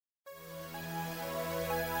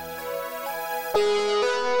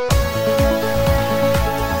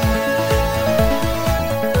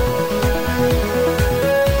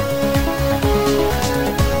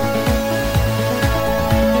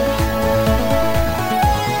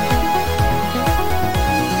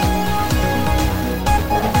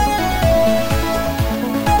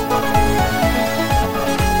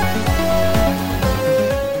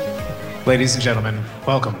Ladies and gentlemen,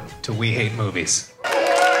 welcome to We Hate Movies.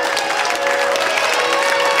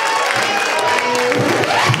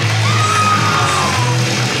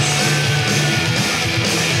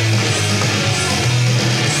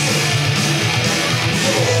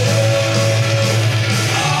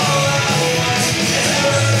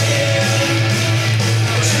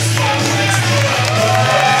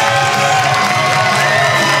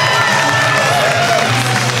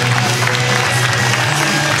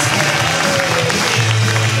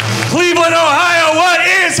 Cleveland, Ohio, what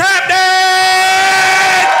is happening?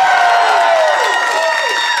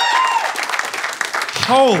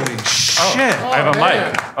 Holy shit. I have a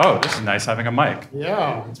mic. Oh, this is nice having a mic.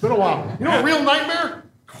 Yeah, it's been a while. You know a real nightmare?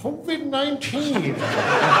 COVID-19.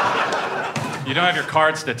 You don't have your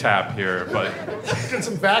cards to tap here, but Get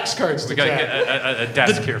some Vax cards to we got to tap. get a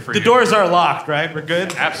desk here for The you. doors are locked, right? We're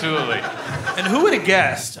good? Absolutely. And who would have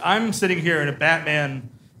guessed? I'm sitting here in a Batman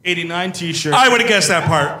 89 t-shirt. I would have guessed that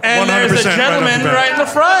part. and 100% there's a gentleman right right in the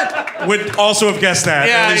front. Would also have guessed that.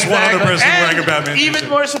 At least one other person And wearing a Batman even t-shirt.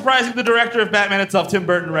 more surprising, the director of Batman itself, Tim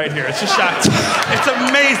Burton, right here. It's just shocking. It's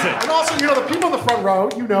amazing. And also, you know, the people in the front row,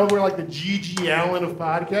 you know, we're like the G.G. Allen of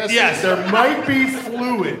podcasts. Yes. There might be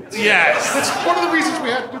fluid. Yes. That's one of the reasons we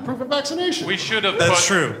have to do proof of vaccination. We should have. That's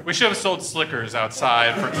true. We should have sold Slickers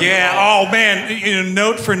outside for. Yeah, oh man, you know,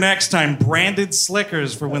 note for next time, branded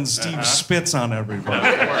Slickers for when Steve spits on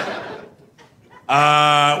everybody.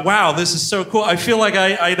 Wow, this is so cool. I feel like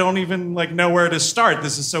I don't even like know where to start.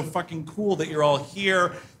 This is so fucking cool that you're all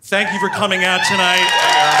here. Thank you for coming out tonight.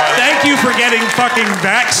 Thank you for getting fucking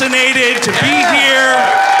vaccinated to be here.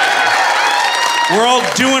 We're all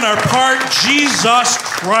doing our part. Jesus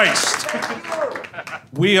Christ.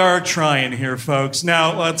 We are trying here, folks.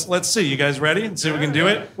 Now, let's see. You guys ready? Let's see if we can do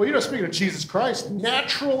it. Well, you know, speaking of Jesus Christ,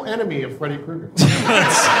 natural enemy of Freddy Krueger.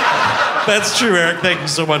 That's true, Eric. Thank you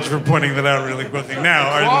so much for pointing that out really quickly.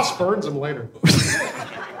 Now, Ross burns him later.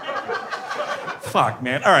 fuck,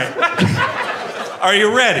 man. All right. Are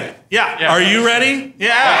you ready? Yeah. Are you ready?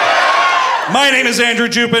 Yeah. My name is Andrew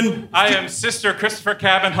Jupin. I am Sister Christopher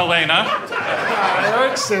Cabin Helena.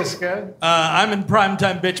 Eric Siska. I'm in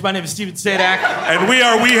primetime, bitch. My name is Steven Sadak. And we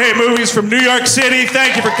are We Hate Movies from New York City.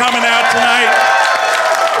 Thank you for coming out tonight.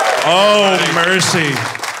 Oh, mercy.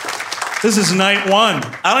 This is night one.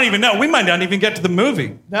 I don't even know. We might not even get to the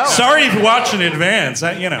movie. No. Sorry if you watched in advance.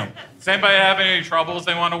 You know. Does anybody have any troubles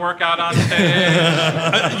they want to work out on stage?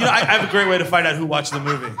 I have a great way to find out who watched the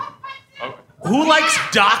movie. Oh, Who likes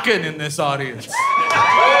Dokken in this audience? So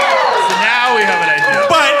now we have an idea.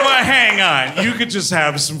 But hang on. You could just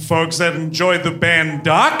have some folks that enjoy the band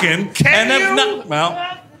Dokken. Can and you? Have not, well,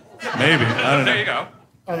 maybe. I don't know. there you go.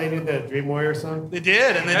 Oh, they did the Dream Warrior song? They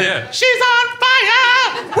did, and they did. Yeah. She's on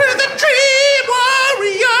fire with the Dream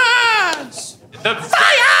Warriors.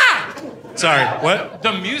 Fire! Sorry, what?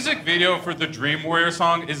 The music video for the Dream Warrior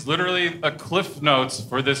song is literally a cliff notes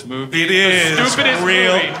for this movie. It is the stupidest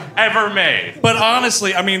real. movie ever made. But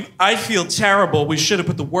honestly, I mean, I feel terrible. We should have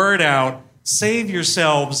put the word out. Save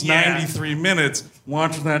yourselves Yeah. 93 minutes.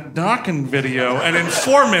 Watch that Dokken video, and in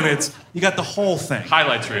 4 minutes, you got the whole thing.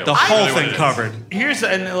 Highlights reel. The That's whole really what thing it is. covered.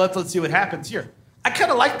 And let's see what happens here. I kind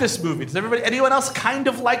of like this movie. Does anyone else kind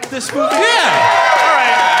of like this movie? Yeah. All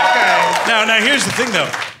right. Okay. Now, here's the thing, though.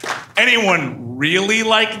 Anyone really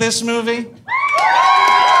like this movie?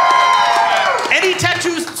 Any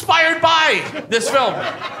tattoos inspired by this film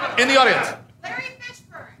in the audience? Larry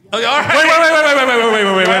Fishburne. Oh, all right.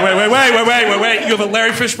 Wait. You have a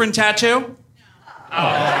Larry Fishburne tattoo?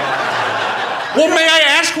 Well, may I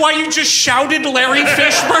ask why you just shouted Larry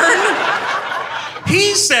Fishburne?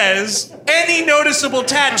 He says, any noticeable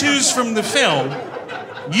tattoos from the film?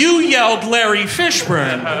 You yelled Larry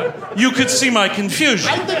Fishburne. You could see my confusion.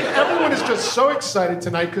 I think everyone is just so excited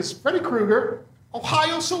tonight because Freddy Krueger,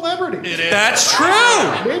 Ohio celebrity. It is. That's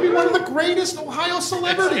true. Maybe one of the greatest Ohio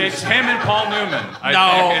celebrities. It's him and Paul Newman. I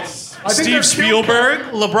No. think it's. I think they're Steve cute. Spielberg.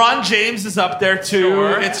 LeBron James is up there too.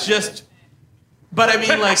 Sure. It's just, but I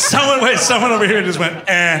mean, like, Someone over here just went,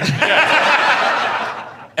 eh.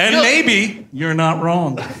 And maybe you're not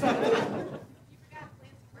wrong.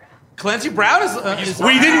 Clancy Brown is.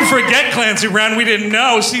 We didn't forget Clancy Brown. We didn't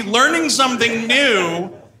know. See, learning something new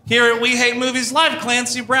here at We Hate Movies Live.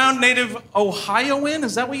 Clancy Brown, native Ohioan.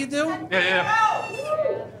 Is that what you do?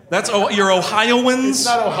 Yeah. That's you're Ohioans. It's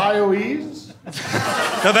not Ohioese.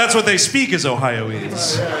 No, that's what they speak is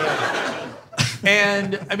Ohioese.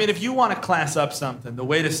 And I mean, if you want to class up something, the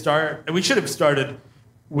way to start, and we should have started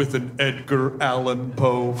with an Edgar Allan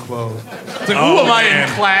Poe quote. It's like, Oh, who am I man.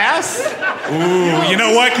 in class? Ooh, you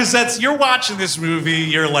know what? Because you're watching this movie,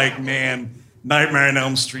 you're like, man, Nightmare on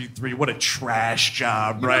Elm Street 3, what a trash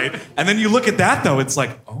job, right? And then you look at that, though, it's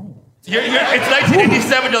like, oh. It's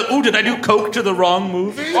 1987. You're like, ooh, did I do coke to the wrong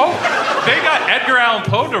movie? Oh, they got Edgar Allan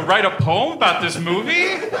Poe to write a poem about this movie?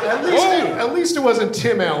 At least it wasn't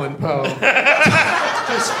Tim Allen Poe.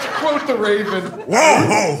 Just quote the Raven. Whoa,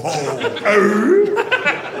 ho, ho.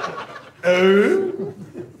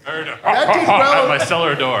 That did well. At my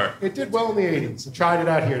cellar door. It did well in the 80s. I tried it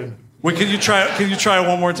out here tonight. Wait, can you try it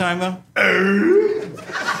one more time, though?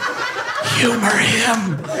 Humor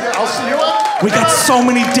him. Yeah, I'll see you up. We got so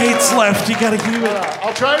many dates left. You gotta humor.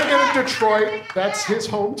 I'll try to get in Detroit. That's his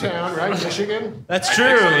hometown, right? Michigan. That's true.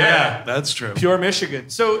 Yeah, that's true. Pure Michigan.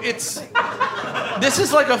 So this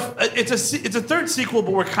is like it's a third sequel,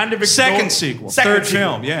 but we're kind of Second sequel. Third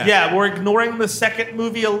film, yeah. Yeah, we're ignoring the second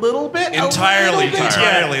movie a little bit. Entirely. Yeah.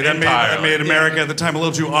 That made America at the time a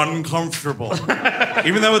little too uncomfortable.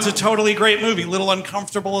 Even though it's a totally great movie, a little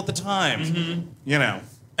uncomfortable at the time. Mm-hmm. You know.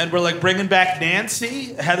 And we're like bringing back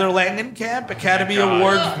Nancy, Heather Langenkamp, Academy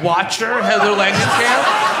Award watcher, Heather Langenkamp.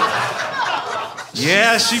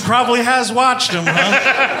 Yeah, she probably has watched him,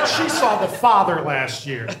 huh? She saw The Father last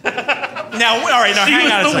year. Now, all right, now She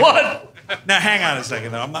hang on a was the second. one. Now, hang on a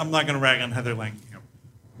second, though. I'm not going to rag on Heather Langenkamp.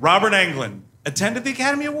 Robert Englund attended the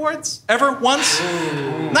Academy Awards ever once?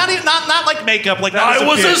 Not like makeup, like that. I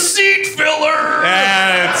was a seat filler.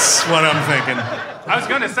 That's what I'm thinking. I was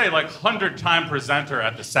going to say, like, 100-time presenter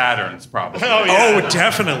at the Saturns, probably. Oh,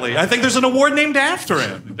 definitely. I think there's an award named after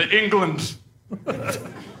him. The England. Is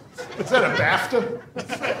that a BAFTA?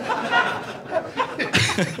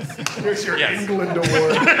 Here's your Yes. England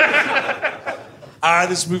Award.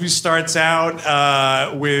 This movie starts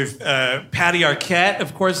out with Patty Arquette.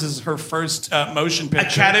 Of course, this is her first motion picture.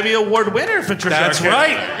 Academy Award winner for Tricia That's Arquette.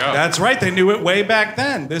 right. There you go. That's right. They knew it way back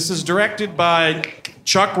then. This is directed by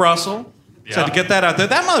Chuck Russell. So Yeah. to get that out there,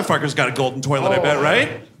 that motherfucker's got a golden toilet, I bet,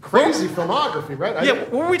 right? Crazy filmography, right? Yeah,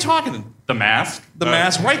 what were we talking? The Mask. The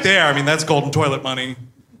Mask, right there. I mean, that's golden toilet money.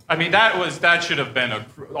 I mean, that should have been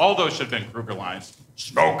all those should have been Kruger lines.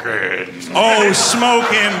 Smoking. Oh,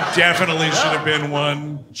 smoking definitely should have been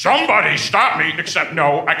one. Somebody stop me, except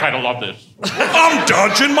no, I kind of love this. I'm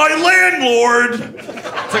dodging my landlord.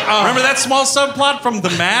 Remember that small subplot from The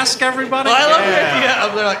Mask, everybody? Well, I love the idea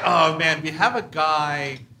of they're like, oh man, we have a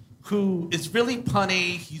guy who is really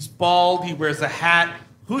punny. He's bald. He wears a hat.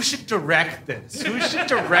 Who should direct this? Who should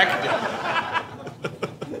direct it?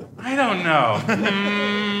 I don't know.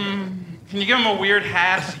 Can you give him a weird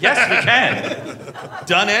hat? Yes, we can.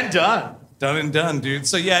 Done and done. Done and done, dude.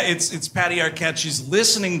 So yeah, it's Patty Arquette. She's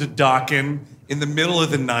listening to Dokken in the middle of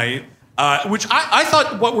the night, which I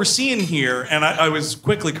thought what we're seeing here, and I was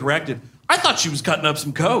quickly corrected. I thought she was cutting up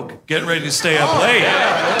some coke, getting ready to stay up late.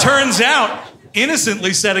 yeah. Turns out,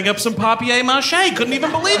 innocently setting up some papier-mâché. Couldn't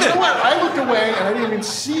even believe You know it. what? I looked away and I didn't even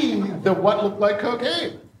see what looked like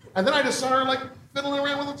cocaine. And then I just saw her like fiddling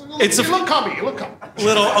around with it. You look cummy. You look cummy. A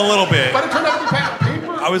little bit. But it turned out to be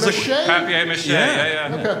paper. I was like, mache. Papier-mâché, yeah.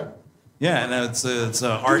 Okay. Yeah, no, it's Do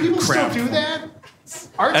art people craft. still do that?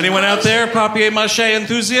 Art Anyone out supplies? there, papier-mâché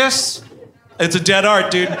enthusiasts? It's a dead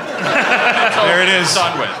art, dude. There it is.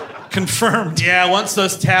 Done with. Confirmed. Yeah, once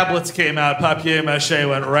those tablets came out, papier-mâché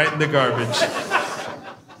went right in the garbage.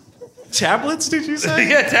 Tablets, did you say?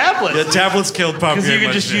 Yeah, tablets. Yeah, tablets killed papier-mâché. Because you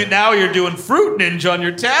can just now you're doing Fruit Ninja on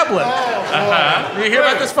your tablet. You hear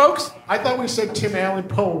about this, folks? I thought we said Tim Allen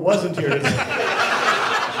Poe wasn't here today.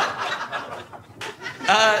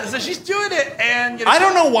 So she's doing it, and I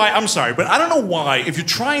don't know why. I'm sorry, but I don't know why. If you're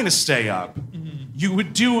trying to stay up, you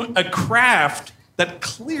would do a craft that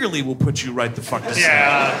clearly will put you right the fuck to sleep.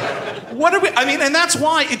 Yeah. What are we? I mean, and that's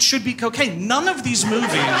why it should be cocaine. None of these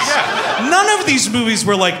movies. None of these movies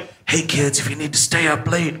were like, "Hey kids, if you need to stay up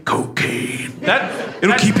late, cocaine.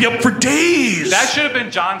 It'll keep you up for days." That should have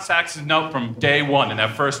been John Saxon's note from day one in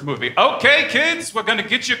that first movie. Okay, kids, we're gonna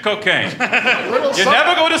get you cocaine. You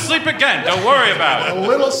never go to sleep again. Don't worry about A it.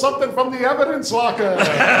 little something from the evidence locker.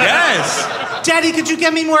 Yes. Daddy, could you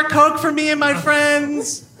get me more coke for me and my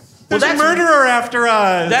friends? There's a that's- murderer after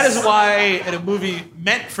us. That is why in a movie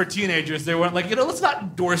meant for teenagers, they weren't like, let's not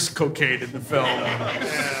endorse cocaine in the film.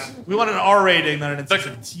 We want an R rating, not an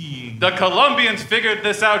NC-17. The Colombians figured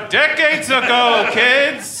this out decades ago,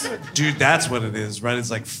 kids. Dude, that's what it is, right? It's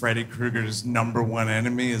like Freddy Krueger's number one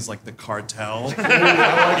enemy is like the cartel.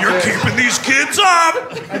 You're keeping these kids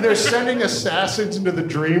up. And they're sending assassins into the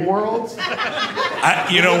dream world.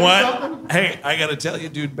 You know what? Hey, I gotta tell you,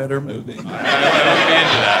 dude, better movie. I'd be into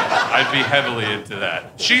that. I'd be heavily into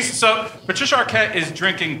that. Patricia Arquette is is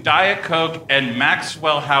drinking Diet Coke and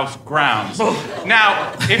Maxwell House grounds.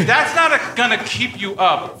 Now, if that's not gonna keep you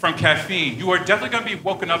up from caffeine, you are definitely gonna be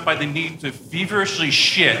woken up by the need to feverishly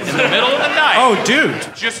shit in the middle of the night. Oh,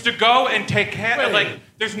 dude. Just to go and take care. Like,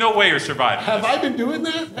 there's no way you're surviving. Have I been doing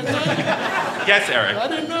that? Yes, Eric. I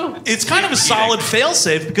didn't know. It's kind of a solid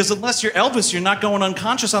failsafe because unless you're Elvis, you're not going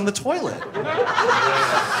unconscious on the toilet.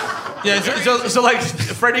 Yeah, so like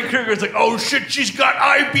Freddy Krueger's like, oh shit, she's got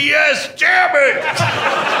IBS, damn it!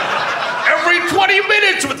 Every 20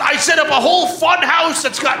 minutes, I set up a whole fun house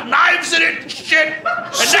that's got knives in it and shit.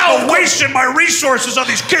 And now I'm wasting my resources on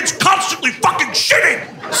these kids constantly fucking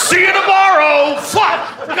shitting. See you tomorrow.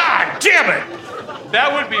 Fuck. God damn it.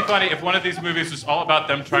 That would be funny if one of these movies was all about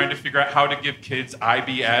them trying to figure out how to give kids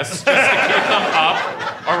IBS just to keep them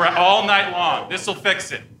up all night long. This'll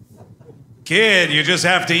fix it. Kid, you just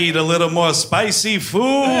have to eat a little more spicy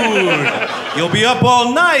food. You'll be up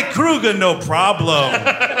all night, Kruger, no problem.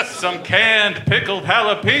 Some canned pickled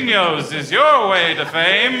jalapenos is your way to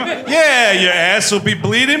fame. Yeah, your ass will be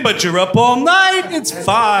bleeding, but you're up all night. It's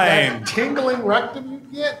fine. That tingling rectum you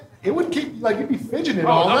get, it would keep, like, you'd be fidgeting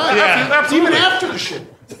all night. absolutely. Even after the shit.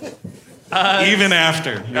 Even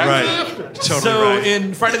after. You're right. After. Totally So right.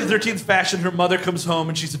 in Friday the 13th fashion, her mother comes home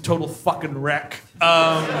and she's a total fucking wreck.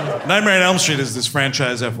 Nightmare on Elm Street is this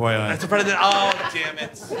franchise, FYI. So Friday the, oh damn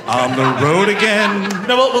it. On the road again.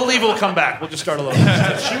 No, we'll leave. We'll come back. We'll just start a little.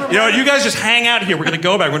 You know, you guys just hang out here. We're gonna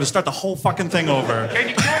go back. We're gonna start the whole fucking thing over. Can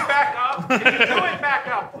you do it back up? Can you do it back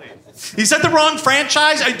up, please? He said the wrong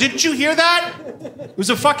franchise. Didn't you hear that? It was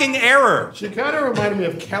a fucking error. She kind of reminded me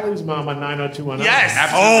of Kelly's mom on 90210.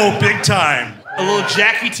 Yes. Oh, big time. A little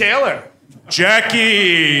Jackie Taylor.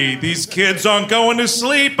 Jackie, these kids aren't going to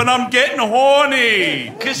sleep and I'm getting horny.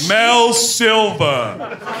 Mel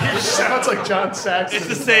Silva. Sounds like John Saxon. It's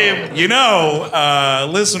the same. You know,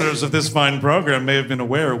 listeners of this fine program may have been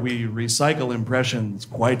aware we recycle impressions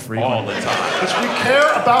quite frequently. All the time. Because we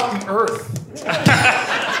care about the earth.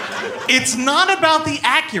 It's not about the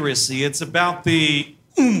accuracy, it's about the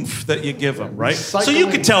oomph that you give them, right? So you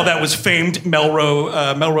could tell that was famed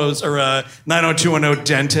Melrose or 90210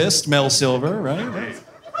 dentist, Mel Silver, right?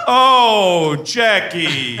 Oh,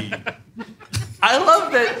 Jackie. I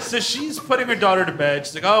love that. So she's putting her daughter to bed.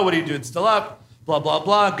 She's like, oh, what are you doing? Still up? Blah, blah,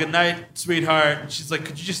 blah. Good night, sweetheart. And she's like,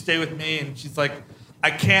 could you just stay with me? And she's like,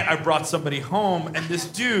 I can't. I brought somebody home. And this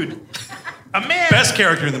dude, a man. Best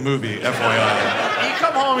character in the movie, FYI. You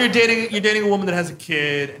come home, you're dating a woman that has a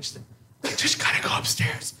kid. And she's like, I just gotta go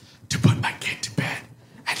upstairs to put my kid to bed.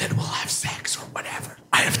 And then we'll have sex or whatever.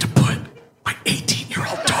 I have to put my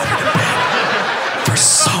 18-year-old daughter to bed for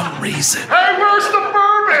some reason. Hey, where's the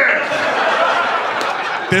bourbon?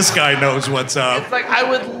 This guy knows what's up. It's like, I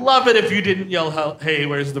would love it if you didn't yell, hey,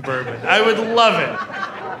 where's the bourbon? I would love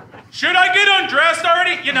it. Should I get undressed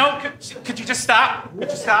already? You know, could you just stop? Could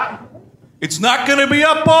you stop? It's not gonna be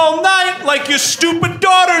up all night like your stupid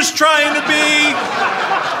daughter's trying to be.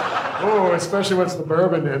 Oh, especially once the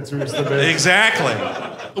bourbon enters the bed. Exactly.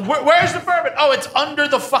 Where's the bourbon? Oh, it's under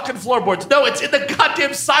the fucking floorboards. No, it's in the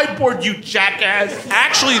goddamn sideboard, you jackass.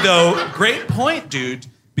 Actually, though, great point, dude.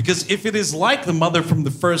 Because if it is like the mother from the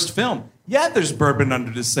first film, yeah, there's bourbon under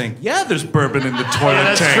the sink. Yeah, there's bourbon in the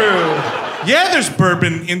toilet tank. True. Yeah, there's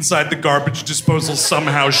bourbon inside the garbage disposal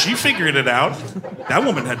somehow. She figured it out. That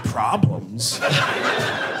woman had problems.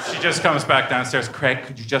 She just comes back downstairs. Craig,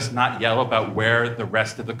 could you just not yell about where the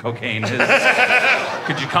rest of the cocaine is?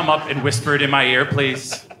 Could you come up and whisper it in my ear,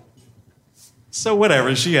 please? So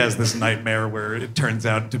whatever, she has this nightmare where it turns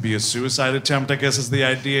out to be a suicide attempt, I guess is the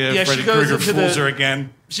idea. Yeah, Freddy she goes Krueger into fools the- her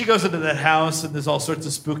again. She goes into that house and there's all sorts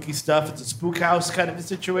of spooky stuff. It's a spook house kind of a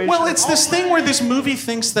situation. Well, it's this thing where this movie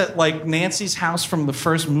thinks that, like, Nancy's house from the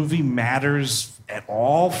first movie matters at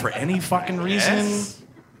all for any fucking reason. Yes.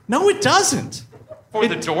 No, it doesn't. For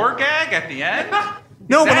the door gag at the end?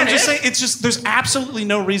 No, Is but that I'm just it? saying, it's just, there's absolutely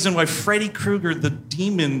no reason why Freddy Krueger, the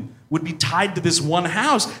demon, would be tied to this one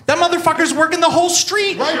house. That motherfucker's working the whole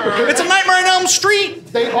street. Right, because- It's a Nightmare on Elm Street.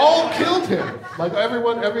 They all killed him. Like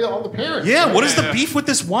all the parents. Yeah, what is the Yeah. beef with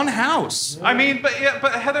this one house? I mean, but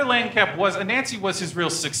Heather Langenkamp Nancy was his real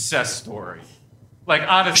success story. Like,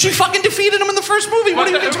 honestly. She fucking defeated him in the first movie. What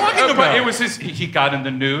are you talking about? But it was he got in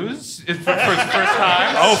the news for his first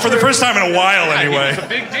time. Oh, for the first time in a while, Yeah, anyway. It was a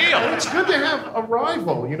big deal. It's good to have a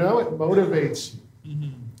rival, you know? It motivates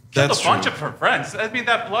you. That's a bunch of her friends. I mean,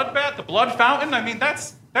 that bloodbath, the blood fountain. I mean,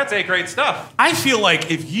 that's a great stuff. I feel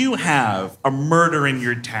like if you have a murder in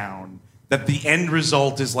your town, that the end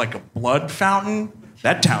result is like a blood fountain,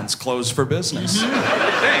 that town's closed for business.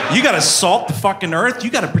 You gotta salt the fucking earth. You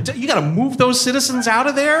gotta protect. You gotta move those citizens out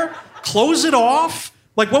of there. Close it off.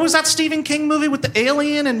 Like, what was that Stephen King movie with the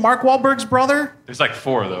alien and Mark Wahlberg's brother? There's like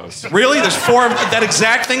 4 of those. Really? There's 4 of that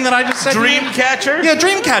exact thing that I just said? Dreamcatcher? Yeah,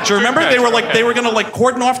 Dreamcatcher. Remember? Dreamcatcher, They were gonna like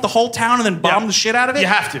cordon off the whole town and then bomb the shit out of it? You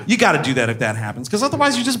have to. You gotta do that if that happens, because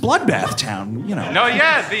otherwise you're just bloodbath town, you know. No,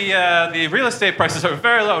 yeah, the real estate prices are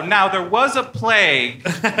very low. Now, there was a plague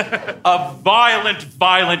of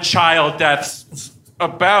violent child deaths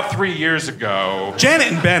about 3 years ago.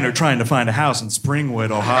 Janet and Ben are trying to find a house in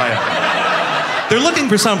Springwood, Ohio. They're looking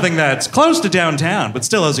for something that's close to downtown, but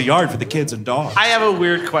still has a yard for the kids and dogs. I have a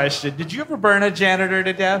weird question. Did you ever burn a janitor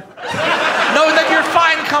to death? No, then you're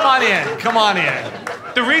fine. Come on in. Come on in.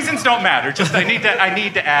 The reasons don't matter. Just I need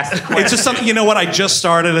to ask the question. It's just something, you know what? I just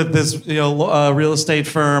started at this real estate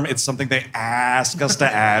firm. It's something they ask us to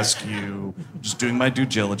ask you. Just doing my due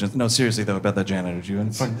diligence. No, seriously, though, about that janitor. Did you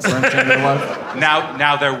and fucking janitor life?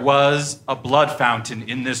 Now there was a blood fountain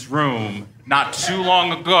in this room not too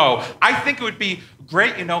long ago. I think it would be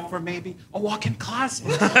great, for maybe a walk-in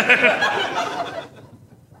closet.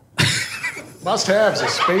 Must-haves, a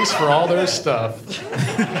space for all their stuff.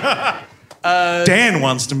 Dan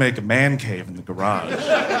wants to make a man cave in the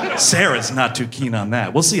garage. Sarah's not too keen on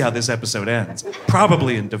that. We'll see how this episode ends.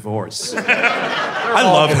 Probably in divorce. I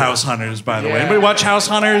love House Hunters, by the way. Anybody watch House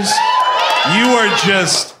Hunters? You are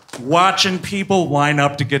just watching people line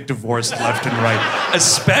up to get divorced left and right.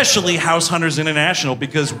 Especially House Hunters International,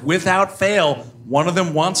 because without fail, one of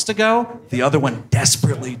them wants to go, the other one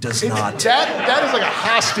desperately does not. That is like a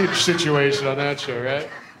hostage situation on that show, right?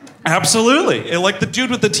 Absolutely. Like the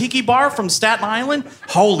dude with the tiki bar from Staten Island.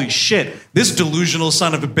 Holy shit. This delusional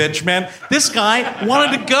son of a bitch, man. This guy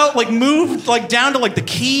wanted to go, move down to the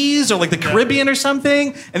Keys or the Caribbean or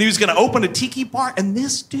something, and he was going to open a tiki bar, and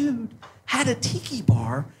this dude had a tiki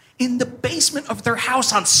bar in the basement of their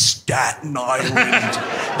house on Staten Island.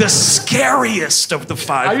 The scariest of the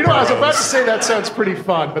 5 I was boroughs. about to say that sounds pretty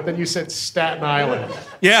fun, but then you said Staten Island.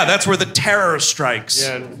 Yeah, that's where the terror strikes.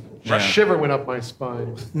 Yeah. A shiver went up my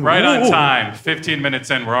spine. Right on time. 15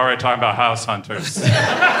 minutes in, we're already talking about House Hunters.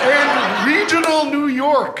 And regional New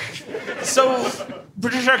York. So,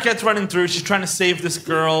 Patricia Arquette's running through. She's trying to save this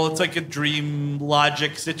girl. It's like a dream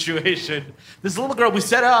logic situation. This little girl, we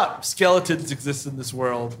set up skeletons exist in this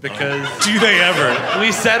world because... Do they ever?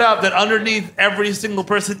 We set up that underneath every single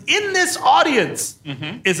person in this audience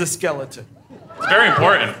is a skeleton. It's very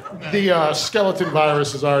important. The skeleton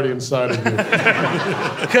virus is already inside of you.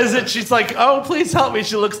 Because she's like, oh, please help me.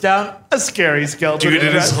 She looks down, a scary skeleton. Dude,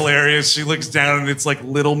 it is hilarious. She looks down and it's like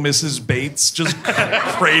little Mrs. Bates just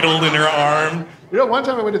cradled in her arm. One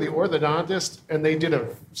time I went to the orthodontist and they did a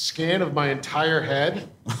scan of my entire head.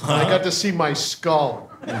 And I got to see my skull.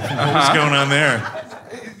 What's going on there?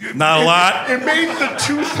 Not a lot? It made the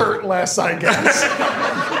tooth hurt less, I guess.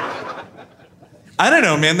 I don't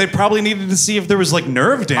know, man. They probably needed to see if there was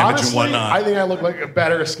nerve damage Honestly, and whatnot. I think I look like a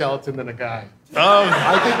better skeleton than a guy. Oh,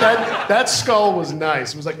 I think that skull was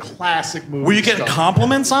nice. It was like classic movie. Were you getting skull.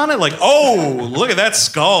 compliments on it? Like, oh, look at that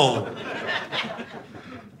skull.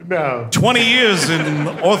 No. 20 years in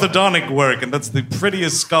orthodontic work, and that's the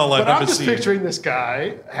prettiest skull I've But I'm ever just seen. picturing this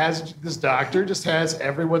doctor just has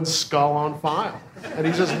everyone's skull on file. And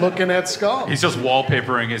he's just looking at skulls. He's just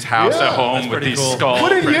wallpapering his house Yeah, at home that's with pretty these cool. skulls.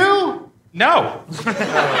 Wouldn't you? No.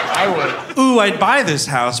 I would. Ooh, I'd buy this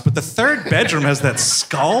house, but the third bedroom has that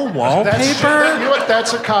skull wallpaper. You know what?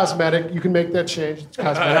 That's a cosmetic. You can make that change. It's a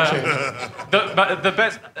cosmetic change. The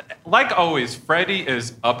best, like always, Freddie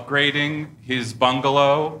is upgrading his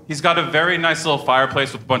bungalow. He's got a very nice little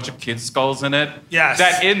fireplace with a bunch of kids' skulls in it. Yes.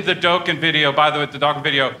 That in the Dokken video, by the way, the Dokken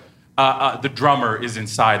video, the drummer is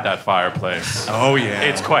inside that fireplace. Oh, yeah.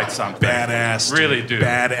 It's quite something. Badass. Really dude. do.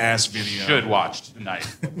 Badass video. Should watch tonight.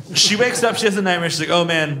 She wakes up, she has a nightmare. She's like, oh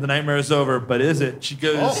man, the nightmare is over. But is it? She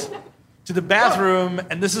goes to the bathroom,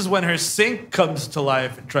 and this is when her sink comes to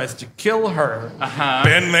life and tries to kill her.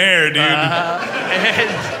 Been there, dude.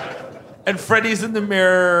 And Freddy's in the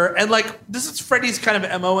mirror. And this is Freddy's kind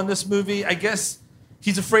of MO in this movie. I guess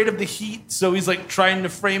he's afraid of the heat, so he's trying to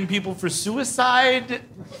frame people for suicide.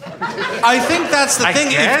 I think that's the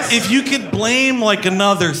thing. guess. If you could blame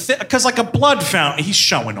another thing, because a blood fountain, he's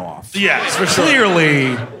showing off. Yes, for sure.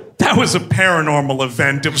 Clearly, that was a paranormal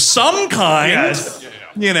event of some kind. Yes.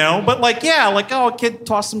 But a kid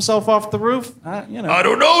tossed himself off the roof. I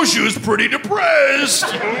don't know. She was pretty depressed.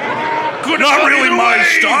 Not really my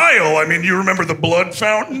style. I mean, you remember the blood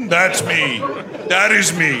fountain? That's me. That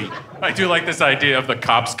is me. I do like this idea of the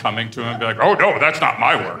cops coming to him and be like, oh, no, that's not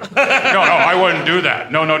my work. No, I wouldn't do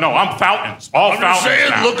that. No, I'm fountains. All fountains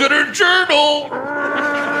now. Look at her journal.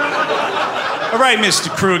 All right, Mr.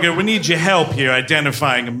 Kruger, we need your help here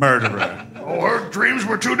identifying a murderer. Oh, her dreams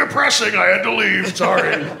were too depressing. I had to leave.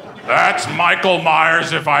 Sorry. That's Michael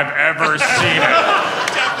Myers if I've ever seen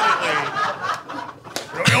it.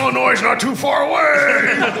 Illinois is not too far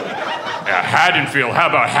away. Yeah, Haddonfield. How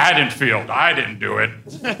about Haddonfield? I didn't do it.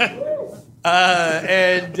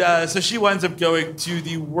 So she winds up going to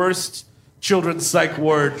the worst children's psych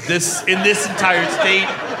ward in this entire state,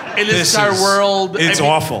 in this entire world. It's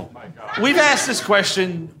awful. We've asked this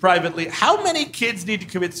question privately. How many kids need to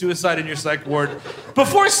commit suicide in your psych ward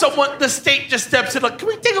before the state just steps in like, can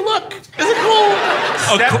we take a look? Is it cool?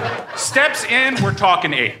 Steps in, we're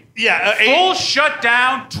talking 8. Yeah, 8. Full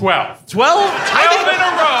shutdown, 12. 12? 12 in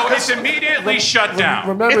a row, it's immediately shut down.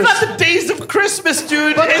 Remember, It's not the days of Christmas,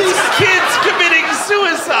 dude. It's kids committing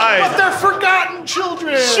suicide. but they're forgotten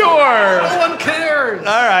children. Sure. No one cares. All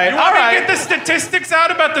right, You all want right. to get the statistics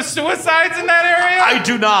out about the suicides in that area? I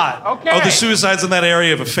do not. Okay. Oh, the suicides in that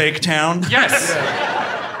area of a fake town? Yes.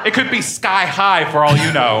 It could be sky high for all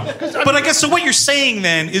you know. But I guess, so what you're saying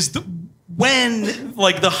then is when,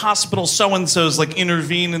 like, the hospital so-and-so's, like,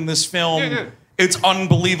 intervene in this film, Yeah. it's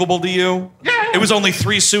unbelievable to you? Yeah. It was only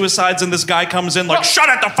 3 suicides and this guy comes in like, shut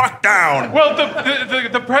it the fuck down! Well,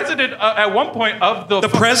 the president at one point of The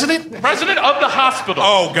president? president of the hospital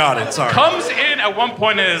Oh, got it, sorry. comes in at one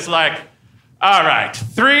point and is like, all right,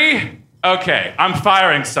 3, okay, I'm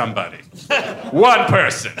firing somebody. 1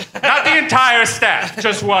 person. Not the entire staff,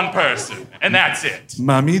 just 1 person. And that's it.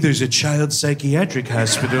 Mommy, there's a child psychiatric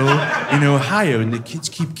hospital in Ohio and the kids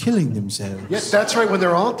keep killing themselves. Yes, that's right. When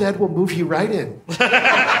they're all dead, we'll move you right in.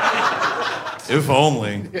 If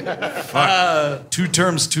only. Fuck. 2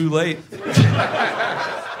 terms too late.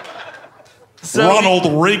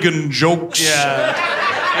 Ronald Reagan jokes. Yeah.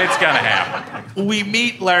 It's gonna happen. We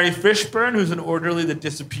meet Larry Fishburne, who's an orderly that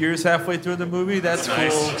disappears halfway through the movie. That's cool.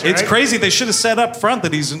 It's crazy. They should have said up front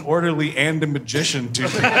that he's an orderly and a magician, too.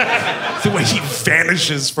 The way he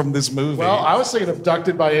vanishes from this movie. Well, I was thinking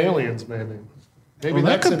abducted by aliens, maybe. Maybe Well,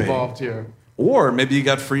 that that's could be. involved here. Or maybe he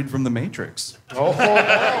got freed from the Matrix. Oh,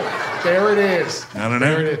 there it is. I don't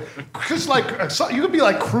know. There it is. Just like you could be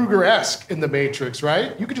like Kruger-esque in the Matrix,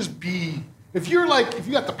 right? You could just be if you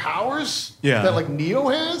got the powers Yeah. that like Neo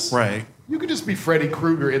has, Right. You could just be Freddy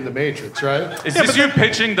Krueger in the Matrix, right? Is this you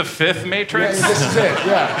pitching the 5th Matrix? Yeah, this is it.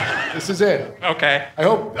 Yeah, this is it. Okay. I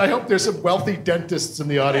hope there's some wealthy dentists in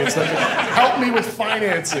the audience that can help me with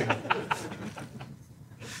financing.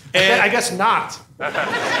 And I guess not. No,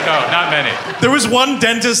 not many. There was one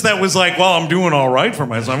dentist that was like, well, I'm doing all right for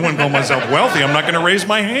myself. I wouldn't call myself wealthy. I'm not going to raise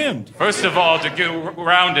my hand. First of all, to get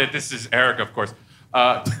around it, this is Eric, of course.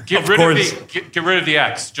 Get Of rid course. of get rid of the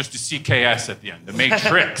X, just a CKS at the end. The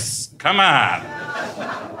Matrix. Come on.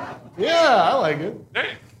 Yeah, I like it. There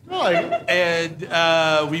you- I like it.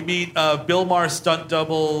 And we meet Bill Maher stunt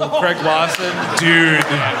double Craig Wasson. Dude,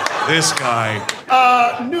 this guy.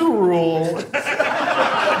 New rule.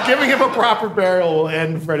 Giving him a proper burial will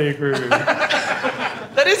end Freddy Krueger.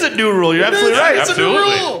 That is a new rule. You're absolutely right. It's a new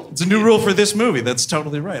Absolutely. rule. It's a new rule for this movie. That's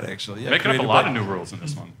totally right, actually. Yeah, Making up a created lot by- of new rules in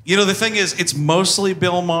this one. You know, the thing is, it's mostly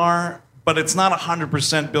Bill Maher, but it's not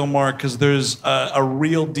 100% Bill Maher because there's a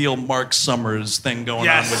real deal Mark Summers thing going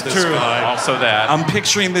Yes, on with this true. guy. Also that. I'm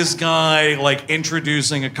picturing this guy like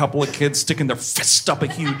introducing a couple of kids, sticking their fist up a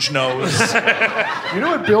huge nose. You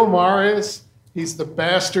know what Bill Maher is? He's the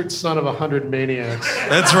bastard son of 100 maniacs.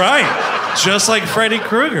 That's right. Just like Freddy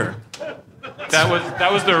Krueger. That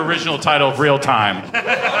was the original title of Real Time.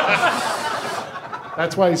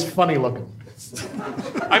 That's why he's funny looking.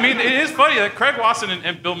 I mean, it is funny that Craig Wasson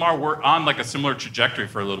and Bill Maher were on like a similar trajectory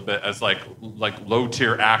for a little bit as like low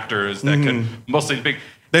tier actors that could mostly big.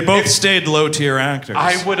 They both stayed low tier actors.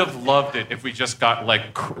 I would have loved it if we just got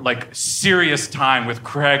like serious time with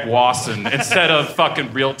Craig Wasson instead of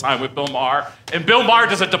fucking Real Time with Bill Maher. And Bill Maher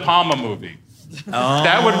does a De Palma movie.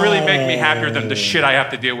 That would really make me happier than the shit I have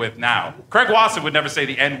to deal with now. Craig Wasson would never say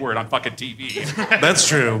the N-word on fucking TV. That's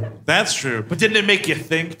true. That's true. But didn't it make you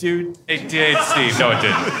think, dude? It did, Steve. No, it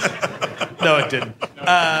didn't. No, it didn't.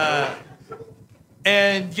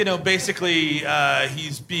 And, you know, basically,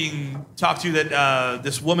 he's being talked to that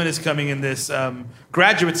this woman is coming in, this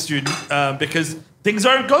graduate student, because things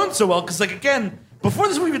aren't going so well. Because, like, again, before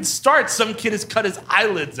this movie even starts, some kid has cut his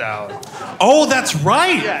eyelids out. Oh, that's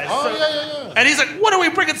right. Yeah, Oh, so- yeah. And he's like, what are we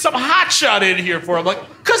bringing some hotshot in here for? I'm like,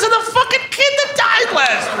 because of the fucking kid that died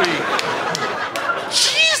last week.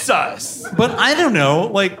 Jesus. But I don't know.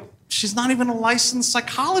 Like, she's not even a licensed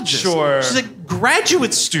psychologist. Sure. She's a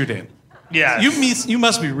graduate student. Yeah. You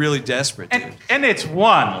must be really desperate. Dude. And it's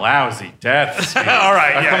one lousy death. Steve. All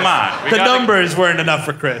right, Come yes. on. The numbers weren't enough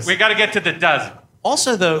for Chris. We got to get to the dozen.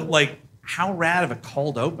 Also, though, like, how rad of a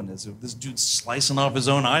cold open is it? This dude's slicing off his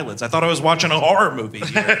own eyelids. I thought I was watching a horror movie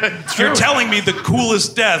here. You're telling me the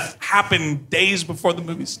coolest death happened days before the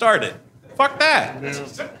movie started. Fuck that.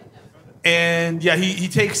 And yeah, he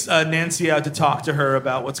takes Nancy out to talk to her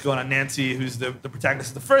about what's going on. Nancy, who's the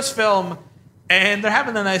protagonist of the first film, and they're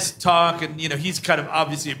having a nice talk. And he's kind of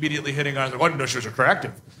obviously immediately hitting on her. Like, I didn't know she was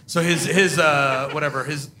attractive. So his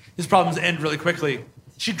problems end really quickly.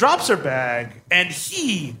 She drops her bag, and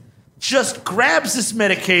he just grabs this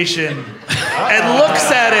medication and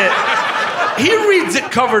looks at it. He reads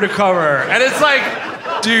it cover to cover, and it's like.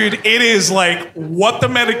 Dude, it is like what the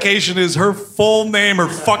medication is, her full name, her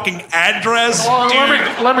fucking address. Oh,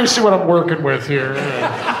 let me see what I'm working with here.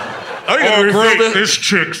 Great, this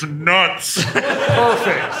chick's nuts.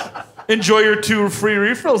 Perfect. Enjoy your 2 free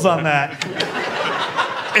refills on that.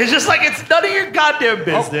 It's just like, it's none of your goddamn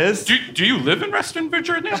business. Do you live in Reston,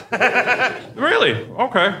 Virginia? Really?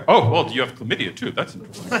 Okay. Oh, well, do you have chlamydia too? That's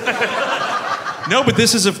interesting. No, but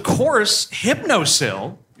this is, of course,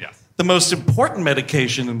 Hypnosil. Yes. The most important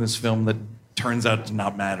medication in this film that turns out to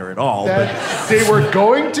not matter at all. That they were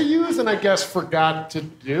going to use and I guess forgot to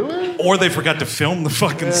do it? Or they forgot to film the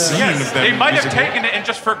fucking scene of them. They might have using it. taken it and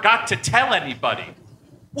just forgot to tell anybody.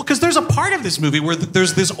 Well, because there's a part of this movie where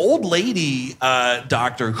there's this old lady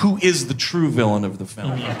doctor who is the true villain of the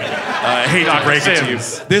film. I hate to break it to you.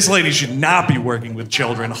 This lady should not be working with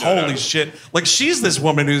children. Holy shit. Like, she's this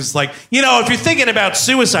woman who's like, if you're thinking about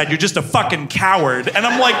suicide, you're just a fucking coward. And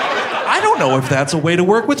I'm like, I don't know if that's a way to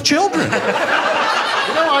work with children.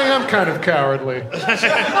 I am kind of cowardly.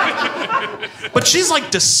 But she's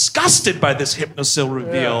like disgusted by this Hypnosil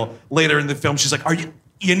reveal later in the film. She's like,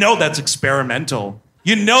 that's experimental.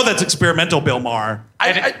 That's experimental, Bill Maher.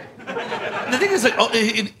 The thing is, like,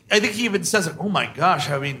 I think he even says, like, oh my gosh,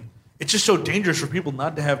 I mean, it's just so dangerous for people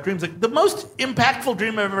not to have dreams. Like, the most impactful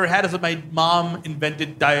dream I've ever had is that my mom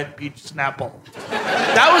invented Diet Peach Snapple.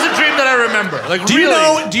 That was a dream that I remember. Like, Do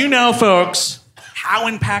you know, folks, how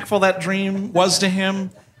impactful that dream was to him?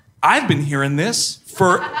 I've been hearing this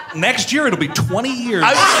for next year. It'll be 20 years.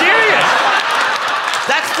 I'm serious.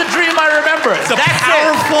 That's the dream I remember. It's a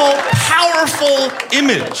powerful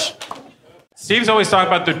image. Steve's always talking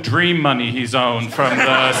about the dream money he's owned from the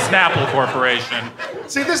Snapple Corporation.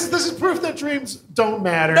 See, this is proof that dreams don't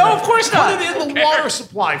matter. No, of course not. Put it in the water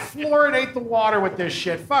supply. Fluoridate the water with this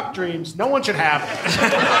shit. Fuck dreams. No one should have it.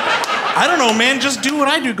 I don't know, man. Just do what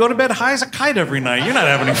I do. Go to bed high as a kite every night. You're not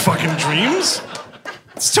having any fucking dreams.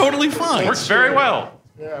 It's totally fine. Works very well.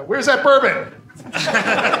 Yeah. Where's that bourbon?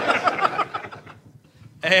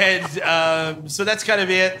 And so that's kind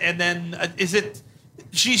of it. And then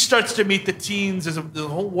she starts to meet the teens. There's a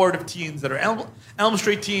whole ward of teens that are Elm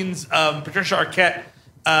Street teens. Patricia Arquette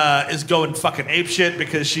is going fucking apeshit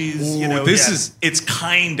because she's, it's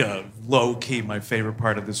kind of low-key my favorite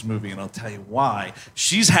part of this movie, and I'll tell you why.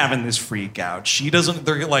 She's having this freak out.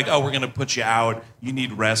 They're like, oh, we're going to put you out. You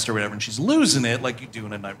need rest or whatever. And she's losing it like you do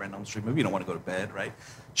in a Nightmare on Elm Street movie. You don't want to go to bed, right?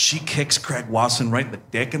 She kicks Craig Wasson right in the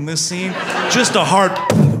dick in this scene. Just a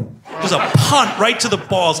punt right to the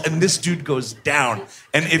balls, and this dude goes down.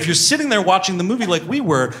 And if you're sitting there watching the movie like we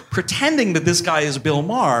were, pretending that this guy is Bill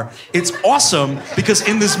Maher, it's awesome because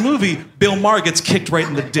in this movie, Bill Maher gets kicked right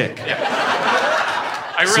in the dick.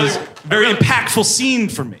 Very impactful scene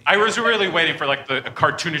for me. I was really waiting for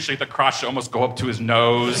cartoonishly the crotch to almost go up to his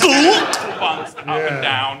nose, bounce up and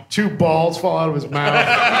down. 2 balls fall out of his mouth.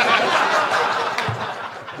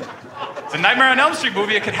 It's a Nightmare on Elm Street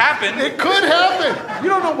movie. It could happen. It could happen. You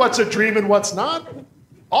don't know what's a dream and what's not.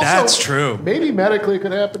 Also, that's true. Maybe medically it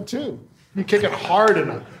could happen too. You kick it hard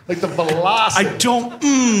enough, like the velocity. I don't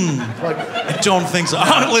think so.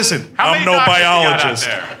 Listen, How I'm many no doctors biologist.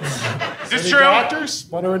 you got out there? Is this Any true? doctors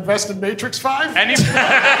want to invest in Matrix 5?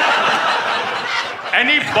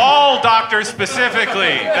 Any ball doctors specifically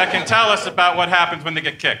that can tell us about what happens when they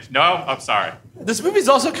get kicked? No? I'm sorry. This movie's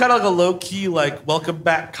also kind of like a low-key, like, Welcome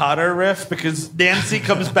Back Kotter riff because Nancy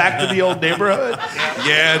comes back to the old neighborhood.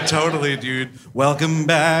 Yeah, totally, dude. Welcome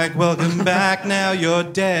back, now you're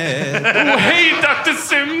dead. Oh, hey, Dr.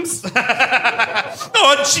 Sims.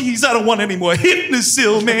 Oh, jeez, I don't want any more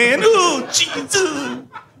Hypnosil, man. Oh, jeez.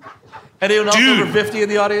 Anyone else Dude. over 50 in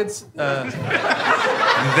the audience?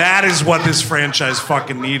 That is what this franchise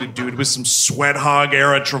fucking needed, dude, with some Sweat Hog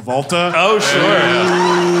era Travolta. Oh, sure.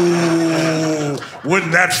 Ooh,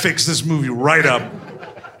 wouldn't that fix this movie right up?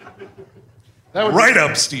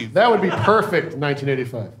 Up, Steve. That would be perfect in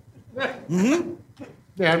 1985. Mm-hmm.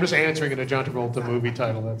 Yeah, I'm just answering in a John Travolta movie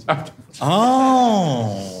title. That's got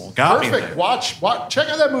perfect. me. Watch. Check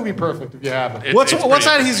out that movie, Perfect, if you haven't. What's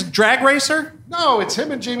that? He's a drag racer? No, it's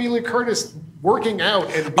him and Jamie Lee Curtis working out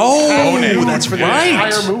and being Boning. nude That's for the right.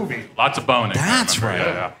 entire movie. Lots of boning. That's right.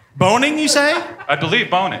 Yeah. Boning, you say? I believe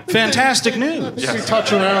boning. Fantastic I news. think we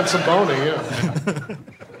touch around some boning,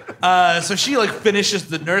 yeah. So she like finishes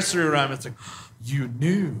the nursery rhyme. It's like, you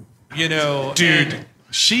knew, you know, Dude, and-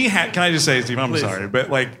 she had. Can I just say, Steve? I'm Please. sorry, but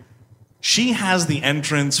like, she has the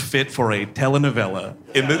entrance fit for a telenovela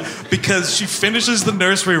because she finishes the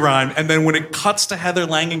nursery rhyme, and then when it cuts to Heather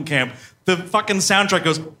Langenkamp, the fucking soundtrack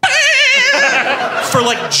goes for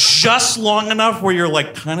like just long enough where you're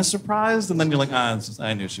like kind of surprised, and then you're like,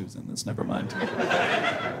 I knew she was in this. Never mind.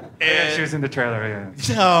 Yeah, she was in the trailer. Yeah.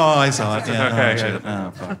 Oh, I saw it. Yeah, Okay, oh, shit. yeah.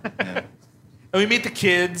 Oh, fuck. Yeah. And we meet the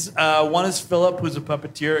kids. One is Philip, who's a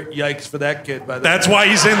puppeteer. Yikes for that kid, by the way. That's why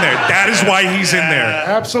he's in there. That is why he's in there.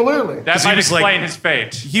 Absolutely. That he might was like- explain his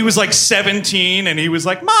fate. He was like 17 and he was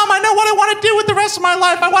like, Mom, I know what I want to do with the rest of my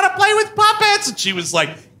life. I want to play with puppets. And she was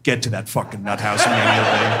like, get to that fucking nut house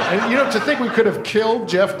immediately. And you know, to think we could have killed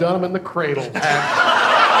Jeff Dunham in the cradle. And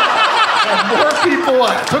more people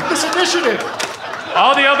took this initiative.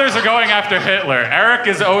 All the others are going after Hitler. Eric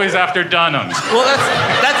is always after Dunham. Well,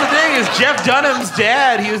 that's the thing is Jeff Dunham's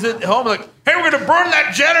dad. He was at home like, hey, we're gonna burn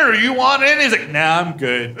that janitor. You want in? He's like, nah, I'm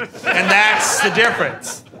good. And that's the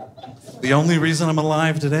difference. The only reason I'm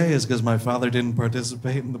alive today is because my father didn't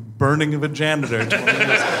participate in the burning of a janitor 20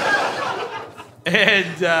 years ago. And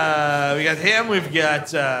we got him. We've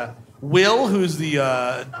got Will, who's the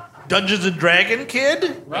Dungeons and Dragon kid.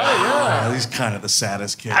 He's kind of the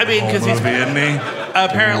saddest kid. I mean, in the 'cause whole he's- movie, isn't he?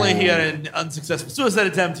 Apparently, he had an unsuccessful suicide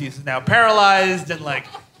attempt. He's now paralyzed, and like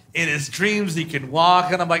in his dreams, he can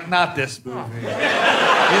walk. And I'm like, not this movie. You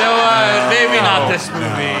know what? Maybe not this movie.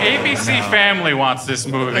 ABC Family wants this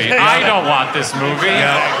movie. I don't want this movie.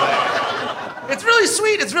 It's really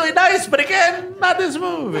sweet. It's really nice, but again, not this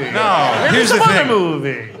movie. No. Maybe Here's some the other thing.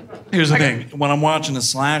 movie. Here's the thing. When I'm watching a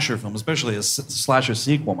slasher film, especially a slasher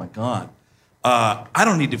sequel, my God, I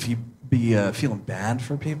don't need to be feeling bad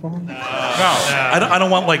for people. No. I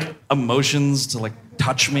don't want like emotions to like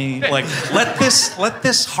touch me. Like let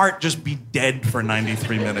this heart just be dead for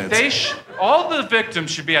 93 minutes. All the victims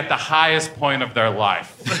should be at the highest point of their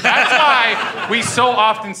life. That's why we so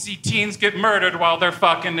often see teens get murdered while they're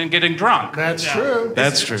fucking and getting drunk. That's true.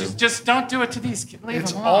 That's true. Just don't do it to these kids. Leave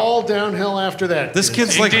It's them alone. all downhill after that. This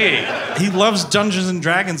kid's like, Indeed. he loves Dungeons and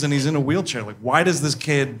Dragons and he's in a wheelchair. Like, why does this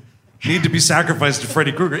kid need to be sacrificed to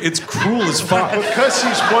Freddy Krueger? It's cruel as fuck. Because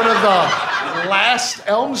he's one of the last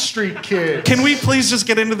Elm Street kids. Can we please just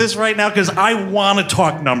get into this right now? Because I want to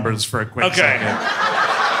talk numbers for a quick second.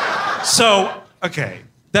 So, okay,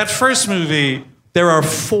 that first movie, there are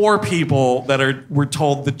 4 people that we're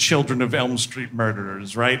told the children of Elm Street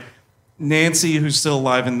murderers, right? Nancy, who's still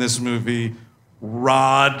alive in this movie,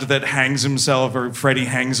 Rod that hangs himself, or Freddy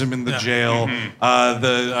hangs him in the jail. I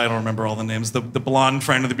don't remember all the names. The blonde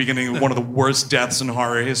friend at the beginning, one of the worst deaths in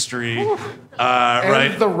horror history. And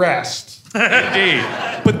Right? the rest. Indeed.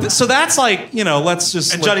 But so that's like, you know, let's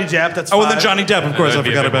just. And Johnny Depp, that's Oh, and then 5. Johnny Depp, of course. I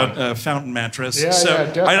That'd be a forgot big about Fountain Mattress. Yeah, so yeah,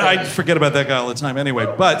 I definitely. forget about that guy all the time anyway.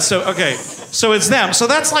 But so, okay. So it's them. So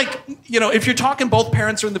that's like, you know, if you're talking both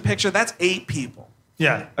parents are in the picture, that's 8 people.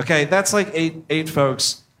 Yeah. Okay, that's like eight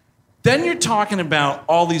folks. Then you're talking about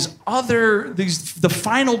all the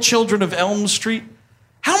final children of Elm Street.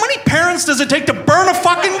 How many parents does it take to burn a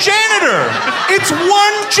fucking janitor? It's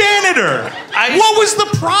one janitor. What was the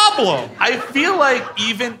problem? I feel like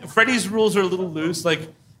even Freddy's rules are a little loose.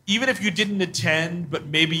 Like, even if you didn't attend, but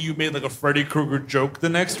maybe you made like a Freddy Krueger joke the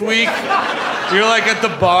next week, you're like at the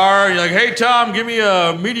bar, you're like, hey, Tom, give me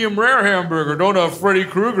a medium rare hamburger, don't Freddy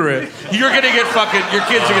Krueger it. You're gonna get your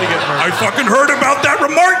kids are gonna get murdered. I fucking heard about that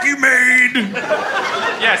remark you made.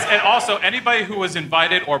 Yes, and also anybody who was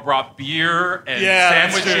invited or brought beer and Yeah,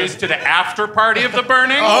 that's sandwiches to the after party of the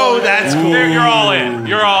burning. Oh, that's cool. You're all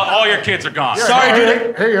in. All your kids are gone. Sorry,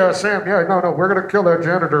 dude. Hey, Sam. Yeah, no, we're gonna kill that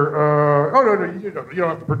janitor. No, you don't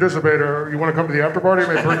have to participate. Or you want to come to the after party?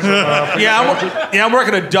 Maybe bring some. I'm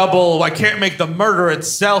working a double. I can't make the murder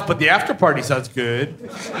itself, but the after party sounds good.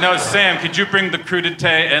 No, Sam, could you bring the crudité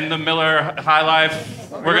and the Miller High Life?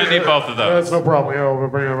 We're gonna need both of those. That's no problem. Yeah, we'll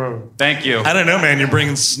bring them over. Thank you. I don't know, man. You're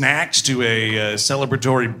bringing snacks to a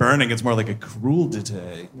celebratory burning. It's more like a cruel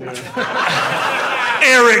day.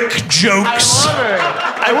 Eric jokes.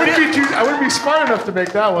 I wouldn't be smart enough to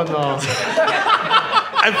make that one though.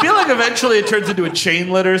 I feel like eventually it turns into a chain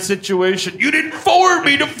letter situation. You didn't forward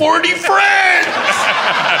me to 40 friends!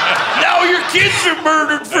 Now all your kids are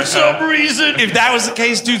murdered for some reason. If that was the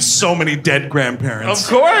case, dude, so many dead grandparents. Of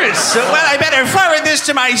course. So, well, I better forward this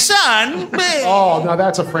to my son. Oh, now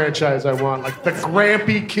that's a franchise I want, like the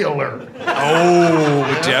Grampy Killer.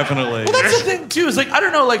 Oh, definitely. Well, that's the thing too. Is like I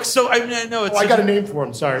don't know. Like so, I mean, I know it's. Oh, I got a name for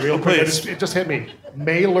him. Sorry, real quick. Please. It just hit me.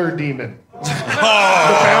 Mailer Demon. Oh, The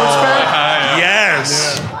bounce back.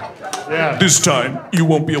 yes. Yeah. This time, you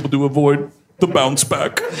won't be able to avoid the bounce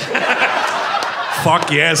back.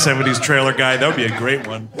 Fuck yeah, 70s trailer guy. That would be a great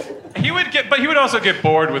one. He would also get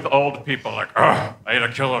bored with old people. Like, I had to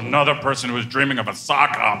kill another person who was dreaming of a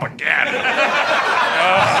sock hop again.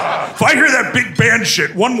 If I hear that big band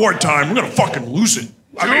shit one more time, I'm gonna fucking lose it.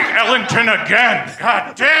 Duke Ellington again.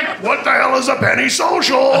 God damn it. What the hell is a penny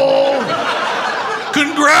social?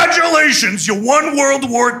 Congratulations, you won World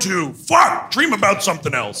War II. Fuck, dream about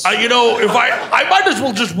something else. You know, if I might as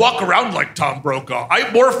well just walk around like Tom Brokaw. I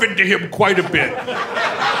morph into him quite a bit.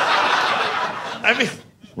 I mean,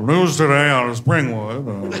 News today out of Springwood.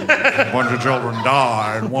 A bunch of children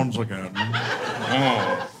died once again.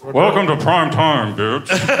 Welcome to prime time, dudes.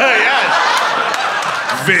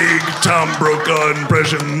 Vague Tom Brokaw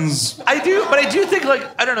impressions. I do think, like,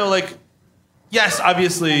 I don't know, like, yes,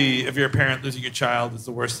 obviously, if you're a parent, losing your child is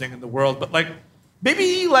the worst thing in the world, but, like,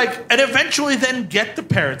 maybe, like, and eventually then get the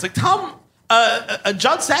parents. Like,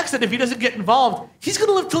 John Saxon, if he doesn't get involved, he's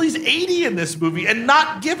gonna live till he's 80 in this movie and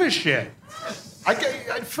not give a shit.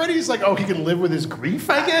 Freddie's like, oh, he can live with his grief,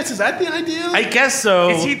 I guess? Is that the idea? I guess so.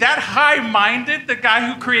 Is he that high-minded, the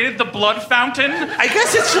guy who created the blood fountain? I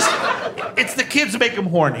guess it's the kids make him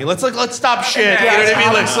horny. Let's stop shit. Yeah, You know what I mean?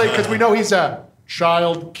 honestly, because we know he's a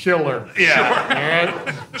child killer. Yeah.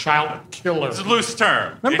 Right? Child killer. It's a loose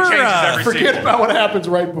term. Remember, it changes every Forget season. about what happens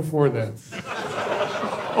right before that.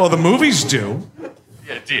 Oh, the movies do.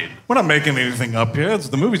 Yeah, it did. We're not making anything up here. It's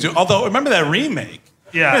the movies do. Although, remember that remake?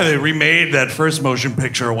 Yeah. They remade that first motion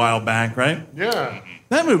picture a while back, right? Yeah.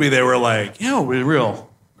 That movie, they were like, real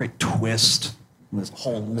great twist. This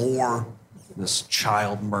whole lore, this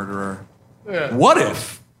child murderer. Yeah. What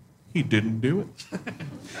if he didn't do it?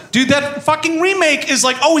 Dude, that fucking remake is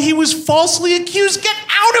like, oh, he was falsely accused. Get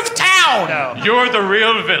out of town! You're the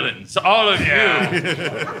real villains, all of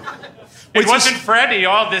you. It wasn't Freddy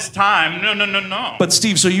all this time. No. But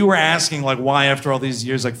Steve, so you were asking, like, why after all these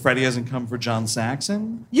years, like, Freddie hasn't come for John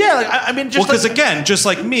Saxon? Yeah, like, I mean, just Because again, just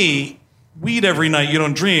like me, weed every night, you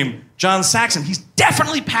don't dream. John Saxon, he's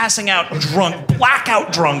definitely passing out drunk,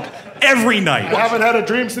 blackout drunk, every night. I haven't had a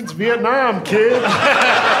dream since Vietnam, kid.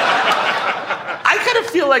 I kind of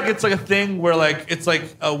feel like it's like a thing where like it's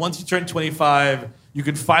like once you turn 25, you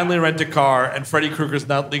can finally rent a car, and Freddy Krueger's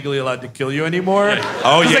not legally allowed to kill you anymore.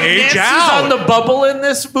 Oh, you like, age Nancy's out. on the bubble in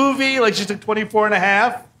this movie. Like she's like 24 and a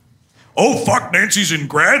half. Oh, fuck, Nancy's in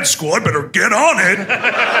grad school. I better get on it.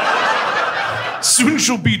 Soon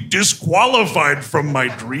she'll be disqualified from my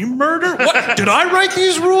dream murder? What? Did I write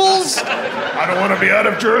these rules? I don't want to be out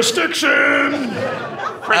of jurisdiction.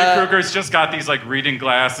 Freddy Krueger's just got these like reading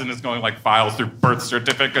glasses and is going like files through birth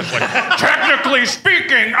certificates. Like, technically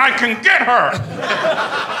speaking, I can get her.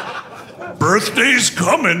 Birthday's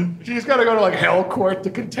coming. She's got to go to like hell court to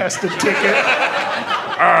contest a ticket.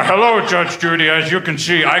 Hello, Judge Judy. As you can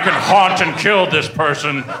see, I can haunt and kill this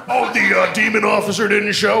person. Oh, the demon officer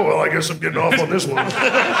didn't show. Well, I guess I'm getting off on this one.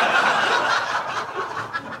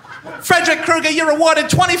 Frederick Krueger, you're awarded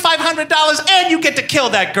 $2,500 and you get to kill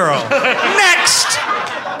that girl. Next!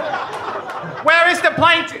 Where is the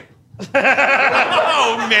plaintiff?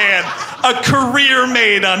 Oh, man. A career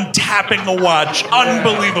made on tapping a watch.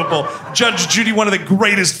 Unbelievable. Judge Judy, one of the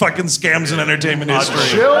greatest fucking scams in entertainment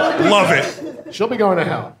history. Love it. She'll be going to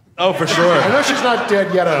hell. Oh, for sure. I know she's not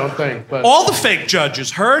dead yet, I don't think. But All the fake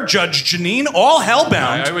judges, her, Judge Janine, all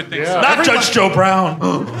hellbound. I would think Yeah. so. Not Judge Joe Brown.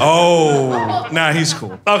 Oh, nah, he's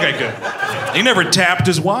cool. Okay, good. He never tapped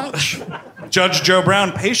his watch. Judge Joe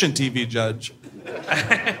Brown, patient TV judge.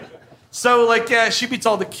 So like, yeah, she meets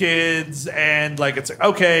all the kids, and like, it's like,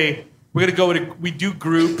 okay, we're gonna go to. We do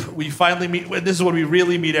group. We finally meet. This is when we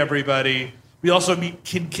really meet everybody. We also meet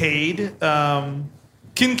Kincaid.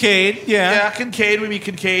 Kincaid, Yeah, Kincaid. We meet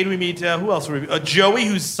Kincaid. We meet who else? Joey,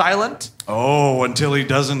 who's silent. Oh, until he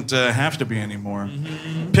doesn't have to be anymore.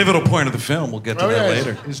 Pivotal point of the film. We'll get to that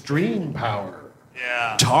later. His dream power.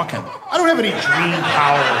 Yeah. Talking. I don't have any dream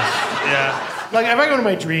powers. Yeah. Like, if I go to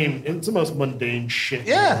my dream, it's the most mundane shit in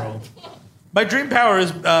the world. My dream power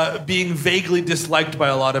is being vaguely disliked by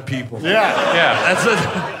a lot of people. Yeah. Yeah. That's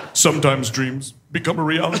a, Sometimes dreams become a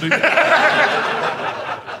reality.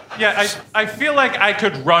 Yeah, I feel like I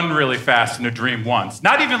could run really fast in a dream once.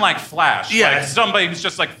 Not even like Flash. Yeah. Like somebody who's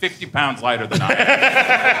just like 50 pounds lighter than I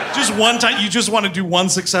am. Just one time, you just want to do one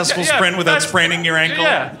successful sprint without that's- spraining your ankle?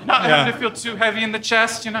 Yeah, not having to feel too heavy in the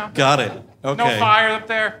chest, you know? Got it. Okay. No fire up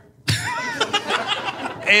there.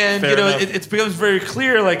 And, Fair you know, enough. it becomes very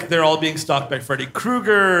clear, like, they're all being stalked by Freddy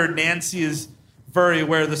Krueger. Nancy is very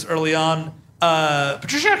aware of this early on.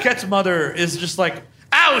 Patricia Arquette's mother is just like,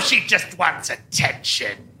 oh, she just wants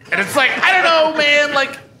attention. And it's like, I don't know, man.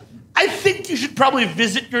 Like, I think you should probably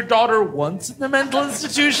visit your daughter once in the mental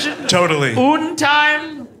institution. Totally. Un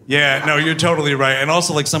time. Yeah, no, you're totally right. And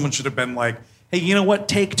also, like, someone should have been like, hey, you know what?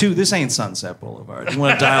 Take two. This ain't Sunset Boulevard. You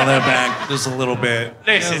want to dial that back just a little bit?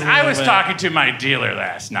 Listen, I was talking to my dealer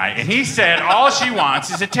last night, and he said all she wants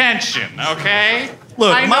is attention, okay?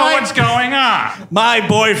 Look, I know what's going on. My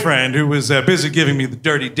boyfriend, who was busy giving me the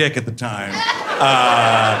dirty dick at the time,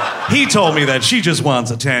 he told me that she just wants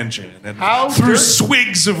attention. And How through dirty?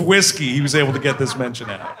 swigs of whiskey, he was able to get this mention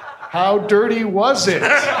out. How dirty was it?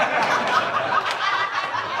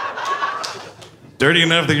 Dirty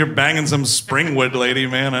enough that you're banging some Springwood lady,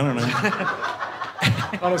 man. I don't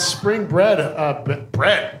know. On a spring bed,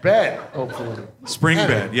 hopefully. Spring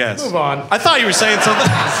bed, yes. Move on. I thought you were saying something.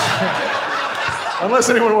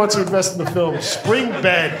 Unless anyone wants to invest in the film, spring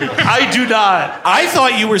bed. I do not. I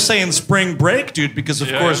thought you were saying Spring Break, dude, because of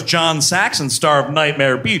course John Saxon, star of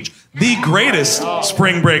Nightmare Beach, the greatest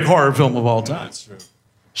Spring Break horror film of all time. That's true.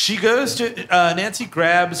 She goes to, Nancy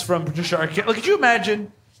grabs from Patricia Arquette. Like, could you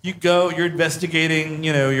imagine? You go, you're investigating,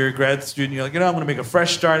 you know, you're a grad student, you're like, you know, I'm gonna make a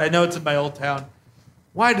fresh start. I know it's in my old town.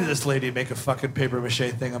 Why did this lady make a fucking paper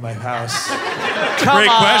mache thing on my house? Great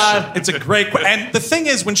question. It's a great question. And the thing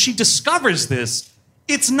is, when she discovers this,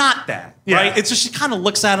 it's not that, right? It's just she kind of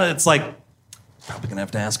looks at it, it's like, probably gonna have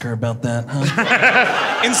to ask her about that,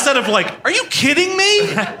 huh? Instead of like, are you kidding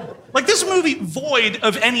me? Like, this movie void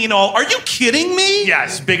of any and all, are you kidding me?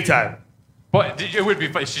 Yes, big time. But it would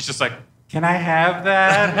be funny. She's just like, can I have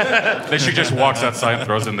that? Then she just walks outside and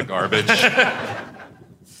throws it in the garbage.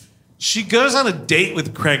 She goes on a date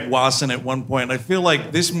with Craig Wasson at one point. I feel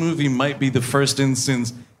like this movie might be the first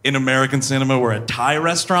instance in American cinema where a Thai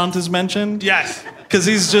restaurant is mentioned. Yes. Because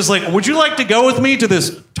he's just like, would you like to go with me to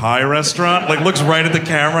this Thai restaurant? Like, looks right at the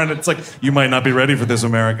camera, and it's like, you might not be ready for this,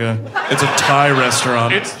 America. It's a Thai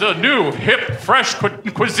restaurant. It's the new, hip, fresh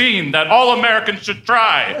cuisine that all Americans should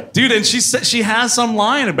try. Dude, and she has some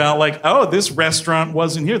line about like, oh, this restaurant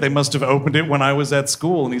wasn't here. They must have opened it when I was at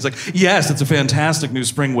school. And he's like, yes, it's a fantastic new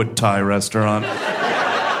Springwood Thai restaurant.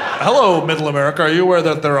 Hello, Middle America. Are you aware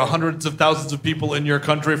that there are hundreds of thousands of people in your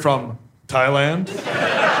country from Thailand?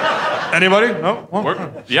 Anybody? No?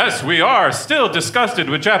 Oh. Yes, we are still disgusted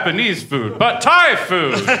with Japanese food, but Thai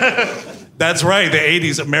food. That's right. The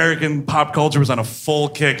 80s American pop culture was on a full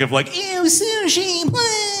kick of like, ew, sushi.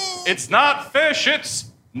 It's not fish,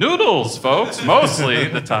 it's noodles, folks. Mostly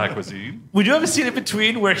the Thai cuisine. Would you have a scene in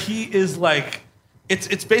between where he is like, it's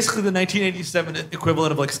basically the 1987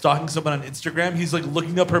 equivalent of like stalking someone on Instagram. He's like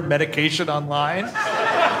looking up her medication online.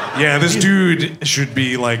 Yeah, this dude should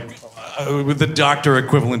be like with the doctor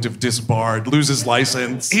equivalent of disbarred, lose his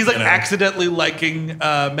license. He's like you know. accidentally liking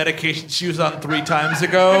medication she was on 3 times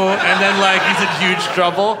ago, and then like he's in huge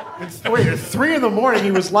trouble. Wait, at 3 a.m,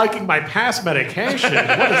 he was liking my past medication.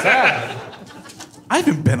 What is that? I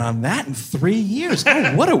haven't been on that in 3 years.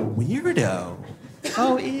 Oh, what a weirdo.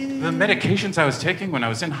 Oh, ew. The medications I was taking when I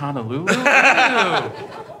was in Honolulu. Ew.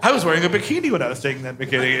 I was wearing a bikini when I was taking that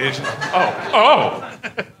medication. Oh.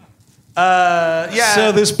 Yeah.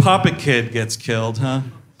 So this puppet kid gets killed, huh?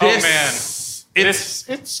 This- This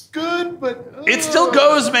It's good, but It still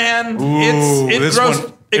goes, man. Ooh, it this grossed,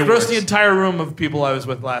 one- it it grossed the works. entire room of people I was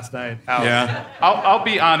with last night out. Yeah. I'll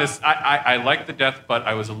be honest. I like the death, but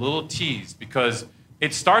I was a little teased because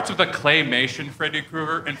it starts with a claymation Freddy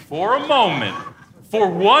Krueger, and for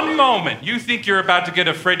one moment, you think you're about to get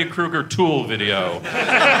a Freddy Krueger Tool video.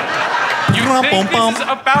 You think this is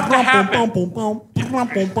about to happen.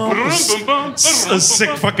 A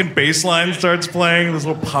sick fucking bass line starts playing. Those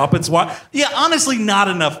little puppets. Yeah, honestly, not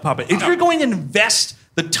enough puppet. If you're going to invest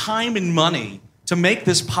the time and money to make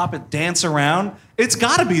this puppet dance around, it's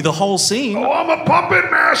got to be the whole scene. Oh, I'm a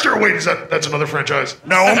puppet master. Wait, that's another franchise?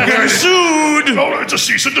 Now I'm getting sued. No, it's a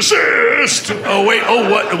cease and desist. Oh, wait.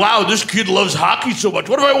 Oh, what? Wow, this kid loves hockey so much.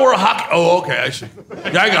 What if I wore a hockey? Oh, okay, I see.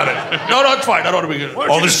 Yeah, I got it. No, it's fine. I don't want to be good.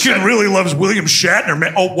 Oh, this kid really loves William Shatner,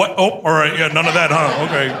 man. Oh, what? Oh, all right. Yeah, none of that, huh?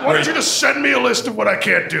 Okay. Why don't you just send me a list of what I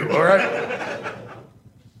can't do, all right?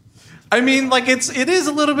 I mean, like, it is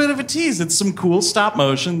a little bit of a tease. It's some cool stop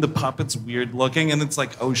motion. The puppet's weird looking, and it's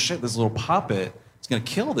like, oh shit, this little puppet is gonna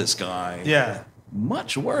kill this guy. Yeah.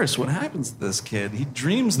 much worse what happens to this kid. He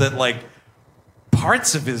dreams that like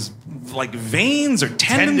parts of his like veins or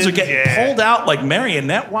tendons are getting pulled out like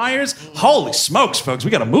marionette wires. Holy smokes, folks,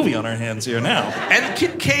 we got a movie on our hands here now. And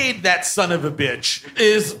Kincaid, that son of a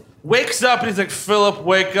bitch, wakes up and he's like, Philip,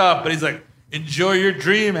 wake up. And he's like, enjoy your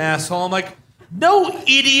dream, asshole. I'm like, no,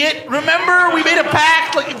 idiot. Remember, we made a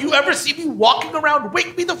pact. Like, if you ever see me walking around,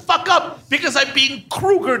 wake me the fuck up because I'm being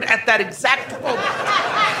Krugered at that exact moment.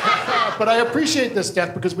 But I appreciate this,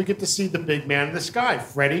 Death, because we get to see the big man in the sky.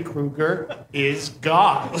 Freddy Krueger is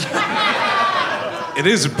God. It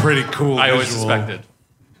is a pretty cool I always visual. suspected.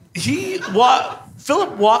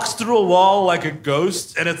 Philip walks through a wall like a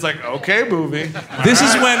ghost, and it's like, okay, movie. This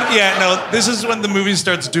is when the movie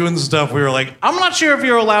starts doing stuff we were like, I'm not sure if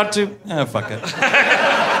you're allowed to. Fuck it.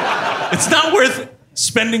 It's not worth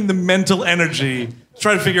spending the mental energy to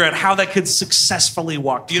try to figure out how that kid successfully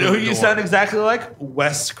walked through You know who the you door. sound exactly like?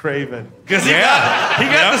 Wes Craven. Because he Yeah.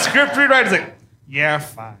 got the script rewrite. He's like, yeah,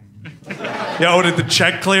 fine. Yo, did the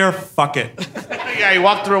check clear? Fuck it. Yeah, he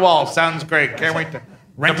walked through a wall. Sounds great. Can't wait to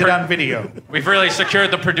rent it on video. We've really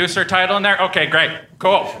secured the producer title in there? Okay, great.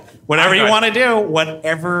 Cool. Whatever I'm you good. want to do.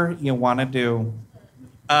 Whatever you want to do.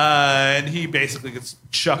 And he basically gets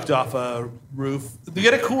chucked off a roof. You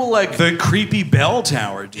get a cool, like... The creepy bell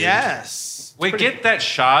tower, dude. Yes. We get that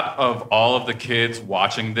shot of all of the kids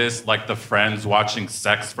watching this, like the friends watching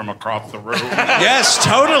sex from across the room. Yes,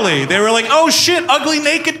 totally. They were like, oh shit, ugly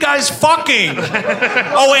naked guy's fucking.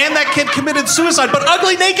 Oh, and that kid committed suicide, but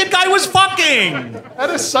ugly naked guy was fucking.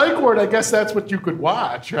 At a psych ward, I guess that's what you could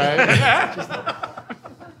watch, right?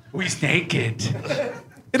 Who's naked?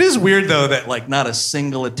 It is weird, though, that like not a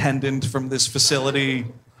single attendant from this facility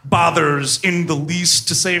bothers in the least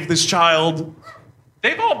to save this child.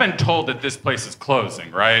 They've all been told that this place is closing,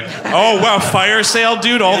 right? Oh, wow, fire sale,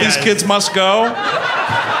 dude? All these kids must go?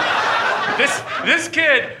 This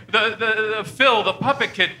kid, the Phil, the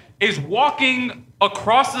puppet kid, is walking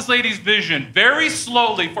across this lady's vision very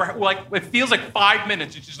slowly for like, it feels like 5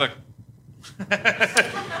 minutes. She's just like,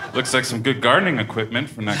 looks like some good gardening equipment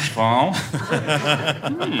for next fall.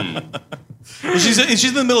 Well, she's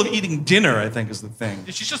in the middle of eating dinner, I think, is the thing.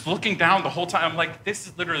 She's just looking down the whole time. I'm like, this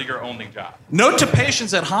is literally your only job. Note to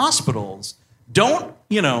patients at hospitals, don't,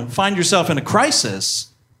 find yourself in a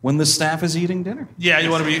crisis when the staff is eating dinner. Yeah, you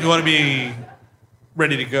want to be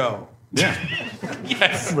ready to go. Yeah.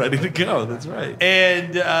 Yes. Ready to go, that's right.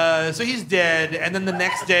 And so he's dead, and then the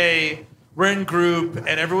next day, we're in group, and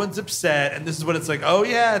everyone's upset, and this is what it's like, oh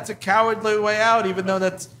yeah, it's a cowardly way out, even though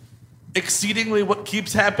that's exceedingly what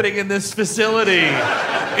keeps happening in this facility.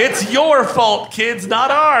 It's your fault, kids,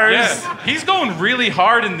 not ours. Yeah. He's going really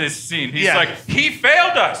hard in this scene. He's Yeah. like, he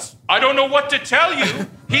failed us. I don't know what to tell you.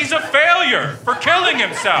 He's a failure for killing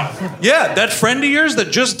himself. Yeah, that friend of yours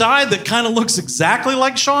that just died that kind of looks exactly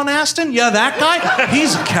like Sean Astin, yeah, that guy,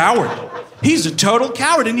 he's a coward. He's a total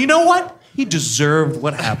coward, and you know what? He deserved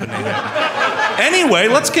what happened to him. Anyway,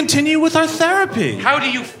 let's continue with our therapy. How do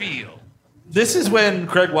you feel? This is when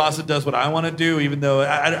Craig Wasson does what I want to do, even though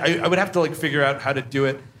I would have to like figure out how to do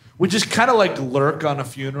it, which is kind of like lurk on a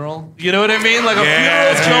funeral. You know what I mean? Like a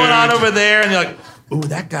funeral's going on over there, and you're like, ooh,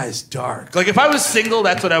 that guy's dark. Like if I was single,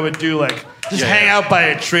 that's what I would do. Like just hang out by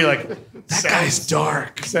a tree. Like that guy's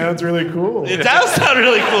dark. Sounds really cool. It does sound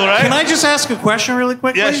really cool, right? Can I just ask a question really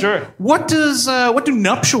quickly? Yeah, sure. What do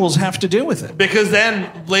nuptials have to do with it? Because then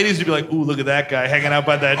ladies would be like, ooh, look at that guy hanging out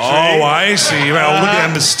by that tree. Oh, I see. Well, look at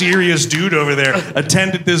that mysterious dude over there.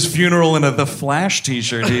 Attended this funeral in a The Flash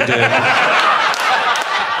t-shirt he did.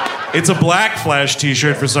 It's a black Flash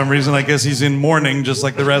t-shirt for some reason. I guess he's in mourning just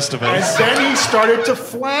like the rest of And us. then he started to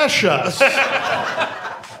flash us.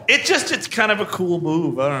 It's kind of a cool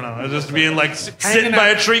move. I don't know. Just being like sitting by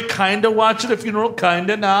a tree, kind of watching a funeral, kind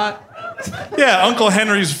of not. Yeah, Uncle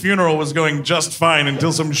Henry's funeral was going just fine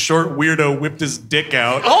until some short weirdo whipped his dick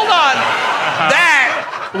out. Hold on.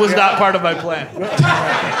 That was not part of my plan.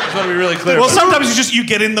 Just want to be really clear. Well, sometimes you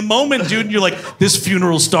get in the moment, dude, and you're like, this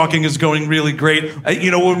funeral stalking is going really great.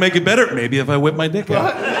 You know what would make it better? Maybe if I whip my dick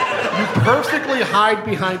out. You perfectly hide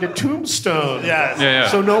behind a tombstone. Yes. Yeah.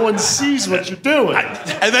 So no one sees what you're doing.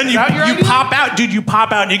 And then you Is that your idea? pop out, dude, you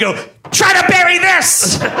pop out and you go, try to bury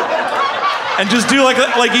this! And just do like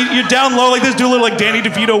you're down low like this, do a little like Danny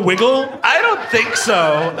DeVito wiggle. I don't think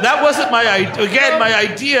so. That wasn't my idea. Again, my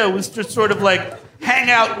idea was to sort of like hang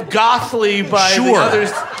out gothly by the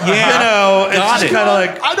others. Yeah. You know, it's Got just it. kind of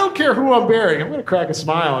like, I don't care who I'm burying. I'm going to crack a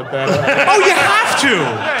smile at that. Oh, you have to.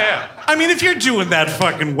 Yeah. I mean, if you're doing that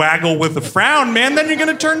fucking waggle with a frown, man, then you're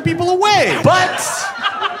gonna turn people away. but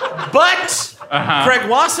Craig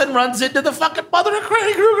Wasson runs into the fucking mother of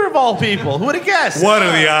Freddy Krueger of all people. Who would have guessed? What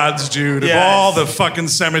are the odds, dude? Of Yes. all the fucking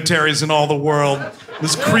cemeteries in all the world,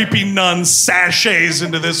 this creepy nun sachets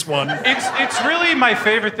into this one. It's really my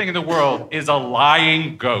favorite thing in the world is a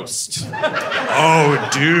lying ghost. Oh,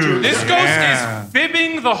 dude. This ghost is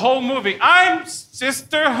fibbing the whole movie. I'm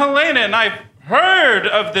Sister Helena, and I've heard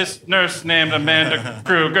of this nurse named Amanda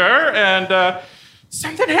Kruger, and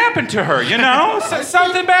something happened to her, you know?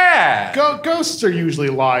 Something bad. Ghosts are usually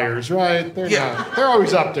liars, right? They're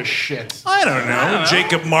always up to shit. I don't know.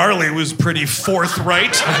 Jacob Marley was pretty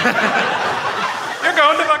forthright. You're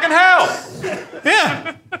going to fucking hell.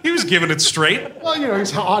 Yeah, he was giving it straight. Well,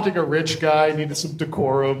 he's haunting a rich guy, needed some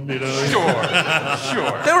decorum,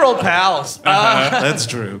 Sure. They were old pals. That's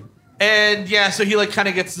true. And yeah, so he like kind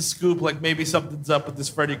of gets the scoop, like maybe something's up with this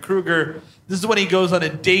Freddy Krueger. This is when he goes on a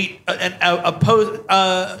date, and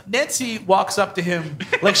Nancy walks up to him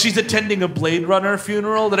like she's attending a Blade Runner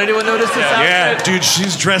funeral. Did anyone notice this outfit? Yeah, dude,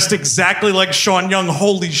 she's dressed exactly like Sean Young.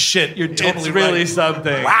 Holy shit, you're totally It's really right.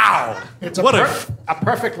 something. Wow. It's a, What a a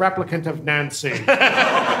perfect replicant of Nancy.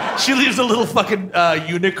 She leaves a little fucking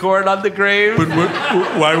unicorn on the grave. But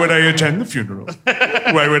why would I attend the funeral?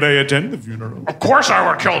 Why would I attend the funeral? Of course I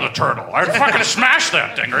would kill the turtle. I'd fucking smash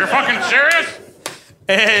that thing. Are you fucking serious?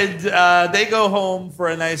 And they go home for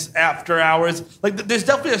a nice after hours. Like, there's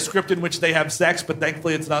definitely a script in which they have sex, but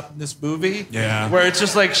thankfully it's not in this movie. Yeah. Where it's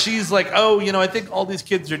just like, she's like, oh, I think all these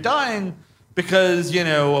kids are dying because,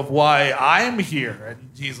 of why I'm here. And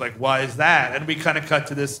he's like, why is that? And we kind of cut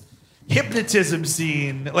to this hypnotism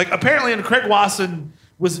scene. Like, apparently in Craig Wasson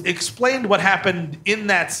was explained what happened in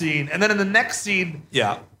that scene. And then in the next scene,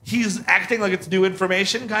 Yeah. he's acting like it's new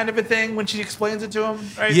information kind of a thing when she explains it to him,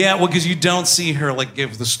 right? Yeah, well, because you don't see her like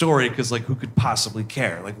give the story, because like who could possibly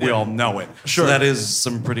care? Like we all know it. Sure. So that is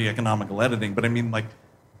some pretty economical editing. But I mean, like,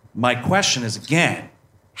 my question is again,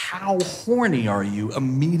 how horny are you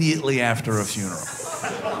immediately after a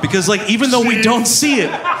funeral? Because like, even though we don't see it,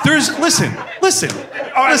 there's listen.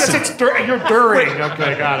 Oh, I guess you're during.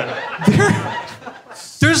 Okay, got it.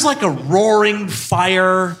 There's like a roaring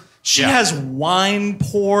fire. She has wine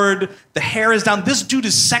poured. The hair is down. This dude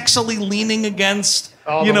is sexily leaning against,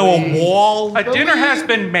 Oh, a wall. A dinner has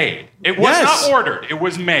been made. It was Yes. not ordered. It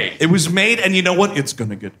was made. It was made, and you know what? It's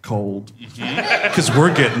gonna get cold because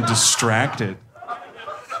we're getting distracted.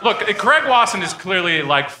 Look, Craig Wasson is clearly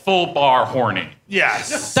like full bar horny.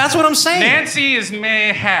 Yes. That's what I'm saying. Nancy is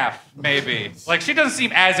half, maybe. Like, she doesn't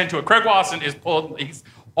seem as into it. Craig Wasson is he's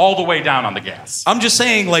all the way down on the gas. I'm just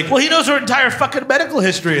saying, like. Well, he knows her entire fucking medical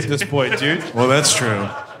history at this point, dude. Well, that's true.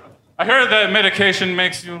 I heard that medication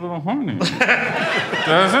makes you a little horny.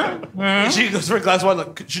 Does it? She goes for a glass of wine.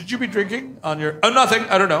 Like, should you be drinking on your? Oh, nothing.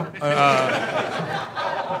 I don't know.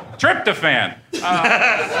 Tryptophan.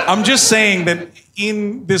 I'm just saying that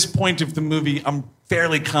in this point of the movie, I'm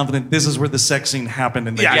fairly confident this is where the sex scene happened,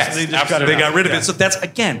 and they Yes, just absolutely. got rid of Yeah. it. So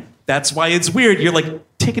that's why it's weird. You're like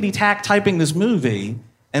tickety tack typing this movie,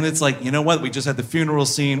 and it's like, you know what? We just had the funeral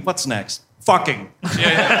scene. What's next? Fucking.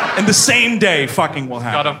 Yeah. And the same day, fucking will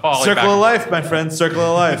happen. Gotta fall Circle of life, my friend. Circle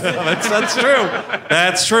of life. That's true.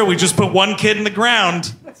 That's true. We just put one kid in the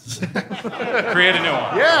ground. Create a new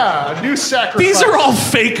one. Yeah, a new sacrifice. These are all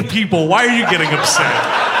fake people. Why are you getting upset?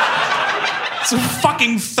 It's a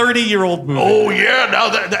fucking 30-year-old movie. Oh yeah, now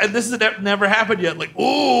that this has never happened yet. Like,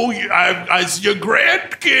 oh, I see a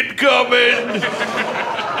grandkid coming.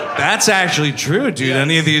 That's actually true, dude.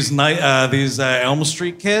 Any of these Elm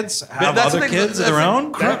Street kids have That's the other thing, kids of that's their the-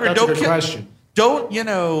 own? Krueger, That's a don't good kill- question. Don't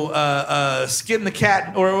skin the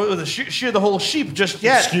cat or shear the whole sheep just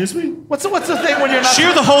yet? Excuse me? What's the thing when you're not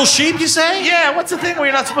Shear the whole sheep, you say? Yeah, what's the thing where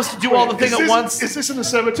you're not supposed to do all the thing at once? Is this in the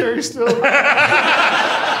cemetery still?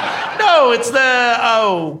 No, it's the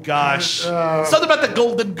something about the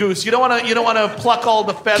golden goose. You don't want to pluck all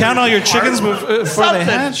the feathers. Count all your apart. chickens before they Something.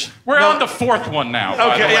 hatch? We're on the fourth one now. by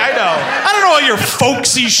the Okay, way. I know. I don't know all your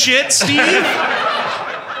folksy shit, Steve.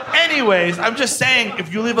 Anyways, I'm just saying,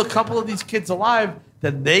 if you leave a couple of these kids alive,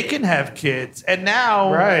 then they can have kids. And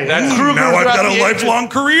now, Right. That's Krueger Now I've throughout got a the ages- lifelong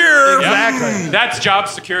career. Exactly. That's job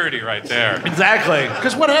security right there. Exactly.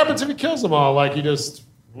 Because what happens if he kills them all? Like, he just...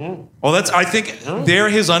 Well, I think they're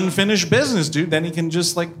his unfinished business, dude. Then he can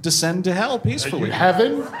just like descend to hell peacefully.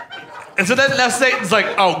 Heaven? And so then now Satan's like,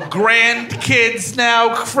 oh, grandkids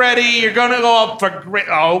now, Freddy, you're going to go up for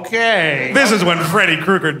okay. This is when Freddy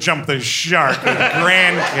Krueger jumped the shark with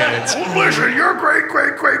grandkids. Listen, your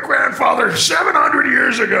great-great-great-grandfather 700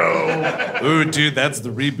 years ago. Ooh, dude, that's the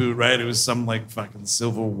reboot, right? It was some like fucking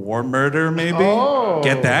Civil War murder, maybe. Oh.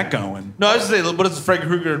 Get that going. No, I was just saying, what is Freddy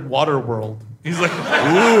Krueger in Waterworld? He's like,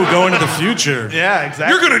 Ooh, going to the future. yeah, exactly.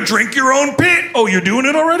 You're gonna drink your own pit. Oh, you're doing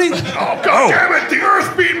it already? Oh, God damn it, the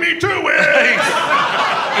Earth beat me to it.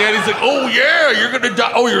 Yeah, and he's like, oh, yeah, you're going to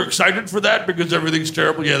die. Oh, you're excited for that because everything's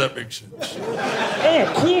terrible? Yeah, that makes sense.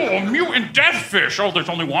 Oh, cool, mutant death fish. Oh, there's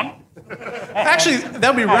only one? Actually,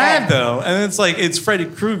 that'd be rad though. And it's Freddy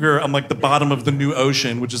Krueger on like the bottom of the new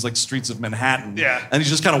ocean, which is like streets of Manhattan. Yeah. And he's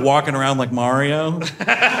just kind of walking around like Mario.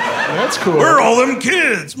 That's cool. Where are all them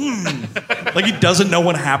kids? Like he doesn't know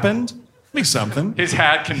what happened. Be something. His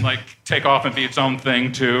hat can like take off and be its own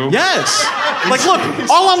thing too. Yes. Like look,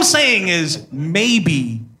 all I'm saying is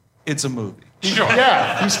maybe it's a movie. Sure.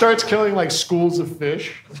 Yeah, he starts killing like schools of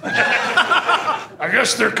fish. I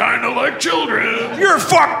guess they're kind of like children. You're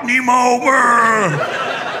fucked, Nemo.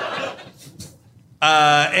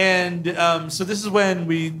 So this is when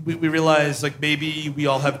we realize like maybe we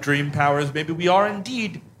all have dream powers. Maybe we are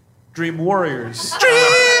indeed dream warriors.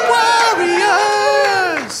 Dream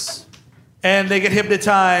Warriors. And they get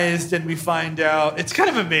hypnotized, and we find out it's kind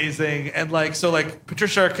of amazing. And like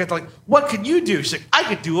Patricia Arquette, like, what can you do? She's like, I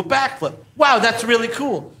could do a backflip. Wow, that's really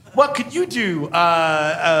cool. What could you do?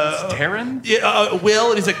 Taryn? Will,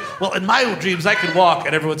 and he's like, well, in my dreams I could walk,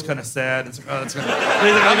 and everyone's kind of sad. It's like, oh, that's good. And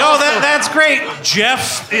he's like, Oh, that's great,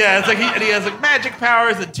 Jeff. yeah, it's like and he has like magic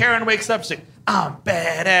powers. And Taryn wakes up, she's like, I'm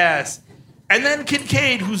badass. And then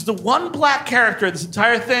Kincaid, who's the one black character in this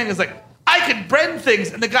entire thing, is like, I can bend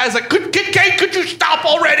things. And the guy's like, Kincaid, could you stop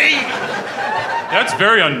already? That's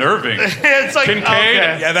very unnerving. It's like, Kincaid?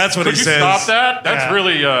 okay. Yeah, that's what Could he you says. stop that? That's Yeah.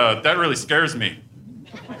 really, that really scares me.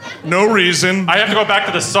 No reason. I have to go back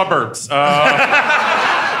to the suburbs.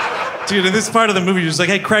 Dude, in this part of the movie, you're just like,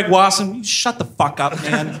 hey, Craig Wasson, you shut the fuck up,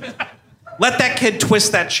 man. Let that kid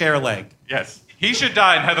twist that chair leg. Yes. He should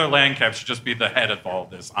die, and Heather Langenkamp should just be the head of all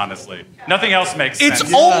this, honestly. Nothing else makes sense.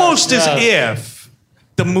 It's almost as if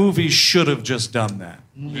the movie should have just done that.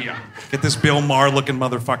 Yeah. Get this Bill Maher looking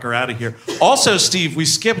motherfucker out of here. Also, Steve, we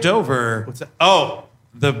skipped over. What's that? Oh,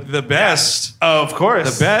 the best. Oh, of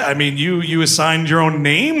course. The best. I mean, you assigned your own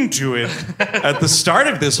name to it at the start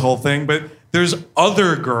of this whole thing, but there's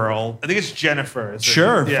other girl. I think it's Jennifer. Is it?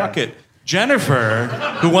 Sure, Yeah. fuck it. Jennifer,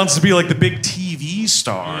 who wants to be like the big TV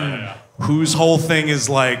star, whose whole thing is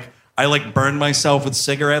like, I like burn myself with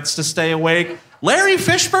cigarettes to stay awake. Larry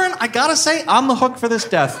Fishburne, I gotta say, on the hook for this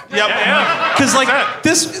death. Yep. Yeah. Because like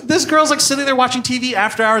this girl's like sitting there watching TV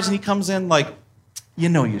after hours, and he comes in like, you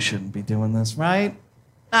know you shouldn't be doing this, right?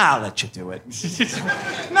 I'll let you do it.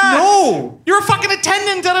 No, you're a fucking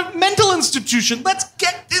attendant at a mental institution. Let's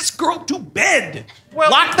get this girl to bed.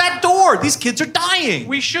 Well- Lock that door. These kids are dying.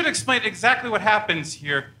 We should explain exactly what happens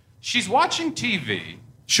here. She's watching TV.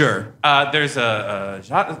 Sure. There's a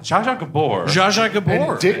Zsa Zsa Gabor. Zsa Zsa Gabor.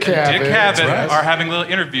 And Dick Cavett. Dick Cavett right. are having a little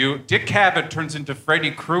interview. Dick Cavett turns into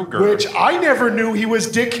Freddy Krueger. Which I never knew he was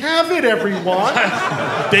Dick Cavett, everyone.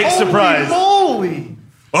 Big surprise. Holy moly.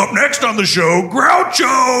 Up next on the show, Groucho.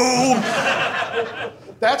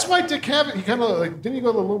 That's why Dick Cavett, he kind of like, didn't he go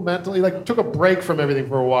a little mental? He like took a break from everything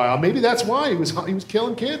for a while. Maybe that's why he was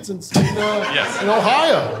killing kids in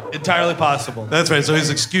Ohio. Entirely possible. That's right. So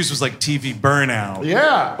his excuse was like TV burnout.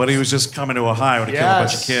 Yeah. But he was just coming to Ohio to kill a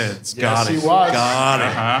bunch of kids. Got it. Yes, he was. Got it.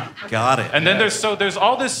 Uh-huh. Got it. And then there's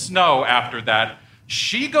all this snow after that.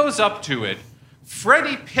 She goes up to it.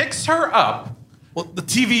 Freddy picks her up. Well, the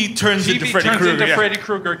TV turns into TV Freddy turns Krueger. into yeah. Freddy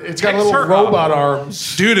Krueger. It's got picks little her robot up.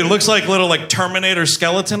 arms. Dude, it looks like little like Terminator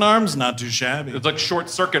skeleton arms. Not too shabby. It's like short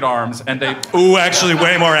circuit arms, and they Ooh, actually,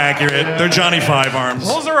 way more accurate. They're Johnny Five arms.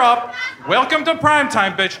 pulls her up. Welcome to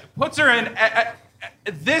primetime, bitch. Puts her in.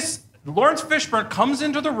 This Lawrence Fishburne comes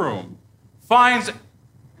into the room, finds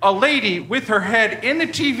a lady with her head in the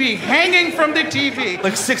TV, hanging from the TV.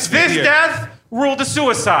 Like 6 feet This here. death ruled a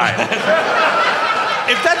suicide.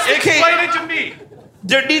 If that's the case, Explain it to me.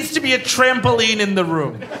 there needs to be a trampoline in the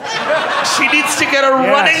room. She needs to get a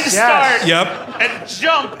running yes. start Yep, and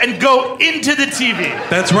jump and go into the TV.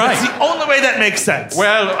 that's right. It's the only way that makes sense.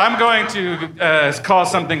 Well, I'm going to call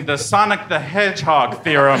something the Sonic the Hedgehog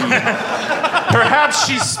theorem. Perhaps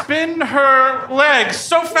she spun her legs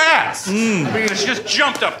so fast that she just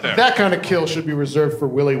jumped up there. That kind of kill should be reserved for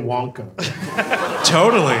Willy Wonka.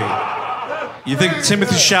 Totally. You think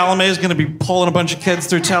Timothy Chalamet is going to be pulling a bunch of kids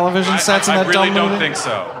through television sets in I that really dumb don't movie? think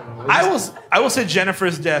so. I will say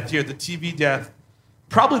Jennifer's death here, the TV death,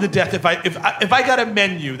 probably the death. If I got a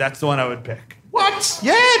menu, that's the one I would pick. What?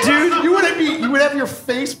 Yeah, dude. You would have your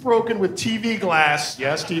face broken with TV glass.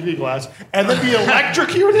 Yes, TV glass, and then be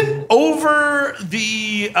electrocuted. Over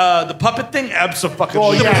the puppet thing, absolutely.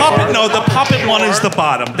 Well, The yeah. puppet one is the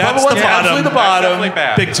bottom. That's Puppet the one's absolutely bottom. the bottom. Definitely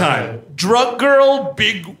bad. Big time. Drug girl,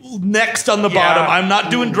 big next on the bottom. I'm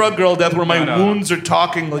not doing drug girl death where my No. wounds are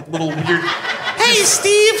talking like little weird. Hey,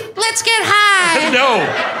 Steve, let's get high.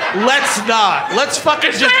 No, let's not. Let's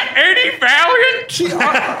fucking just. Eddie Valiant? See,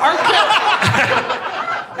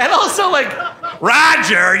 And also, like,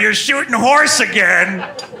 Roger, you're shooting horse again.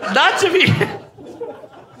 not to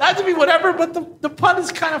be whatever, but the pun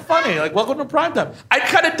is kind of funny. Like, welcome to primetime. I'd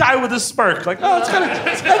kind of die with a smirk. Like, oh, that's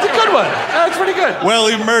a good one. That's pretty good. Well,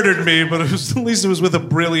 he murdered me, but at least it was with a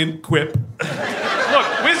brilliant quip.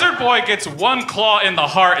 Look, Wizard Boy gets one claw in the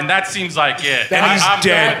heart, and that seems like it. And he's I'm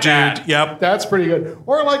dead, done with dude. that. Yep. that's pretty good.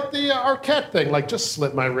 Or like the Arquette thing, like just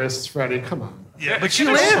slit my wrists, Freddie. Come on. Yeah, but she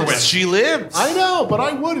Get it over lives. with. She lives. I know, but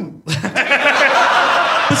I wouldn't.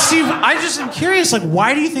 But Steve, I just am curious, like,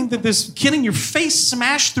 why do you think that this getting your face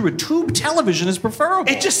smashed through a tube television is preferable?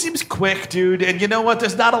 It just seems quick, dude. And you know what?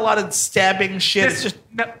 There's not a lot of stabbing shit. It's just.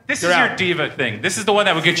 This is You're your out. diva thing. This is the one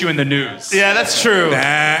that would get you in the news. Yeah, that's true.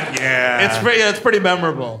 yeah. It's pretty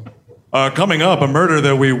memorable. Coming up, a murder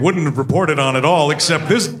that we wouldn't have reported on at all, except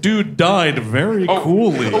this dude died very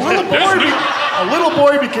coolly. A little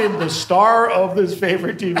boy became the star of his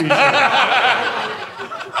favorite TV show.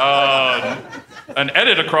 An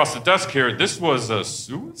edit across the desk here. This was a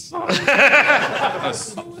suicide?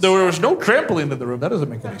 There was no trampoline in the room. That doesn't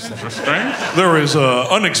make any sense. Strange. There is an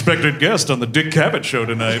unexpected guest on the Dick Cavett show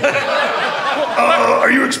tonight.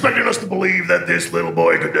 Are you expecting us to believe that this little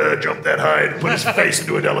boy could jump that high and put his face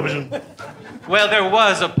into a television? Well, there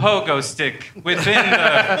was a pogo stick within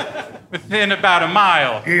about a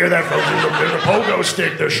mile. You hear that, folks? There's a pogo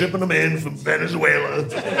stick. They're shipping them in from Venezuela.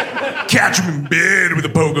 Catch him in bed with a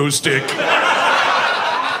pogo stick.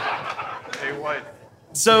 Hey, what?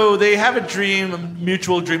 So they have a dream, a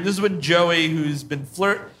mutual dream. This is when Joey, who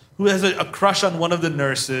has a crush on one of the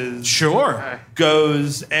nurses, Sure.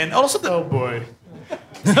 goes and also Oh boy.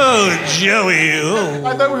 Oh, Joey. Oh.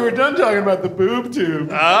 I thought we were done talking about the boob tube.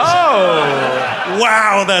 Wow,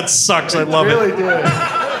 that sucks. I love really it. did.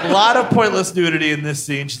 a lot of pointless nudity in this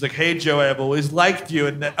scene. She's like, "Hey, Joey, I've always liked you,"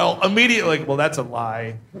 and then, immediately, like, well, that's a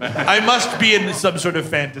lie. I must be in some sort of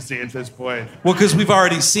fantasy at this point. Well, because we've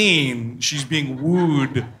already seen she's being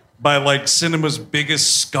wooed by, like, cinema's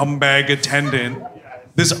biggest scumbag attendant.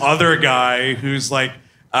 This other guy who's, like,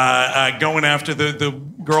 going after the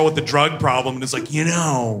girl with the drug problem, and is like, you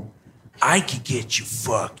know, I could get you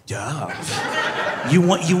fucked up. You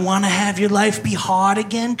want to have your life be hard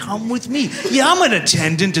again? Come with me. Yeah, I'm an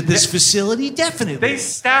attendant at this facility, definitely. They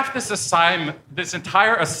staffed this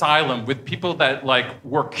entire asylum with people that like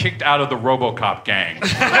were kicked out of the RoboCop gang.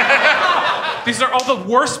 These are all the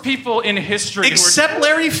worst people in history. Except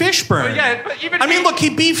Larry Fishburne. But yeah, but even I mean, he- look,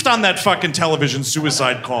 he beefed on that fucking television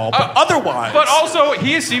suicide call, but otherwise. But also,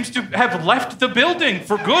 he seems to have left the building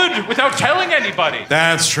for good without telling anybody.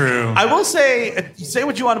 That's true. I will say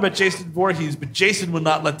what you want about Jason Voorhees, but Jason would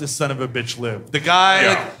not let this son of a bitch live. The guy,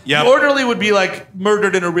 Yep. the orderly would be like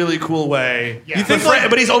murdered in a really cool way. You think,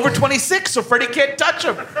 but he's over 26, so Freddy can't touch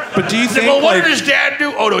him. But do you He's like, think, well, what like- did his dad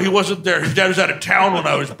do? Oh no, he wasn't there. His dad was out of town when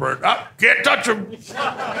I was burned. Can't touch him.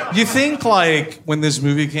 You think, like, when this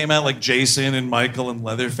movie came out, like, Jason and Michael and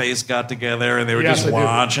Leatherface got together and they were Yes, just I do.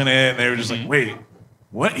 watching it and they were just like, wait,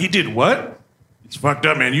 what? He did what? It's fucked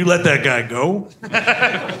up, man. You let that guy go?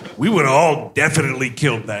 We would have all definitely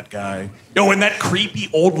killed that guy. Yo, and that creepy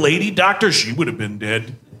old lady doctor, she would have been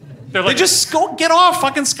dead. They're They like, just go get off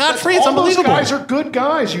fucking scot-free. It's All those unbelievable. guys are good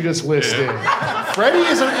guys you just listed. Freddie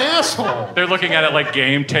is an asshole. they're looking at it like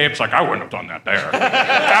game tapes. Like, I wouldn't have done that there.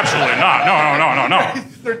 Absolutely not. No.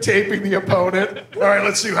 They're taping the opponent. All right,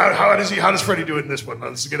 let's see. How does Freddie do it in this one?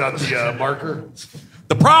 Let's get out the marker.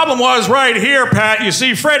 The problem was right here, Pat. You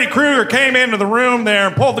see, Freddy Krueger came into the room there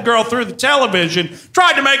and pulled the girl through the television,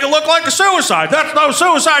 tried to make it look like a suicide. That's no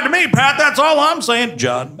suicide to me, Pat. That's all I'm saying.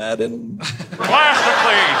 John Madden.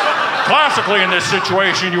 Classically, in this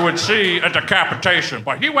situation, you would see a decapitation,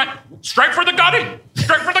 but he went straight for the gutting.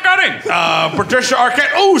 Patricia Arquette.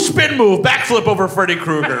 Oh, spin move, backflip over Freddy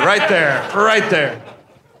Krueger. Right there.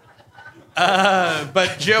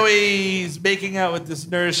 But Joey's making out with this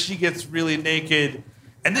nurse. She gets really naked.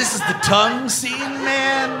 And this is the tongue scene,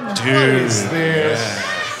 man. Dude. This.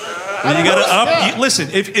 You gotta listen,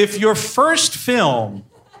 if your first film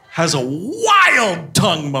has a wild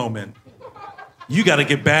tongue moment, you got to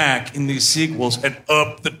get back in these sequels and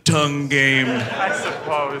up the tongue game. I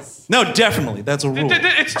suppose. No, definitely. That's a rule.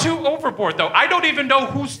 It's too overboard, though. I don't even know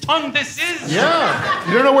whose tongue this is. Yeah.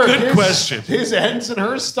 You don't know where Good question. his ends and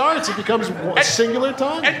hers starts. It becomes a singular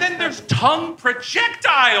tongue. And then there's tongue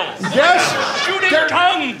projectiles. Yes. Shooting There-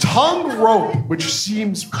 tongue. Tongue rope, which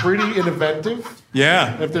seems pretty innovative.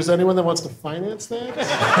 Yeah. If there's anyone that wants to finance that.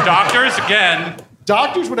 Doctors, again.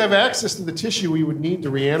 Doctors would have access to the tissue we would need to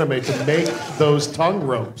reanimate to make those tongue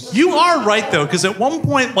ropes. You are right, though, because at one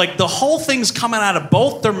point, like, the whole thing's coming out of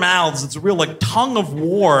both their mouths. It's a real, like, tongue of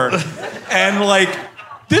war. And, like,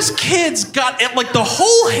 this kid's got, like, the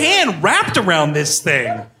whole hand wrapped around this thing.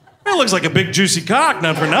 It looks like a big, juicy cock,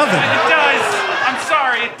 not for nothing. It does. I'm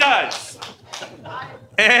sorry, it does.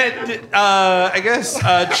 And I guess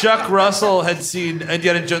Chuck Russell had seen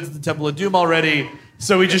Indiana Jones and the Temple of Doom already,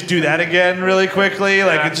 so we just do that again really quickly.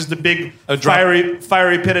 Like it's just a big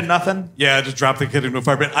fiery pit of nothing. Yeah, just drop the kid into a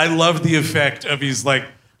fire pit. I love the effect of he's like,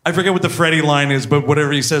 I forget what the Freddy line is, but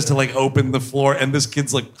whatever he says to like open the floor, and this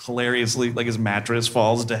kid's like hilariously, like his mattress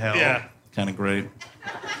falls to hell. Yeah. Kind of great.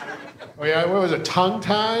 Oh yeah, what was it?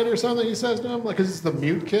 Tongue-tied or something he says to him? Like, 'cause it's the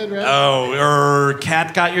mute kid, right? Oh, or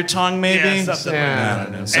cat got your tongue, maybe? Yeah, something Yeah. I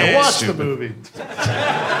don't know. So So watch stupid. the movie.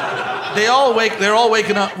 They're all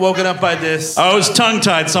woken up by this. Oh, it's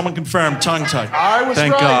tongue-tied. Someone confirmed tongue-tied. I was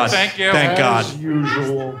Thank right. God. Thank you. Thank God. As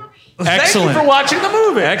usual. Excellent. Thank you for watching the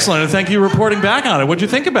movie. Excellent. And thank you for reporting back on it. What'd you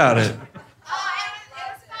think about it?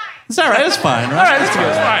 It's all right. It's fine, right? All right, let's It's go.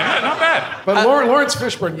 fine. Yeah, not bad. But Lawrence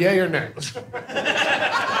Fishburne, yay or nay?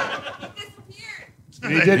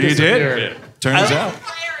 He did You disappear. did? Turns out.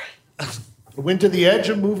 Went to the edge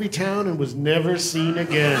of movie town and was never seen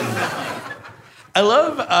again. I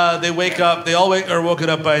love they wake up. They all are woken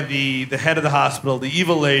up by the head of the hospital, the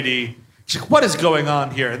evil lady. She's like, "What is going on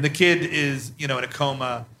here?" And the kid is, in a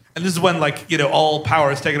coma. And this is when, all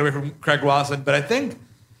power is taken away from Craig Wasson. But I think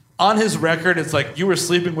on his record, it's like, you were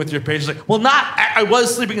sleeping with your patient. Like, well, I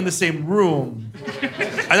was sleeping in the same room.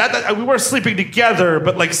 We were sleeping together,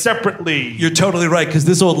 but separately. You're totally right, because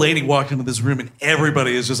this old lady walked into this room and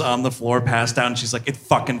everybody is just on the floor, passed out, and she's like, it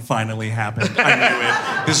fucking finally happened. I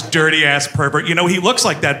knew it. This dirty ass pervert. He looks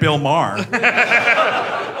like that Bill Maher.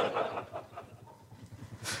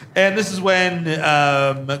 And this is when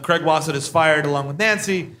Craig Wasson is fired along with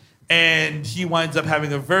Nancy, and he winds up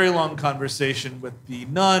having a very long conversation with the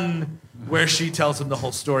nun, where she tells him the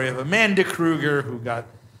whole story of Amanda Kruger, who got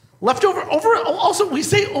left over. Also, we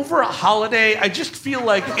say over a holiday. I just feel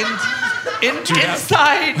like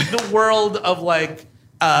inside the world of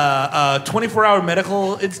 24-hour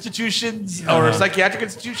medical institutions or psychiatric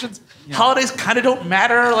institutions, holidays kind of don't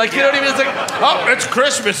matter. You know what I mean? It's like, oh, it's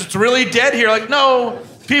Christmas. It's really dead here. No.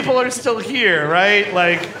 People are still here, right?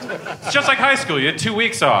 It's just like high school. You had 2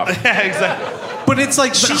 weeks off. Yeah, exactly. But it's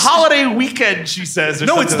like The holiday weekend, she says.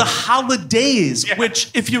 No, it's the holidays, which,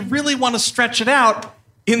 if you really want to stretch it out,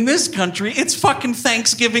 in this country, it's fucking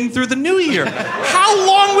Thanksgiving through the New Year. How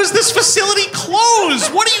long was this facility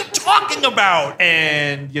closed? What are you talking about?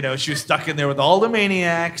 And, she was stuck in there with all the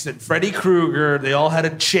maniacs and Freddy Krueger. They all had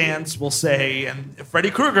a chance, we'll say. And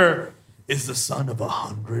Freddy Krueger is the son of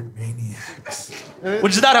 100 maniacs.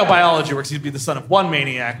 Which is not how biology works. He'd be the son of one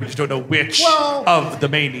maniac. We just don't know which of the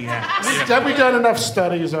maniacs. Have we done enough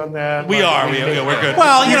studies on that? We're good.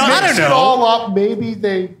 Well, I Mix don't it know. all up. Maybe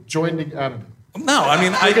they joined together. I don't know. No, I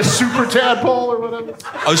mean, Like a super tadpole or whatever.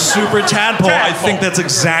 a super tadpole. I think that's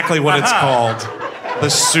exactly what it's called. The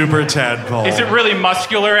super tadpole. Is it really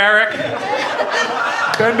muscular, Eric?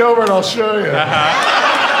 Bend over and I'll show you.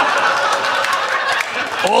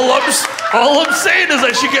 All I'm saying is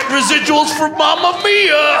I should get residuals from Mamma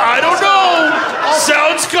Mia. I don't know.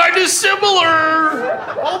 Sounds kind of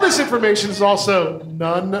similar. All this information is also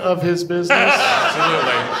none of his business.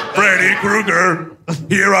 Freddy Krueger,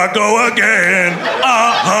 here I go again.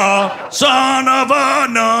 Son of a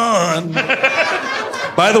nun.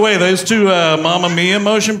 By the way, those two Mamma Mia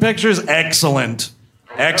motion pictures, excellent.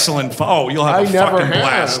 Excellent. Oh, you'll have I a never fucking have.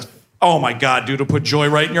 blast. Oh my God, dude, it'll put joy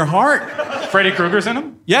right in your heart. Freddy Krueger's in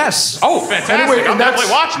them? Yes. Oh, fantastic. Anyway, I'm and that's-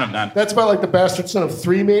 definitely watching them then. That's about the bastard son of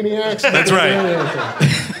 3 maniacs. That's right.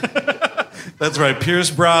 That's right. Pierce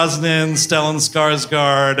Brosnan, Stellan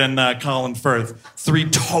Skarsgård, and Colin Firth. 3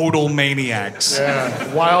 total maniacs.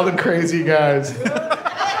 Yeah, wild and crazy guys.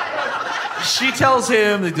 She tells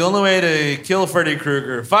him that the only way to kill Freddy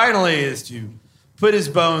Krueger finally is to put his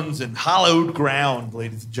bones in hollowed ground,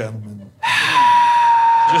 ladies and gentlemen.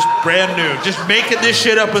 Just brand new. Just making this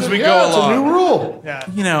shit up as we go Yeah, it's along. a new rule.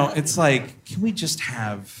 It's like, can we just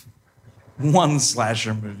have one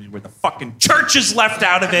slasher movie where the fucking church is left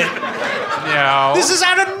out of it? Yeah. This is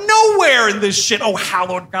out of nowhere. nowhere in this shit. Oh,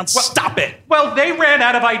 hallowed ground, stop it. Well, they ran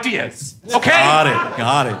out of ideas. Okay?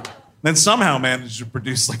 Got it. Then somehow managed to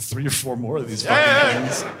produce like 3 or 4 more of these fucking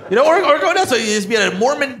things. You know, or going else, you just be at a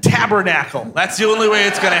Mormon tabernacle. That's the only way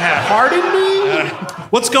it's going to happen. Pardon me?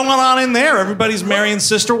 What's going on in there? Everybody's marrying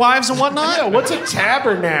sister wives and whatnot? Yeah, what's a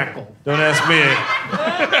tabernacle? Don't ask me.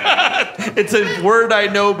 It's a word I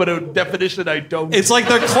know, but a definition I don't. It's like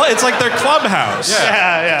their clubhouse.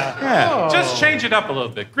 Yeah. Just change it up a little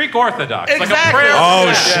bit. Greek Orthodox. Like a Exactly. prayer.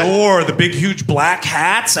 Oh, sure. The big, huge black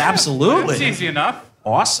hats. Absolutely. It's easy enough.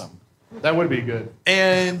 Awesome. That would be good.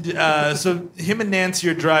 And so him and Nancy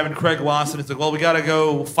are driving Craig Wasson. It's like, well, we got to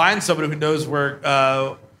go find somebody who knows where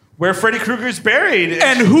Freddy Krueger's buried.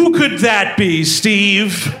 And who could that be,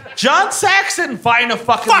 Steve? John Saxon, find a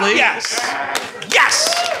fucking lead. Yes.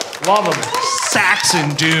 Love him.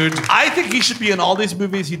 Saxon, dude. I think he should be in all these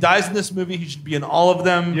movies. He dies in this movie. He should be in all of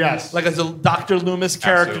them. Yes. Like as a Dr. Loomis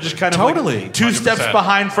character, Absolutely. just kind of Totally. like 2 steps 100%.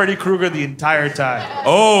 behind Freddy Krueger the entire time.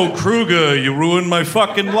 Oh, Kruger, you ruined my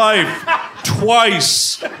fucking life.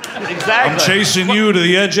 Twice. Exactly. I'm chasing you to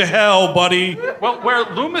the edge of hell, buddy. Well, where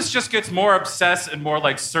Loomis just gets more obsessed and more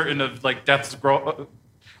like certain of like death's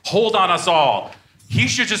hold on us all. He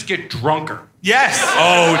should just get drunker. Yes.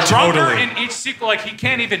 Oh, Drunker totally. in each sequel, like he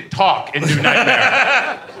can't even talk in New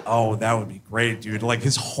Nightmare. Oh, that would be great, dude. Like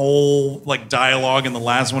his whole like dialogue in the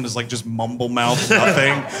last one is like just mumble mouth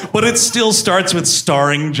nothing, but it still starts with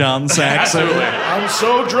starring John Saxon. Absolutely. I'm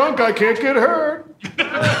so drunk I can't get hurt.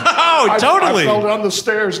 Oh, totally. I fell down the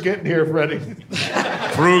stairs getting here, Freddy.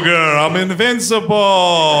 Kruger, I'm invincible.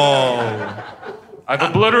 I've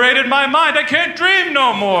obliterated my mind. I can't dream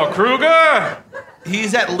no more, Kruger.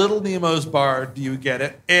 He's at Little Nemo's bar. Do you get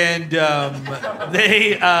it? And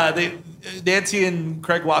Nancy and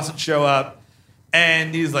Craig Wasson show up,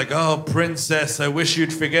 and he's like, "Oh, princess, I wish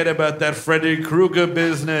you'd forget about that Freddy Krueger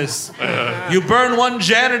business. You burn one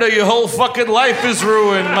janitor, your whole fucking life is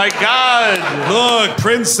ruined. My God." Look,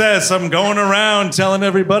 princess, I'm going around telling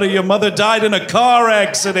everybody your mother died in a car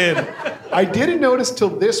accident. I didn't notice till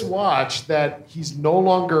this watch that he's no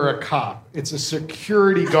longer a cop. It's a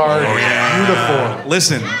security guard uniform.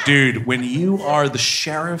 Listen, dude, when you are the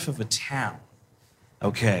sheriff of a town,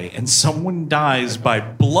 okay, and someone dies by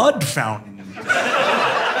blood fountain.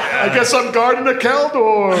 I guess I'm guarding a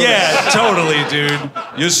Keldor. Yeah, totally, dude.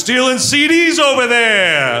 You're stealing CDs over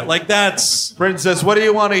there. Like that's... Princess, what do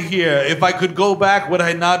you want to hear? If I could go back, would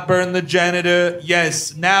I not burn the janitor?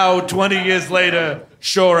 Yes. Now, 20 years later,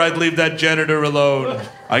 sure, I'd leave that janitor alone.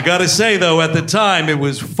 I gotta say, though, at the time, it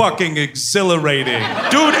was fucking exhilarating.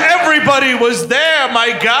 Dude, everybody was there.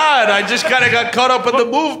 My God, I just kind of got caught up in the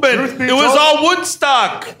movement. be It was told- all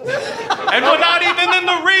Woodstock. And we're not even in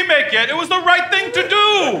the remake yet. It was the right thing to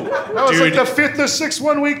do. That was like the 5th or 6th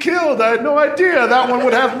one we killed. I had no idea that one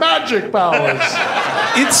would have magic powers.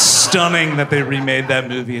 It's stunning that they remade that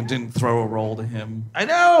movie and didn't throw a role to him. I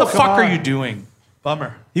know. What the fuck are you doing?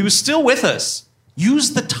 Bummer. He was still with us.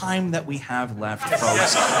 Use the time that we have left,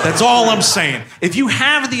 folks. That's all I'm saying. If you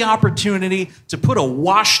have the opportunity to put a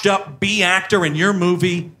washed-up B actor in your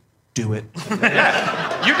movie, do it. You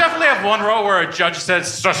definitely have one role where a judge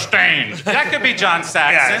says sustained. That could be John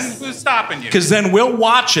Saxon. Yes. Who's stopping you? Because then we'll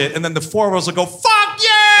watch it, and then the 4 of us will go, fuck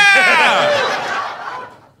yeah!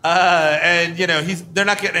 And, you know, they're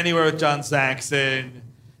not getting anywhere with John Saxon.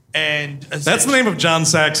 And That's the name of John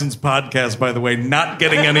Saxon's podcast, by the way, Not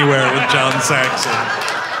Getting Anywhere with John Saxon.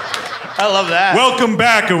 I love that. Welcome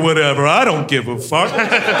back or whatever. I don't give a fuck.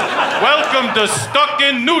 Welcome to Stuck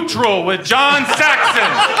in Neutral with John Saxon.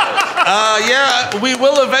 Yeah, we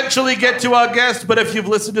will eventually get to our guest, but if you've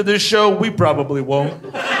listened to this show, we probably won't.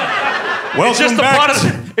 Welcome back.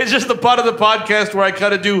 It's just the part of the podcast where I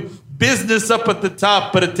kind of do business up at the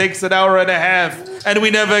top, but it takes an hour and a half, and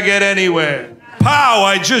we never get anywhere. Pow,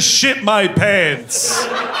 I just shit my pants.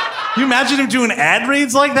 Can you imagine him doing ad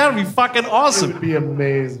reads like that? It would be fucking awesome. It would be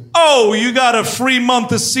amazing. Oh, you got a free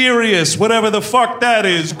month of Sirius, whatever the fuck that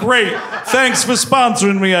is. Great. Thanks for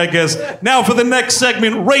sponsoring me, I guess. Now for the next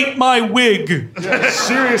segment, Rate My Wig.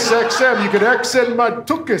 Sirius XM, you could accent my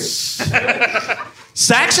tuchus.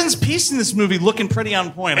 Saxon's piece in this movie looking pretty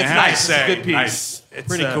on point, I It's have to nice. say. It's a good piece. Nice. It's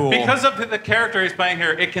Pretty cool. Because of the character he's playing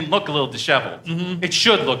here, it can look a little disheveled. It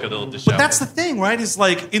should look a little disheveled. But that's the thing, right? Is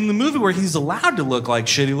like in the movie where he's allowed to look like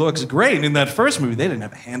shit, he looks great. And in that first movie, they didn't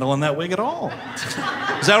have a handle on that wig at all.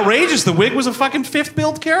 It was outrageous. The wig was a fucking fifth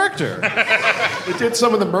build character. It did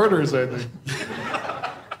some of the murders, I think.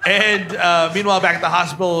 And meanwhile, back at the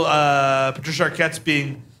hospital, Patricia Arquette's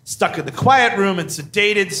being stuck in the quiet room and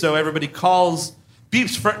sedated, so everybody beeps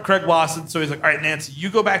Craig Wasson. So he's like, all right, Nancy, you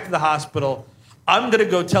go back to the hospital. I'm going to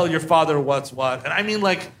go tell your father what's what. And I mean,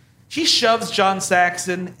 like, He shoves John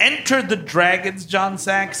Saxon. Enter the Dragons, John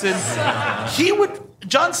Saxon.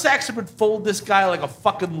 John Saxon would fold this guy like a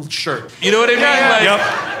fucking shirt. You know what I mean?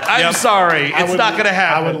 I'm sorry. It's not going to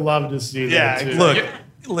happen. I would love to see that, too. Look,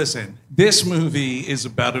 listen. This movie is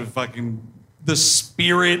about the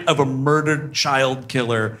spirit of a murdered child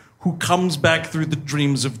killer who comes back through the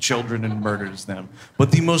dreams of children and murders them.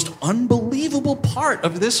 But the most unbelievable part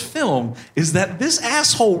of this film is that this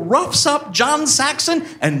asshole roughs up John Saxon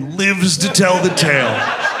and lives to tell the tale.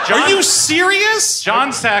 Are you serious?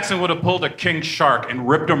 John Saxon would have pulled a king shark and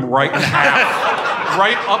ripped him right in half.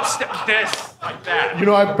 Right upstairs, like that. You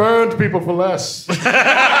know, I burned people for less.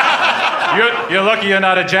 You're lucky you're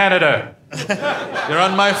not a janitor. You're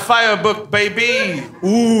on my fire book, baby.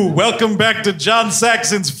 Ooh, welcome back to John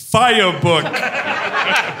Saxon's Fire Book.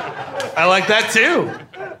 I like that too.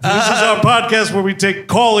 This is our podcast where we take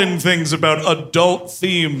call-in things about adult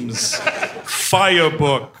themes. Fire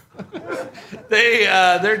Book.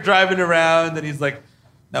 They're driving around, and he's like,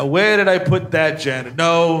 "Now, where did I put that janitor?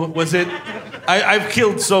 No, was it? I've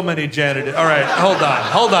killed so many janitors. All right, hold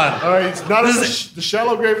on. All right, it's not the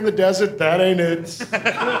shallow grave in the desert. That ain't it.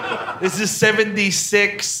 This is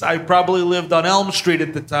 76. I probably lived on Elm Street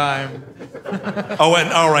at the time. Oh,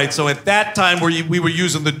 and all right. So at that time, we were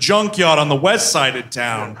using the junkyard on the west side of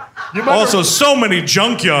town. Also, so many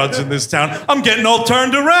junkyards in this town. I'm getting all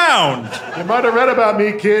turned around. You might have read about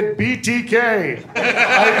me, kid. BTK.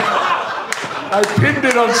 I pinned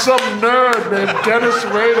it on some nerd named Dennis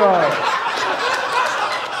Rader.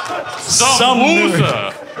 Some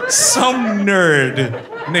loser. Some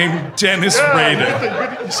nerd named Dennis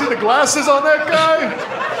Rader. You see the glasses on that guy?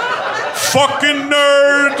 Fucking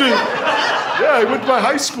nerd. Yeah, he went to my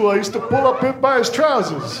high school. I used to pull up him by his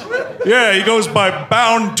trousers. Yeah, he goes by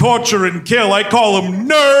bound, torture, and kill. I call him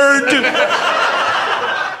nerd.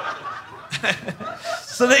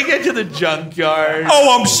 So they get to the junkyard.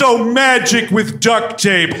 Oh, I'm so magic with duct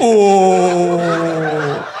tape. Oh.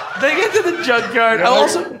 They get to the junkyard.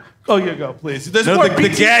 Oh, you go, please. There's No, more the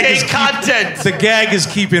BTK gag is content. The gag is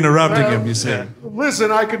keep interrupting him, you see.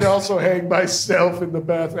 Listen, I could also hang myself in the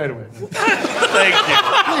bathroom. Anyway. Thank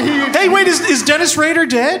you. Hey, wait, is Dennis Rader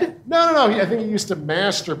dead? No. I think he used to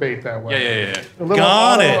masturbate that way. Yeah. A little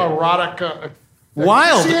Got it. erotic.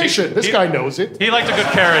 Wild. Asphyxiation. This guy knows it. He liked a good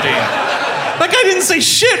carotene. That guy didn't say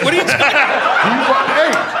shit. What are you talking about?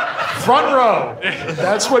 Hey, front row.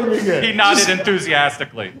 That's what you get. He nodded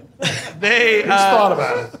enthusiastically. They Just thought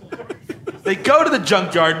about it. They go to the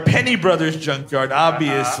junkyard, Penny Brothers junkyard,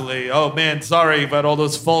 obviously. Oh man, sorry about all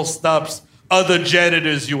those false stops. Other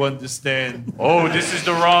janitors, you understand. Oh, this is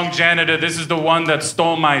the wrong janitor. This is the one that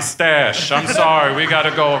stole my stash. I'm sorry. We got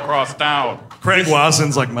to go across town. Craig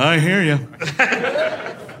Wasson's like, I hear you.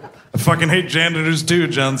 I fucking hate janitors too,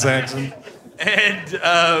 John Saxon.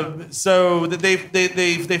 And so they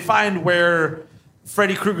find where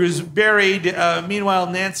Freddy Krueger's buried.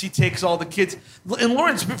 Meanwhile, Nancy takes all the kids. In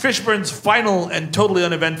Lawrence Fishburne's final and totally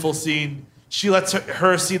uneventful scene, she lets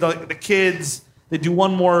her see the kids. They do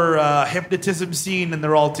one more hypnotism scene, and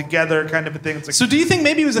they're all together, kind of a thing. It's like, So do you think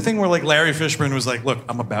maybe it was a thing where like Larry Fishburne was like, look,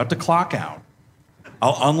 I'm about to clock out.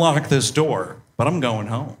 I'll unlock this door, but I'm going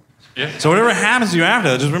home. Yeah. So whatever happens to you after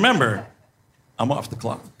that, just remember, I'm off the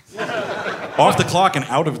clock. Off the clock and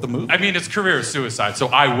out of the movie. I mean, it's career suicide, so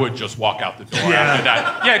I would just walk out the door after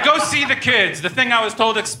that. Yeah, go see the kids. The thing I was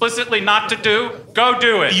told explicitly not to do, go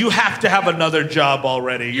do it. you have to have another job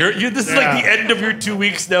already. This is like the end of your 2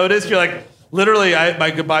 weeks' notice. You're like, literally,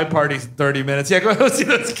 my goodbye party's in 30 minutes. Yeah, go see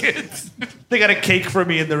those kids. They got a cake for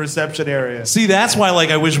me in the reception area. See, that's why like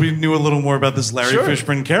I wish we knew a little more about this Larry Sure.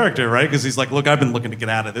 Fishburne character, right? Because he's like, look, I've been looking to get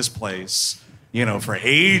out of this place, for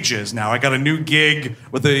ages now. I got a new gig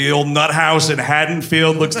with the old nut house in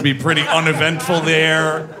Haddonfield. Looks to be pretty uneventful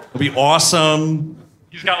there. It'll be awesome.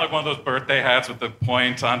 He's got like one of those birthday hats with the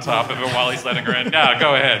point on top of it while he's letting her in. No,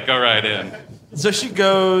 go ahead. Go right in. So she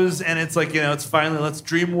goes, and it's like, it's finally, let's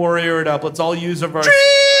Dream Warrior it up. Let's all use our... Dream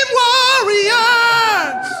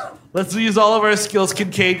Warriors! Let's use all of our skills.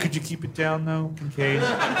 Kincaid, could you keep it down, though? Kincaid.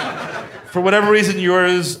 For whatever reason,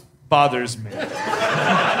 yours bothers me.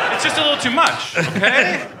 It's just a little too much,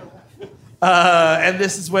 okay? And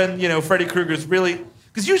this is when, Freddy Krueger's really...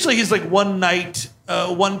 Because usually he's like one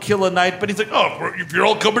kill a night, but he's like, oh, if you're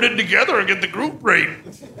all coming in together, I get the group rate.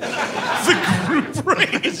 The group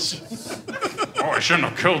rate. Oh, I shouldn't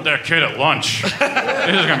have killed that kid at lunch. This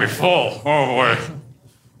is going to be full. Oh, boy.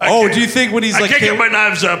 Do you think when he's I like... can't get my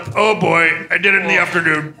knives up. Oh boy, I did it in the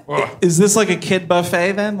afternoon. Is this like a kid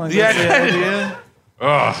buffet then? Like, Yeah. that's the idea?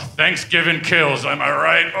 Oh, Thanksgiving kills, am I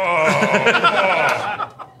right?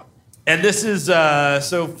 Oh. And this is,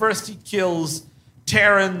 so first he kills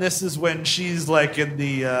Taryn, this is when she's like in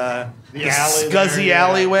the alley scuzzy there, yeah.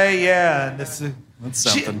 alleyway. Yeah, and this is. That's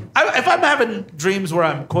something. If I'm having dreams where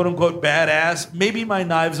I'm quote unquote badass, maybe my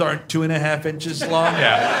knives aren't 2.5 inches long.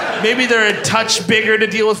 Yeah. Maybe they're a touch bigger to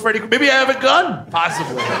deal with Freddy. Maybe I have a gun,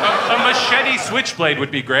 possibly. A machete switchblade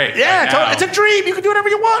would be great. Yeah, right now. it's a dream. You can do whatever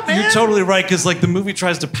you want, man. You're totally right, because like the movie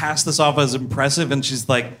tries to pass this off as impressive, and she's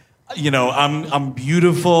like, I'm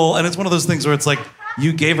beautiful, and it's one of those things where it's like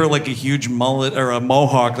you gave her like a huge mullet or a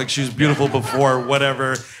mohawk, like she was beautiful before,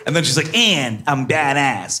 whatever, and then she's like, and I'm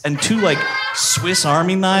badass, and 2 like Swiss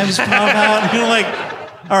Army knives pop out, and you're like,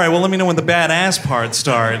 all right, well let me know when the badass part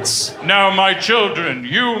starts. Now, my children,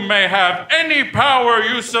 you may have any power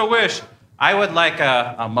you so wish. I would like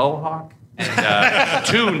a mohawk and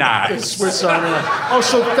 2 knives. Swiss Army. Oh,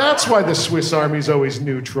 so that's why the Swiss Army's always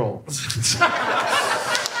neutral.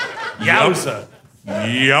 Yowza.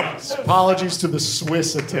 Yep. Apologies to the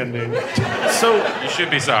Swiss attending. So You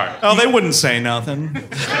should be sorry. Oh, they wouldn't say nothing.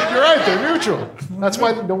 You're right, they're neutral. That's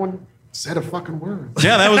why no one said a fucking word.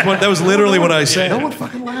 Yeah, that was literally what I said. No one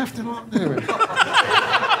fucking laughed at all. Anyway.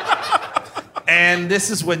 And this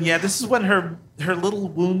is when her little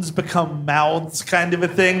wounds become mouths, kind of a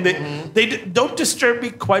thing. They don't disturb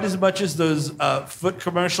me quite as much as those foot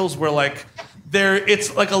commercials where like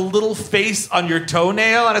it's like a little face on your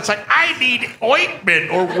toenail, and it's like, I need ointment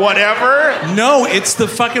or whatever. No, it's the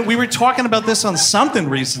fucking. We were talking about this on something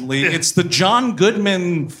recently. It's the John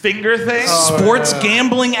Goodman Finger thing. sports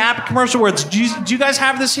gambling app commercial where it's. Do you guys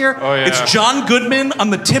have this here? Oh, yeah. It's John Goodman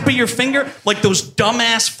on the tip of your finger, like those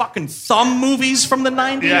dumbass fucking thumb movies from the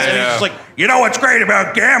 90s. And yeah. he's just like, you know what's great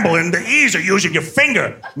about gambling? The ease of using your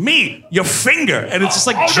finger. Me, your finger. And it's just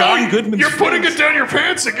like John Goodman's You're putting face. it down your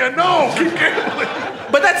pants again. No, keep gambling.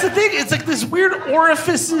 But that's the thing. It's like this weird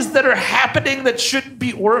orifices that are happening that shouldn't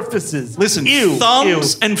be orifices. Listen, Ew,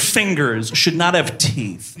 thumbs ew. and fingers should not have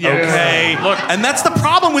teeth. Yeah. Okay, Look. and that's the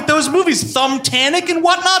problem with those movies, Thumbtanic and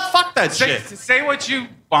whatnot. Fuck that Say, shit. say what you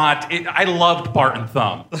want. I loved Barton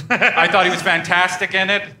Thumb. I thought he was fantastic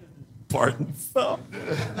in it. Barton Thumb.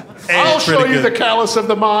 I'll show pretty you good. the callus of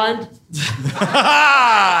the mind.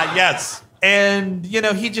 Ah, yes. And,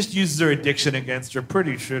 he just uses her addiction against her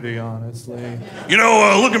pretty shitty, honestly. You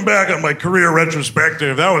know, looking back on my career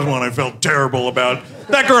retrospective, that was one I felt terrible about.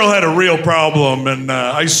 That girl had a real problem, and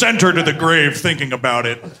I sent her to the grave thinking about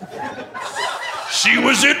it. She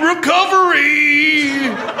was in recovery!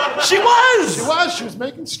 She was! She was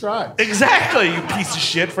making strides. Exactly, you piece of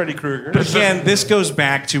shit, Freddy Krueger. Again, this goes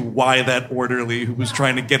back to why that orderly who was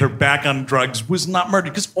trying to get her back on drugs was not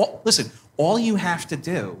murdered. Because, listen, all you have to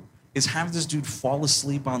do is have this dude fall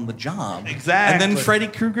asleep on the job. Exactly. And then Freddy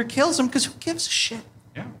Krueger kills him, because who gives a shit?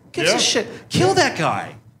 Yeah. Who gives a shit? Kill that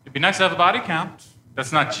guy. It'd be nice to have a body count.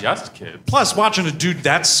 That's not just kids. Plus, watching a dude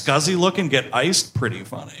that scuzzy looking get iced, pretty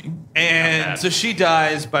funny. And so she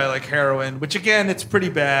dies by like heroin, which again, it's pretty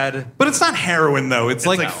bad. But it's not heroin, though. It's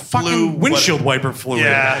like fucking flu- windshield wiper fluid.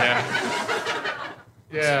 Yeah,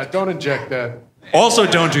 don't inject that. Also,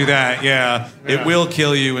 don't do that. Yeah. It will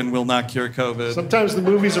kill you and will not cure COVID. Sometimes the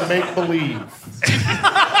movies are make-believe.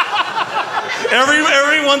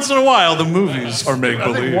 Every once in a while, the movies are make I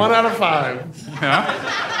think believe. 1 out of 5.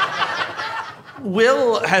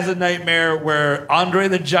 Will has a nightmare where Andre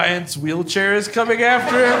the Giant's wheelchair is coming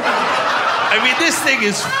after him. I mean, this thing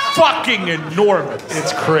is fucking enormous.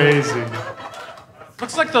 It's crazy.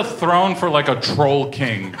 Looks like the throne for like a troll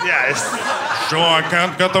king. Yeah, Sure, I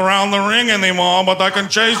can't get around the ring anymore, but I can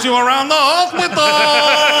chase you around the hospital.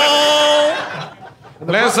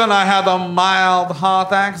 Listen, I had a mild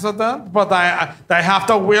heart accident, but they have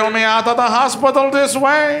to wheel me out of the hospital this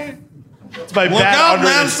way. It's my Look bad out, Andre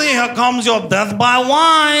the- Nancy! Here comes your death by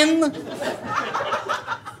wine.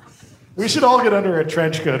 We should all get under a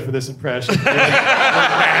trench coat for this impression. Like, a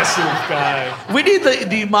massive guy. We need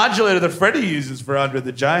the modulator that Freddy uses for Andre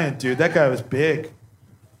the Giant, dude. That guy was big.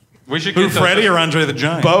 We should Who, get those- Freddy or Andre the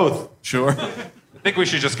Giant? Both. Sure. I think we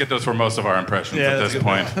should just get those for most of our impressions Yeah, at that's this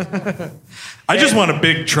point. I just want a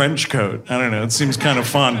big trench coat. I don't know. It seems kind of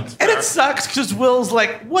fun. And it sucks because Will's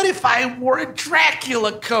like, what if I wore a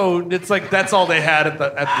Dracula coat? And it's like, that's all they had at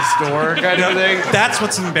the store kind of thing. That's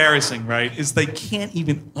what's embarrassing, right? Is they can't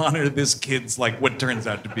even honor this kid's like what turns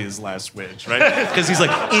out to be his last wish, right? Because he's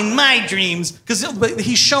like, in my dreams, because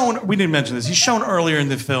he's shown. We didn't mention this. He's shown earlier in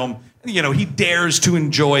the film. He dares to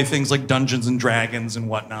enjoy things like Dungeons and Dragons and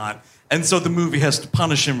whatnot. And so the movie has to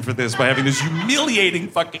punish him for this by having this humiliating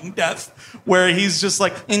fucking death where he's just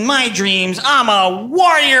like, in my dreams, I'm a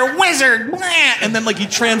warrior wizard. Blah. And then like he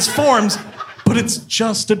transforms, but but it's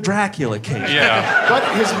just a Dracula cage. Yeah.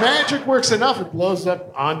 But his magic works enough. It blows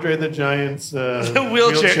up Andre the Giant's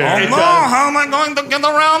wheelchair. Oh no, how am I going to get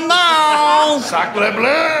around now? Sacre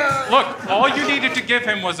bleu. Look, all you needed to give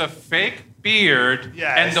him was a fake beard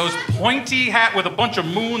Yes. and those pointy hat with a bunch of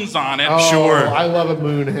moons on it. Oh, Sure. I love a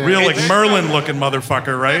moon head. Real like Merlin looking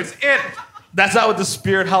motherfucker, right? That's it. That's not what the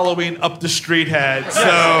Spirit Halloween up the street had. So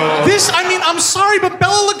I'm sorry, but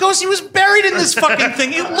Bela Lugosi was buried in this fucking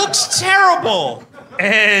thing. It looks terrible.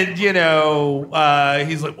 and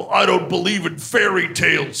he's like, well, I don't believe in fairy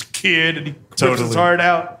tales, kid, and he clips his Totally. heart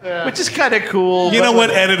out, which is kind of cool. You but know what,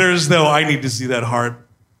 whatever. editors, though? I need to see that heart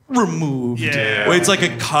removed. Yeah. Where it's like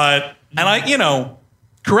a cut. And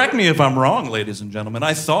correct me if I'm wrong, ladies and gentlemen.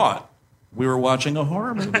 I thought we were watching a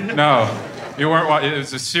horror movie. No, you weren't. It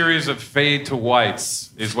was a series of fade to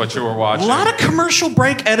whites, is what you were A watching. lot of commercial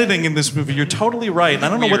break editing in this movie. You're totally right. And I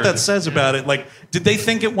don't know what Weird. that says about it. Like, did they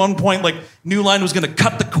think at one point, like, New Line was going to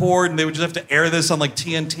cut the cord and they would just have to air this on, like,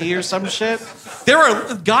 TNT or some shit? There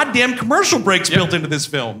are goddamn commercial breaks built into this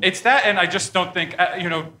film. It's that, and I just don't think,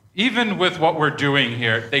 even with what we're doing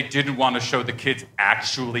here, they didn't want to show the kids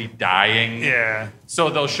actually dying. Yeah. So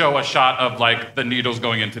they'll show a shot of, like, the needles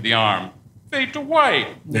going into the arm. Fade to white.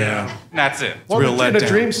 Yeah. And that's it. Well, real in the letdown.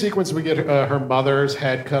 dream sequence, we get her mother's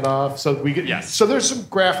head cut off. So we get. Yes. So there's some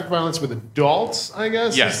graphic violence with adults. I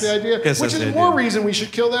guess Yes. is the idea. Guess Which that's is the more idea. reason we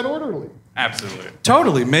should kill that orderly. Absolutely.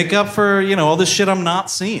 Totally. Make up for, all this shit I'm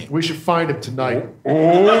not seeing. We should find him tonight.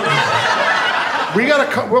 We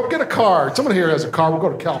got we'll get a car. Someone here has a car. We'll go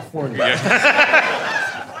to California.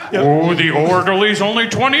 Oh, the orderly's only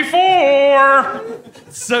 24.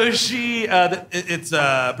 So she, it's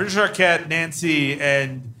Patricia Arquette, Nancy,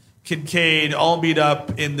 and Kincaid all meet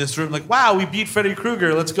up in this room. Like, wow, we beat Freddy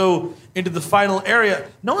Krueger. Let's go into the final area.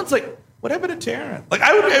 No one's like, what happened to Taryn? Like,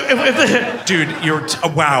 I would, if Dude,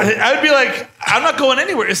 wow. I would be like, I'm not going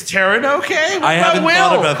anywhere. Is Taryn okay? What I about haven't Will?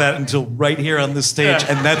 thought about that until right here on this stage,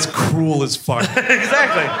 Yeah. and that's cruel as fuck.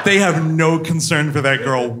 Exactly. They have no concern for that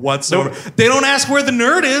girl whatsoever. They don't ask where the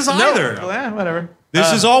nerd is either. No. Well, whatever.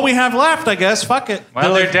 This is all we have left, I guess. Fuck it.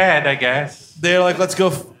 Well, they're dead, I guess. They're like, let's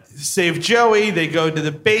go save Joey. They go to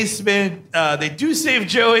the basement. They do save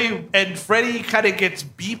Joey, and Freddy kind of gets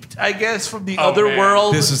beeped, I guess, from the other man.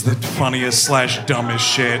 world. This is the funniest / dumbest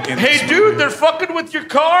shit. In Hey, this dude, movie. they're fucking with your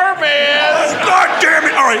car, man. God damn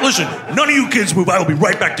it! All right, listen. None of you kids move. I will be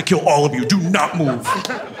right back to kill all of you. Do not move.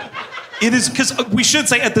 It is because we should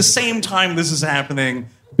say at the same time this is happening,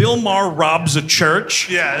 Bill Maher robs a church.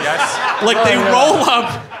 Yeah. Like they roll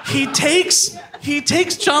up. He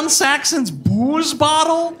takes John Saxon's booze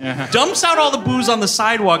bottle, dumps out all the booze on the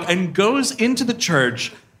sidewalk, and goes into the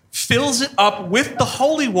church, fills it up with the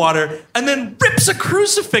holy water, and then rips a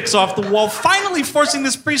crucifix off the wall, finally forcing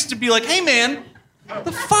this priest to be like, hey man,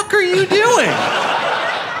 the fuck are you doing?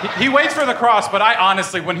 He waits for the cross, but I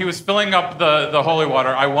honestly, when he was filling up the holy water,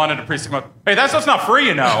 I wanted a priest to come up. Hey, that stuff's not free,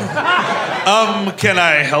 you know. Can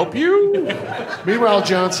I help you? Meanwhile,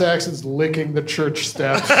 John Saxon's licking the church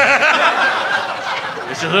steps.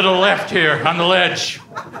 There's a little left here on the ledge.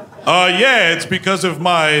 Yeah, it's because of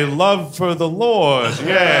my love for the Lord.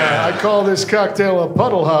 I call this cocktail a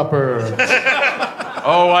puddle hopper.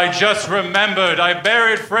 Oh, I just remembered. I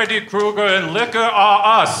buried Freddy Krueger in Liquor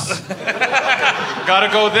Are Us.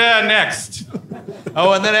 Gotta go there next.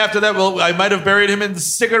 Oh, and then after that, well, I might have buried him in the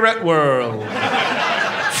cigarette world.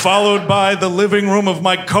 Followed by the living room of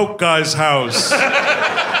my Coke guy's house.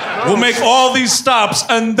 We'll make all these stops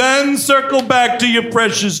and then circle back to your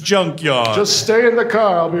precious junkyard. Just stay in the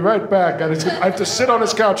car. I'll be right back. I have to sit on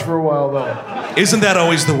his couch for a while, though. Isn't that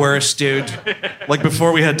always the worst, dude? Like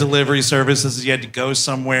before we had delivery services, you had to go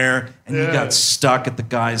somewhere and you got stuck at the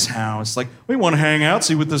guy's house. Like, we want to hang out,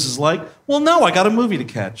 see what this is like. Well, no, I got a movie to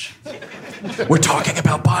catch. We're talking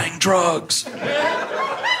about buying drugs.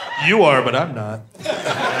 You are, but I'm not.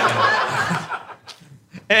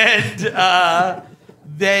 And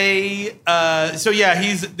they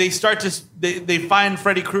find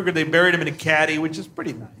Freddy Krueger. They buried him in a caddy, which is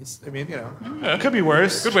pretty nice. I mean, it could be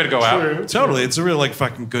worse. Good way to go out. Totally, it's a real like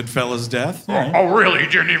fucking Goodfellas death. Oh, really? You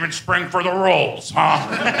didn't even spring for the rolls,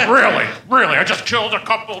 huh? Really? Really? I just killed a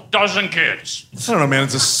couple dozen kids. I don't know, man.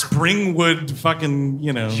 It's a Springwood fucking,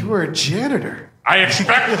 You were a janitor. I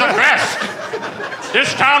expect the best.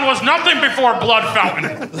 This town was nothing before Blood Fountain.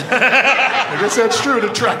 I guess that's true. It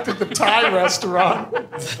attracted the Thai restaurant.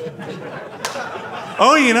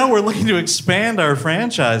 Oh, we're looking to expand our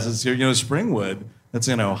franchises here. Springwood. That's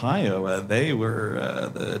in Ohio. They were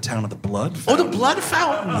the town of the Blood Oh, Fountain. the blood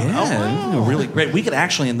fountain. Yeah, really great. We could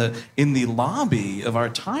actually in the lobby of our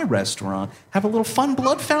Thai restaurant have a little fun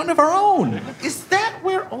blood fountain of our own. Is that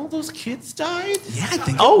where all those kids died? Yeah, I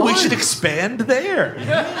think. Oh, it we was. should expand there.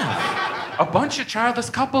 A bunch of childless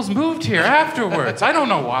couples moved here afterwards. I don't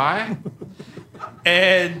know why.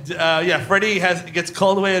 And Freddy gets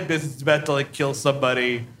called away on business. He's about to like kill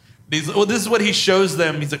somebody. This is what he shows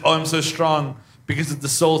them. He's like, "Oh, I'm so strong because of the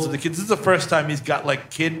souls of the kids." This is the first time he's got like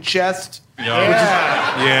kid chest.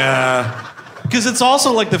 Yeah. Because it's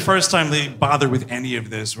also like the first time they bother with any of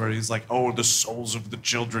this, where he's like, "Oh, the souls of the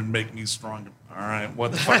children make me stronger." All right,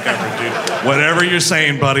 what the fuck ever, dude. Whatever you're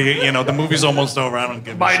saying, buddy. You know, the movie's almost over. I don't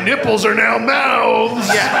give a My shit. nipples are now mouths.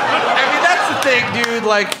 Yeah, I mean that's the thing, dude.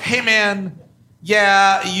 Like, hey man,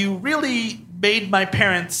 yeah, you really made my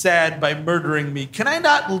parents sad by murdering me. Can I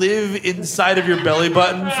not live inside of your belly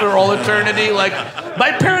button for all eternity? Like,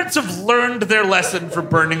 my parents have learned their lesson for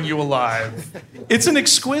burning you alive. It's an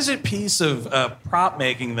exquisite piece of prop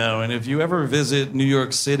making, though. And if you ever visit New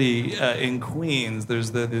York City in Queens,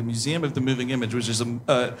 there's the Museum of the Moving Image, which is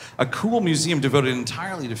a cool museum devoted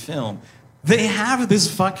entirely to film. They have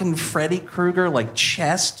this fucking Freddy Krueger like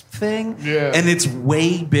chest thing, and it's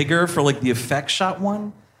way bigger for like the effect shot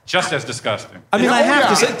one. Just as disgusting. I mean, I have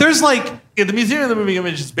to say, there's like Yeah, the Museum of the Moving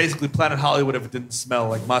Image is basically Planet Hollywood if it didn't smell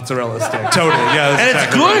like mozzarella stick. totally, yeah, that's And it's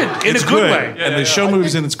exactly good, right. in a It's good way. and they show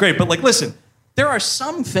movies and it's great. But like, listen, there are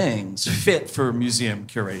some things fit for museum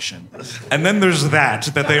curation, and then there's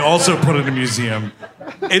that they also put in a museum.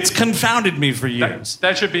 It's confounded me for years.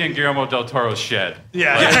 That should be in Guillermo del Toro's shed.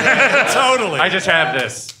 Yeah. Totally. I just have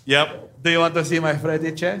this. Yep. Do you want to see my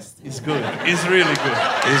Freddy chest? It's good. It's really good.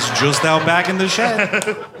 It's just out back in the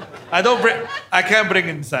shed. I can't bring it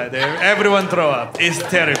inside there. Everyone throw up. It's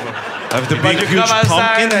terrible. Of the But big, you huge come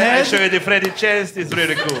outside, pumpkin I show head. you the Freddy chest. It's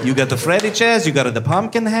really cool. You got the Freddy chest. You got the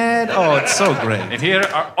pumpkin head. Oh, it's so great. And here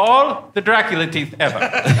are all the Dracula teeth ever.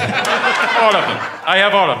 All of them. I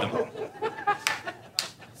have all of them.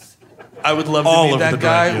 I would love to All meet of that the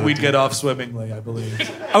guy. Dracula We'd teeth. get off swimmingly, I believe.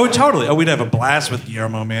 Oh, totally. Oh, we'd have a blast with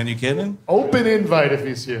Guillermo, man. You kidding? Open invite if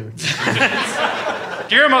he's here.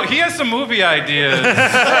 Guillermo, he has some movie ideas.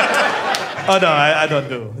 Oh no, I don't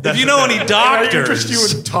do. If you know any Can I doctors, interest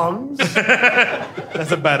you in tongues?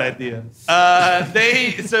 That's a bad idea.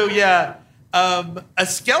 A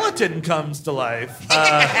skeleton comes to life.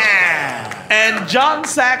 And John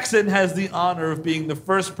Saxon has the honor of being the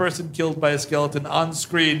first person killed by a skeleton on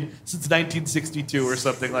screen since 1962 or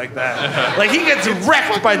something like that. Like, he gets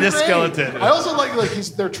wrecked by this Great. skeleton. I also like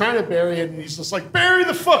they're trying to bury it, and he's just like, bury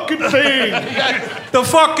the fucking thing. the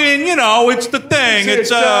fucking, it's the thing. It's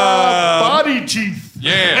body teeth.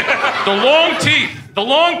 Yeah. The long teeth. The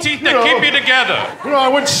long teeth that keep you together. I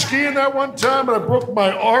went skiing that one time and I broke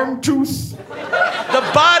my arm tooth.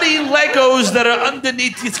 The body Legos that are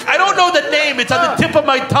underneath his... I don't know the name. It's on the tip of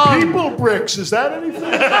my tongue. People bricks. Is that anything?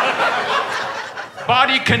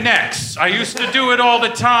 Body connects. I used to do it all the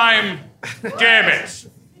time. Damn it.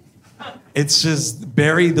 It's just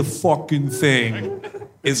bury the fucking thing.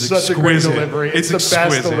 Is Such a exquisite. great delivery. It's the best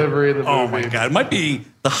exquisite. delivery of the Oh my movie. god, it might be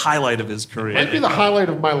the highlight of his career. Might be the highlight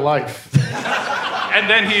of my life. And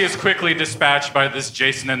then he is quickly dispatched by this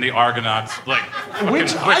Jason and the Argonauts, like,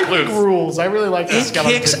 Which fucking I quick think loose. rules. I really like that It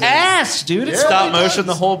skeleton. kicks ass, dude. It's Yeah. Stop it motion does.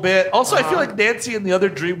 the whole bit. Also, I feel like Nancy and the other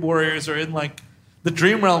Dream Warriors are in like the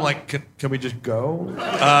dream realm. Like, can we just go?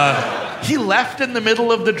 He left in the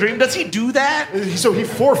middle of the dream. Does he do that? So he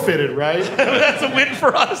forfeited, right? That's a win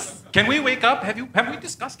for us. Can we wake up? Have we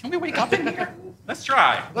discussed? Can we wake up in here? Let's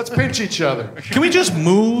try. Let's pinch each other. Can we just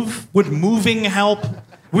move? Would moving help?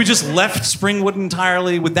 We just left Springwood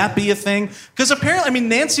entirely. Would that be a thing? Because apparently,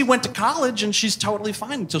 Nancy went to college and she's totally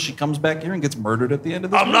fine until she comes back here and gets murdered at the end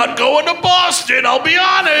of this I'm movie. not going to Boston. I'll be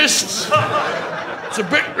honest.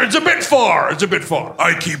 It's a bit far. It's a bit far.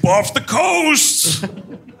 I keep off the coast.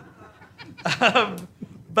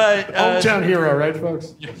 But Hometown hero, right,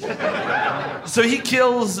 folks? so he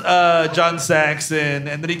kills John Saxon,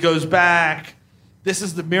 and then he goes back. This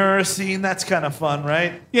is the mirror scene. That's kind of fun,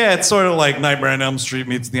 right? Yeah, it's sort of like Nightmare on Elm Street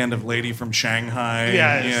meets the end of Lady from Shanghai.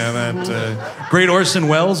 Yes. Yeah, that great Orson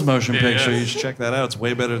Welles motion picture. yes. You should check that out. It's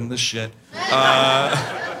way better than this shit.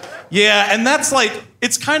 Yeah, and that's like,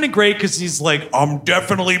 it's kind of great because he's like, I'm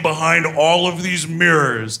definitely behind all of these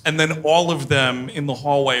mirrors. And then all of them in the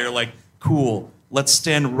hallway are like, cool, let's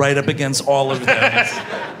stand right up against all of them.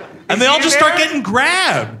 And they all he just start there? getting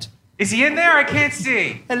grabbed. Is he in there? I can't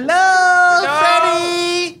see. Hello,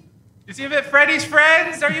 Freddy. Is he with Freddy's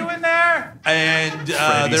friends? Are you in there? And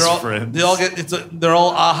Freddy's they're all friends. they're all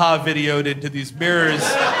aha videoed into these mirrors.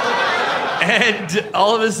 And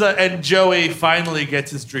all of a sudden, and Joey finally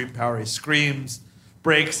gets his dream power. He screams,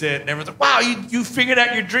 breaks it, and everyone's like, wow, you figured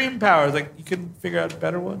out your dream power. It's like, you can figure out a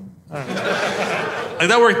better one? I don't know. Like,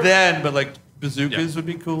 that worked then, but like, bazookas would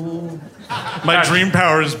be cool. My dream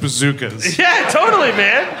power is bazookas. Yeah, totally,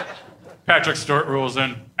 man. Patrick Stewart rules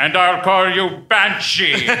in, and I'll call you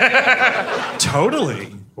Banshee.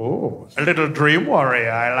 Totally. Oh, a little dream warrior.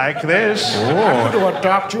 I like this. I'm going to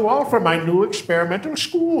adopt you all for my new experimental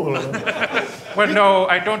school. Well, no,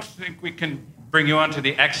 I don't think we can bring you onto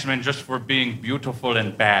the X-Men just for being beautiful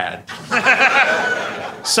and bad.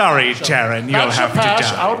 Sorry, Sharon, you'll That's a have to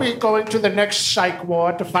pass. die. I'll be going to the next psych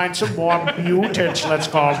ward to find some more mutants, let's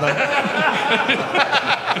call them.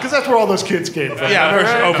 Because that's where all those kids came from.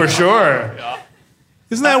 Yeah, for sure.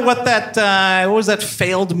 Isn't that what what was that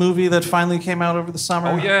failed movie that finally came out over the summer?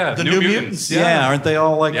 Oh, yeah. The New Mutants. Yeah, aren't they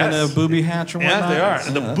all like in Yes. a booby hatch or whatnot? Yeah, they are.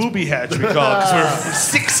 And the booby hatch, we call it, because we're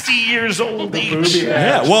 60 years old each.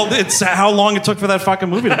 Yeah, well, it's how long it took for that fucking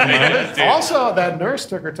movie to come out. Also, that nurse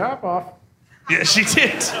took her top off. Yeah, she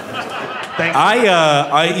did.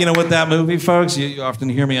 I, you know what that movie, folks? You often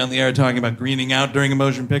hear me on the air talking about greening out during a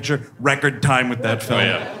motion picture. Record time with that film. Oh,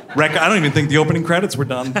 yeah. I don't even think the opening credits were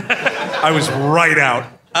done. I was right out.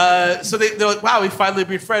 So they're like, wow, we finally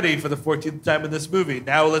beat Freddy for the 14th time in this movie.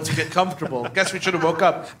 Now let's get comfortable. Guess we should have woke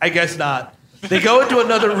up. I guess not. They go into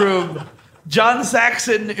another room. John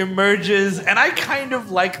Saxon emerges, and I kind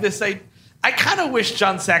of like this. I kind of wish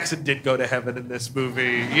John Saxon did go to heaven in this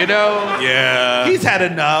movie, you know? Yeah. He's had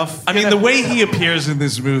enough. I mean, the way he appears in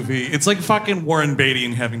this movie, it's like fucking Warren Beatty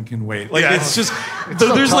in Heaven Can Wait. Like, Yeah. it's just,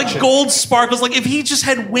 so there's like touching. gold sparkles. Like, if he just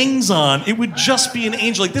had wings on, it would just be an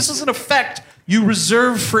angel. Like, this is an effect you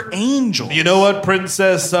reserve for angels. You know what,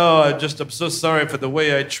 princess? Oh, I'm so sorry for the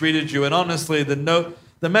way I treated you. And honestly, the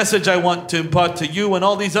message I want to impart to you and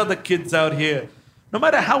all these other kids out here, no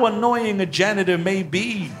matter how annoying a janitor may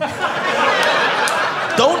be,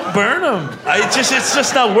 don't burn them. It's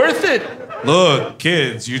just not worth it. Look,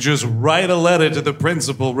 kids, you just write a letter to the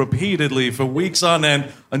principal repeatedly for weeks on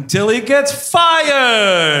end until he gets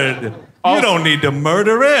fired. You don't need to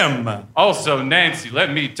murder him. Also, Nancy,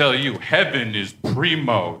 let me tell you, heaven is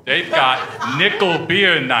primo. They've got nickel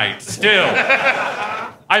beer night still.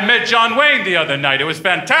 I met John Wayne the other night. It was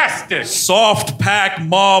fantastic. Soft pack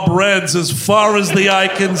mob reds as far as the eye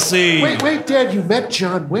can see. Wait, Dad, you met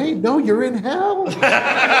John Wayne? No, you're in hell.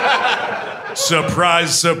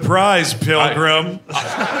 Surprise, surprise, Pilgrim.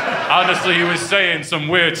 Honestly, he was saying some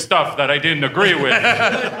weird stuff that I didn't agree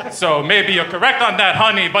with. So maybe you're correct on that,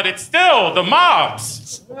 honey, but it's still the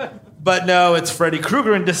mobs. But no, it's Freddy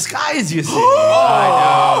Krueger in disguise, you see.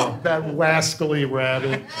 That wascally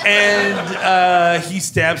rabbit. And he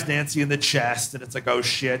stabs Nancy in the chest, and it's like, oh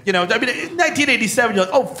shit. You know, I mean, in 1987, you're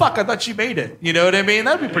like, oh fuck, I thought she made it. You know what I mean?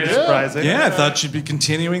 That'd be pretty surprising. Yeah, I thought she'd be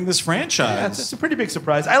continuing this franchise. Yeah, it's a pretty big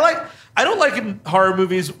surprise. I don't like in horror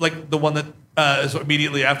movies like the one that is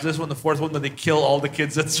immediately after this one, the fourth one, that they kill all the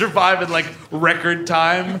kids that survive in like record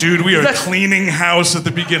time. Dude, we are That's- cleaning house at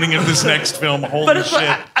the beginning of this next film. Holy But it's shit.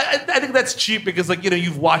 like, I think that's cheap because, like, you know,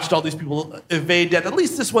 you've watched all these people evade death. At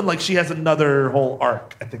least this one, like, she has another whole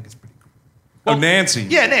arc. I think it's pretty cool. Oh, Nancy.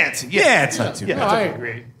 Yeah, Nancy. Yeah, it's not too Yeah. No, I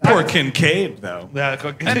agree. Poor Kincaid, though.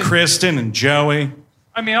 And Kristen and Joey.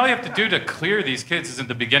 I mean, all you have to do to clear these kids is in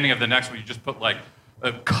the beginning of the next one, you just put like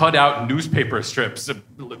cut out newspaper strips.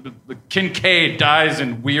 Kincaid dies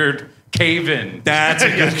in weird cave-in. That's a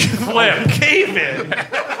good Flip. Cave-in.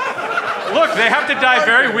 Look, they have to die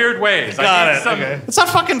very weird ways. Got it. Okay. It's not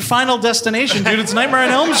fucking Final Destination, dude. It's Nightmare on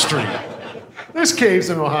Elm Street. There's caves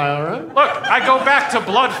in Ohio, right? Look, I go back to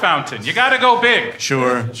Blood Fountain. You gotta go big.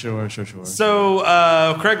 Sure.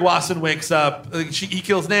 So Craig Wasson wakes up. He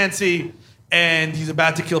kills Nancy, and he's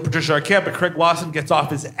about to kill Patricia Arquette, but Craig Wasson gets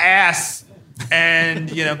off his ass and,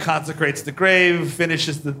 you know, consecrates the grave,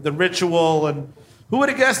 finishes the ritual, and who would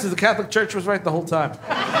have guessed that the Catholic Church was right the whole time?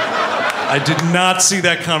 I did not see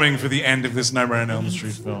that coming for the end of this Nightmare on Elm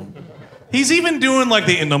Street film. He's even doing like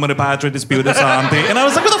the In Nomine Patris Spiritus Sancti, and I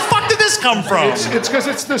was like, where the fuck did this come from? It's because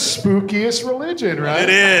it's the spookiest religion, right? It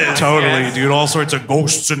is. Totally, dude. All sorts of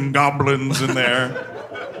ghosts and goblins in there.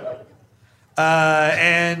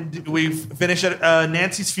 And we finish at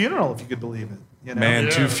Nancy's funeral, if you could believe it. You know? Man,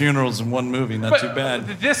 2 funerals in one movie. Not too bad.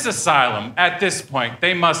 This asylum, at this point,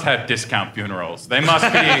 they must have discount funerals. They must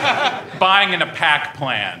be buying in a pack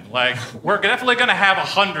plan. Like, we're definitely going to have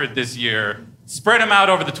 100 this year. Spread them out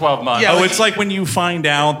over the 12 months. Yeah, Oh, like- it's like when you find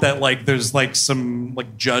out that like there's like some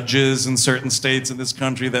like judges in certain states in this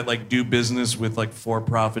country that like do business with like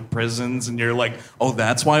for-profit prisons, and you're like, oh,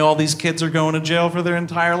 that's why all these kids are going to jail for their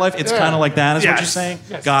entire life. It's Yeah. kind of like that, is what Yes. you're saying.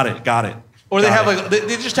 Yes. Got it. Or they have like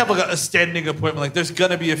they just have like a standing appointment. Like there's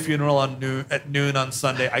gonna be a funeral at noon on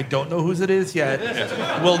Sunday. I don't know whose it is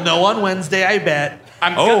yet. We'll know on Wednesday, I bet.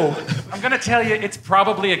 I'm gonna tell you, it's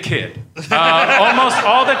probably a kid. Almost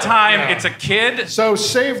all the time, it's a kid. So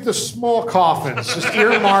save the small coffins. Just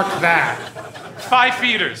earmark that. 5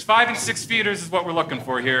 feeders, 5 and 6 feeders is what we're looking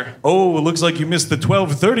for here. Oh, it looks like you missed the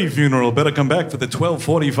 12:30 funeral. Better come back for the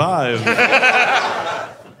 12:45.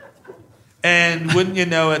 And wouldn't you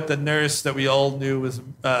know it, the nurse that we all knew was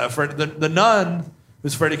the nun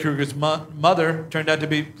who's Freddy Krueger's mother turned out to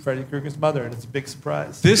be Freddy Krueger's mother, and it's a big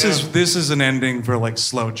surprise. This is an ending for like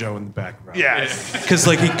Slow Joe in the background. Yes. Because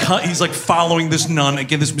like he's like following this nun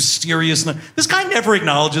again, this mysterious nun. This guy never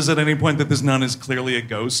acknowledges at any point that this nun is clearly a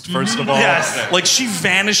ghost. First of all, Yes. Like she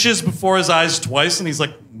vanishes before his eyes twice, and he's like,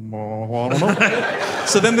 I don't know.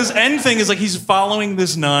 So then this end thing is like he's following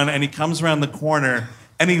this nun, and he comes around the corner,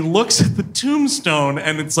 and he looks at the tombstone,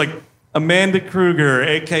 and it's like Amanda Krueger,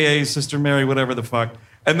 a.k.a. Sister Mary, whatever the fuck.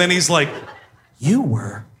 And then he's like, you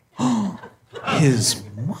were his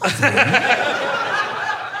mother.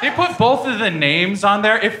 They put both of the names on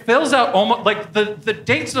there. It fills out almost like the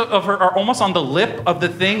dates of her are almost on the lip of the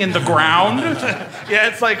thing in the ground. Yeah,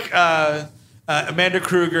 it's like Amanda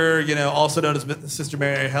Krueger, you know, also known as Sister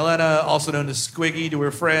Mary Helena, also known as Squiggy to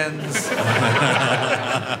her friends.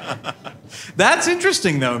 That's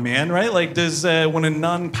interesting, though, man. Right? Like, does when a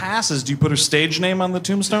nun passes, do you put her stage name on the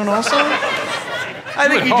tombstone also?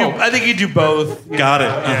 I think you do both. Got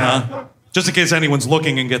it. Just in case anyone's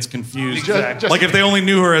looking and gets confused. Just- Like if they only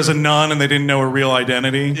knew her as a nun and they didn't know her real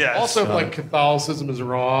identity. Yes. Also, if like Catholicism is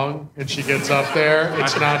wrong and she gets up there,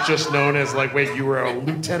 it's not just known as like, wait, you were a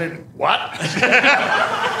lieutenant. What?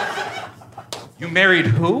 You married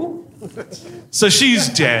who? So she's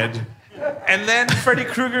dead. And then Freddy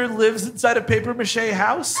Krueger lives inside a paper mache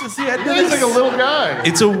house. Is he at He's like a little guy.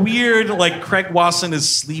 It's a weird, like Craig Wasson is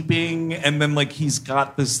sleeping and then like he's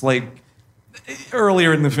got this like,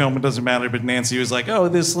 earlier in the film, it doesn't matter, but Nancy was like, oh,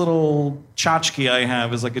 this little tchotchke I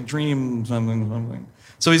have is like a dream, something.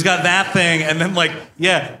 So he's got that thing, and then like,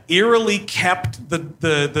 yeah, eerily kept the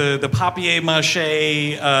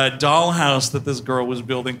papier-mâché dollhouse that this girl was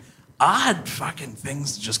building. Odd fucking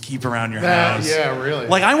things to just keep around your house. Yeah, really.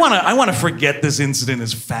 Like I wanna forget this incident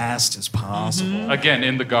as fast as possible. Again,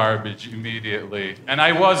 in the garbage immediately. And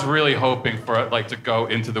I was really hoping for it like to go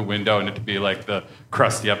into the window and it to be like the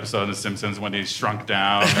Krusty episode of The Simpsons when he's shrunk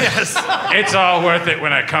down. Yes. It's all worth it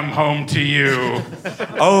when I come home to you.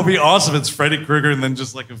 Oh, it'd be awesome. It's Freddy Krueger and then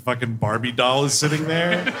just like a fucking Barbie doll is sitting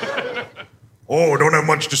there. Oh, don't have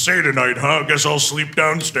much to say tonight, huh? Guess I'll sleep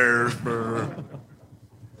downstairs.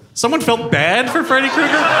 Someone felt bad for Freddy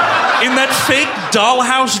Krueger in that fake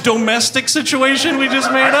dollhouse domestic situation we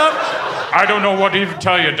just made up? I don't know what to even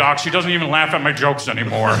tell you, Doc. She doesn't even laugh at my jokes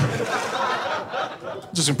anymore.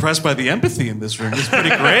 Just impressed by the empathy in this room. It's pretty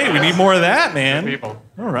great. We need more of that, man. People.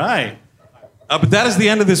 All right. But that is the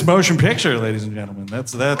end of this motion picture, ladies and gentlemen.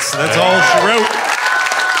 That's all she wrote.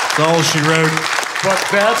 That's all she wrote. But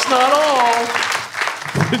that's not all.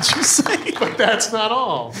 What did you say? But that's not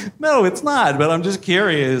all. No, it's not. But I'm just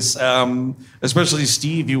curious. Especially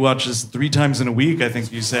Steve, you watch this 3 times in a week, I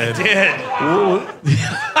think you said. Super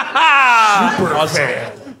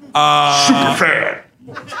fan. Super fan.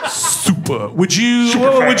 Super. Would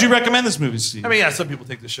you recommend this movie, Steve? I mean, yeah, some people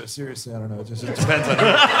take this show seriously. I don't know. It depends on who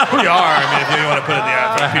you are. I mean, if you want to put it in the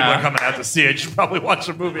effort, people are coming out to see it. You should probably watch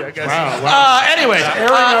the movie, I guess. Wow. Anyways,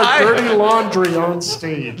 Airing our dirty laundry on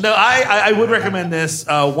stage. No, I would recommend this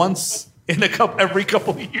once in every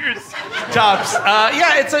couple of years, tops.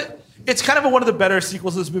 It's kind of one of the better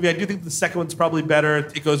sequels to this movie. I do think the second one's probably better.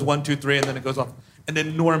 It goes 1, 2, 3, and then it goes off an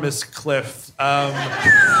enormous cliff.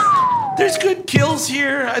 There's good kills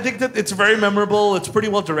here. I think that it's very memorable. It's pretty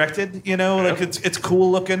well directed. You know, like it's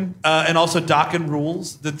cool looking, and also Dokken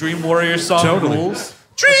rules. The Dream Warrior song rules.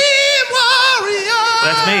 Dream Warrior!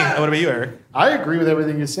 That's me. What about you, Eric? I agree with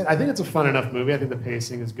everything you said. I think it's a fun enough movie. I think the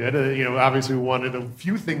pacing is good. Obviously we wanted a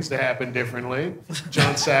few things to happen differently.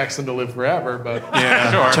 John Saxon to live forever, but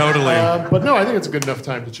Yeah, Sure. totally. but no, I think it's a good enough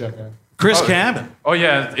time to check out. Chris Cabin. Oh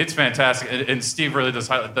yeah, it's fantastic, and Steve really does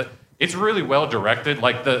highlight that. It's really well directed.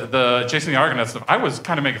 Like the Chasing the Argonaut stuff, I was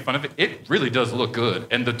kind of making fun of it. It really does look good,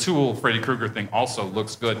 and the Tool Freddy Krueger thing also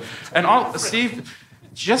looks good. And Steve,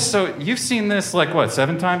 just so you've seen this like what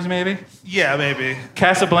 7 times maybe? Yeah, maybe.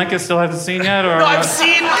 Casablanca still hasn't seen yet, or No, I've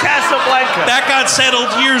seen Casablanca. That got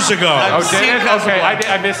settled years ago. Oh, seen did it? Okay, Casablanca.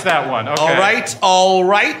 I missed that one. Okay. All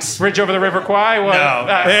right. Bridge over the River Kwai. What? No.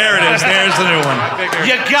 There it is. There's the new one. I figured.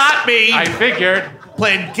 You got me. I figured.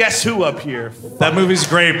 playing Guess Who up here. That movie's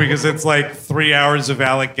great because it's like 3 hours of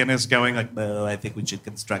Alec Guinness going like, "Oh, I think we should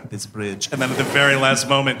construct this bridge," and then at the very last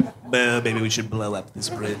moment, "Oh, maybe we should blow up this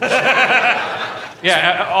bridge."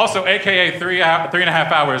 Yeah, also, AKA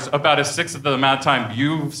 3.5 hours, about a sixth of the amount of time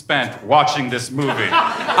you've spent watching this movie.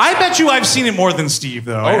 I bet you I've seen it more than Steve,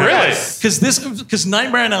 though. Oh, really? Because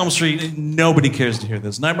Nightmare on Elm Street, nobody cares to hear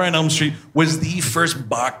this. Nightmare on Elm Street was the first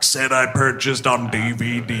box set I purchased on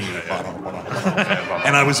DVD.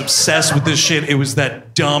 And I was obsessed with this shit. It was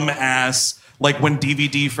that dumb ass, like when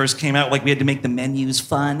DVD first came out, like we had to make the menus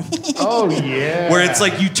fun. Oh, yeah. Where it's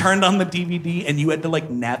like you turned on the DVD and you had to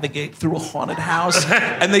like navigate through a haunted house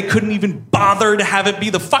and they couldn't even bother to have it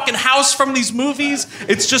be the fucking house from these movies.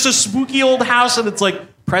 It's just a spooky old house and it's like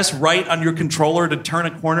press right on your controller to turn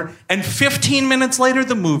a corner and 15 minutes later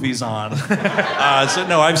the movie's on. So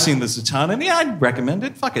no, I've seen this a ton and yeah, I'd recommend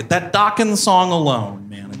it. Fuck it. That Dokken song alone,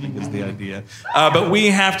 man, I think is the idea. But we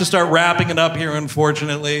have to start wrapping it up here,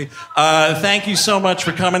 unfortunately. Thank you so much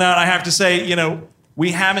for coming out. I have to say, you know,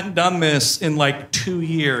 we haven't done this in like 2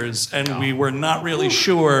 years, and we were not really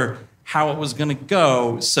sure how it was going to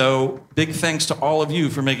go. So big thanks to all of you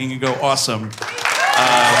for making it go awesome. It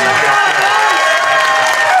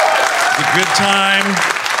was a good time.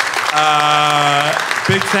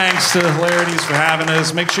 Big thanks to Hilarities for having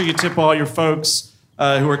us. Make sure you tip all your folks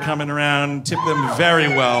who are coming around. Tip them very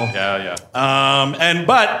well. Yeah.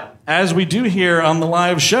 But as we do here on the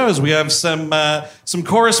live shows, we have some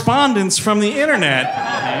correspondence from the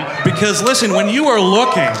internet. Because listen, when you are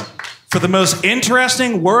looking for the most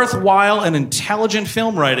interesting, worthwhile, and intelligent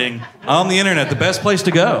film writing on the internet, the best place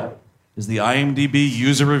to go is the IMDb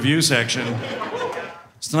user review section.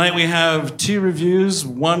 So tonight we have 2 reviews.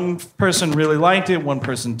 One person really liked it, one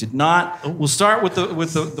person did not. We'll start with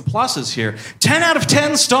the pluses here. 10 out of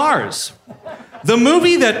 10 stars. The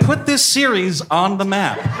movie that put this series on the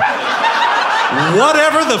map.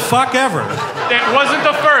 Whatever the fuck ever. It wasn't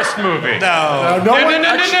the first movie. No. No It one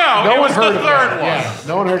was heard the of third it. one. Yeah,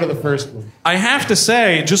 no one heard of the first one. I have to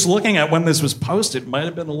say, just looking at when this was posted, might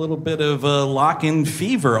have been a little bit of a lock-in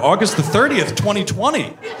fever. August the 30th,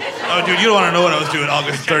 2020. Oh, dude, you don't want to know what I was doing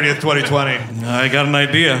August 30th, 2020. I got an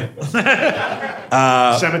idea.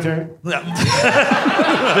 Cemetery.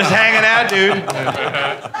 Just hanging out, dude.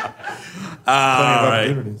 All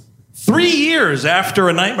right. 3 years after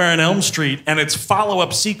A Nightmare on Elm Street and its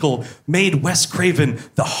follow-up sequel made Wes Craven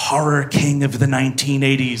the horror king of the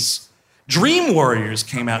 1980s, Dream Warriors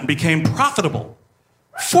came out and became profitable,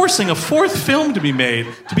 forcing a 4th film to be made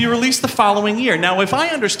to be released the following year. Now, if I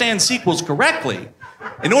understand sequels correctly,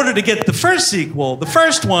 in order to get the first sequel, the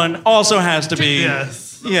first one also has to be... Yes.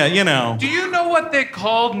 Yeah, you know. Do you know what they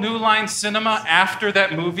called New Line Cinema after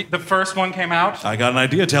that movie, the first one came out? I got an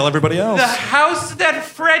idea. Tell everybody else. The house that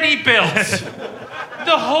Freddy built.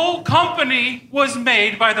 The whole company was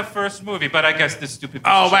made by the first movie, but I guess this stupid...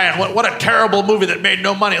 Oh, man, what a terrible movie that made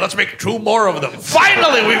no money. Let's make 2 more of them.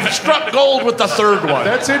 Finally, we've struck gold with the 3rd one.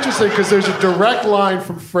 That's interesting because there's a direct line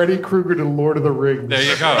from Freddy Krueger to Lord of the Rings. There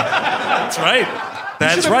you go. That's right.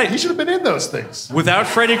 That's right. He should have been in those things. Without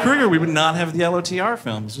Freddy Krueger, we would not have the LOTR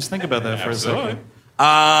films. Just think about that for a second.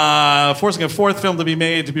 Forcing a 4th film to be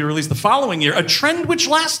made to be released the following year, a trend which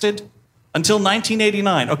lasted until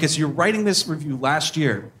 1989. Okay, so you're writing this review last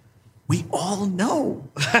year. We all know.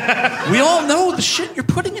 We all know the shit you're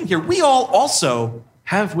putting in here. We all also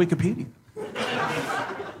have Wikipedia.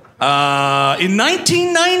 In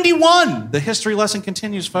 1991, the history lesson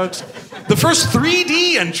continues, folks. The first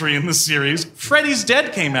 3D entry in the series, Freddy's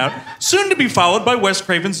Dead, came out, soon to be followed by Wes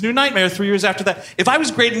Craven's New Nightmare 3 years after that. If I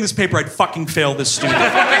was grading this paper, I'd fucking fail this student.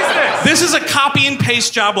 This is a copy and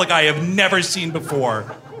paste job like I have never seen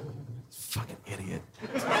before. Fucking idiot.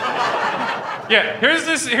 Yeah,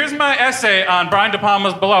 here's my essay on Brian De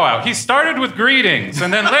Palma's Blowout. He started with greetings,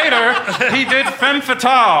 and then later he did Femme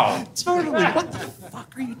Fatale. Totally. What the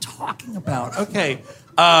fuck are you talking about? Okay.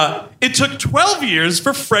 It took 12 years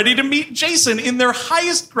for Freddy to meet Jason in their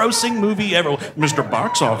highest grossing movie ever. Mr.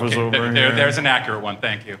 Box Office over here. There's an accurate one,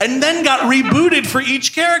 thank you. And then got rebooted for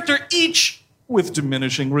each character, each with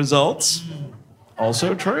diminishing results.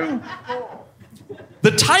 Also true.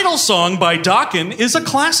 The title song by Dokken is a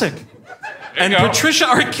classic. And Patricia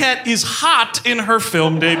Arquette is hot in her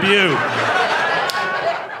film debut.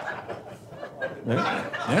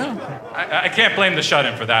 Yeah. I can't blame the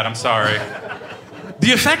shut-in for that, I'm sorry. The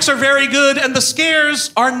effects are very good, and the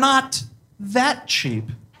scares are not that cheap.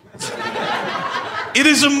 It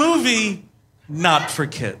is a movie not for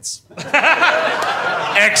kids.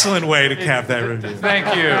 Excellent way to cap that review.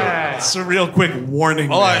 Thank you. It's a real quick warning.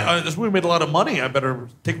 Well, this movie made a lot of money. I better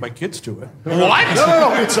take my kids to it. What?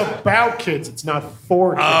 No, it's about kids. It's not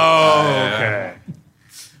for kids. Oh, okay.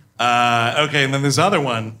 Okay, and then this other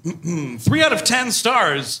one. 3 out of 10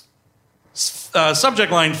 stars.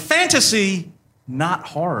 Subject line, fantasy, not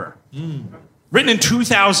horror. Written in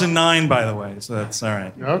 2009, by the way, so that's all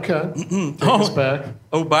right. Okay. Take us back.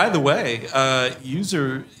 Oh, by the way,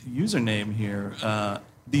 username here,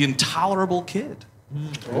 The Intolerable Kid.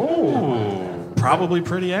 Oh. Probably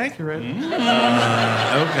pretty accurate.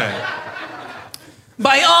 Okay.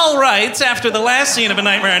 By all rights, after the last scene of A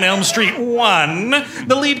Nightmare on Elm Street 1,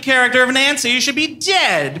 the lead character of Nancy should be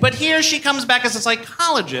dead. But here she comes back as a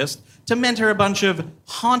psychologist to mentor a bunch of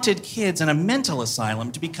haunted kids in a mental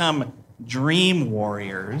asylum to become dream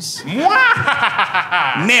warriors.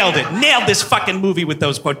 Nailed it. Nailed this fucking movie with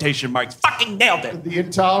those quotation marks. Fucking nailed it. The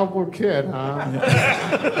Intolerable Kid, huh?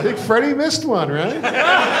 I think Freddie missed one, right?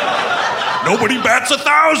 Nobody bats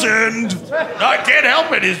 1,000. I can't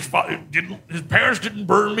help it. His parents didn't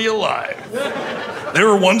burn me alive. They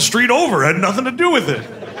were one street over. Had nothing to do with it.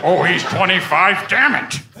 Oh, he's 25. Damn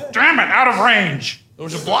it. Damn it. Out of range. There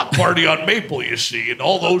was a block party on Maple, you see, and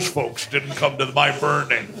all those folks didn't come to my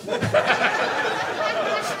burning.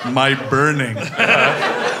 My burning.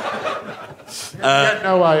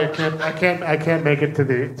 No, I can't make it to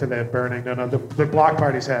that burning. No, the block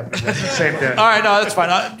party's happening. That's the same day. All right, no, that's fine.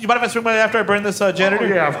 You mind if I swing by after I burn this janitor?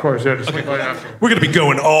 Yeah, of course. Yeah, just swing by after. We're going to be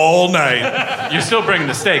going all night. You're still bringing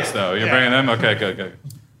the steaks, though. You're bringing them? Okay, good.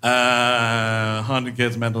 Haunted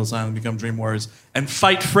kids, mental asylum, become dream warriors, and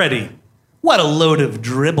fight Freddy. What a load of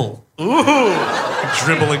dribble. Ooh.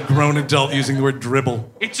 Dribble, a grown adult using the word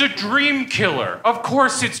dribble. It's a dream killer. Of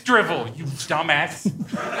course it's drivel, you dumbass.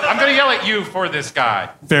 I'm going to yell at you for this guy.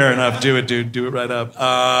 Fair enough. Do it, dude. Do it right up.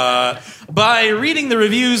 By reading the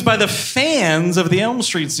reviews by the fans of the Elm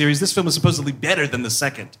Street series, this film is supposedly better than the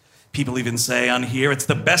second. People even say on here it's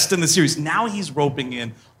the best in the series. Now he's roping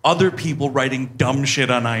in other people writing dumb shit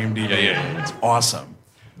on IMDb. Yeah. It's awesome.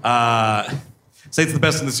 Say it's the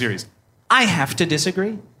best in the series. I have to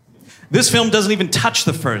disagree. This film doesn't even touch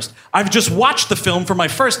the first. I've just watched the film for my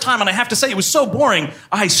first time, and I have to say it was so boring,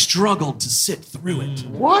 I struggled to sit through it.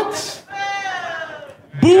 What?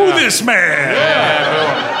 Boo this man!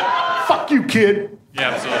 Yeah, Fuck you, kid.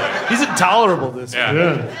 yeah, absolutely. He's intolerable, this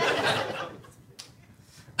Yeah.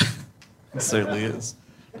 It certainly is.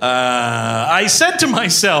 I said to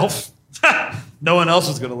myself, No one else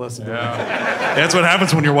is going to listen to it. that's what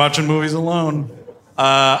happens when you're watching movies alone.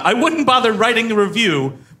 I wouldn't bother writing a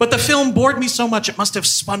review, but the film bored me so much it must have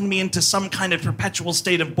spun me into some kind of perpetual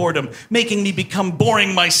state of boredom, making me become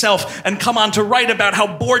boring myself and come on to write about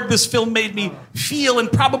how bored this film made me feel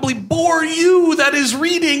and probably bore you that is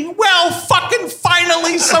reading. Well, fucking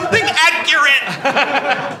finally something accurate.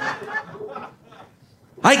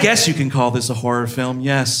 I guess you can call this a horror film,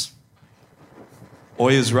 yes.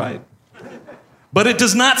 Oy is right. But it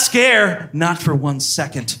does not scare, not for 1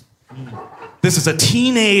 second. This is a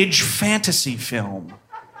teenage fantasy film.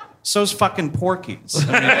 So's fucking Porky's.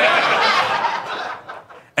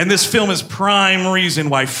 And this film is prime reason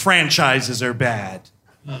why franchises are bad.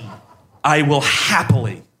 I will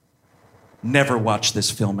happily never watch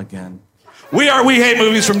this film again. We Hate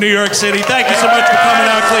Movies from New York City. Thank you so much for coming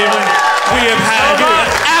out, Cleveland. We have had an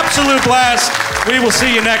absolute blast. We will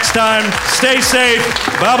see you next time. Stay safe.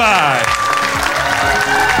 Bye-bye.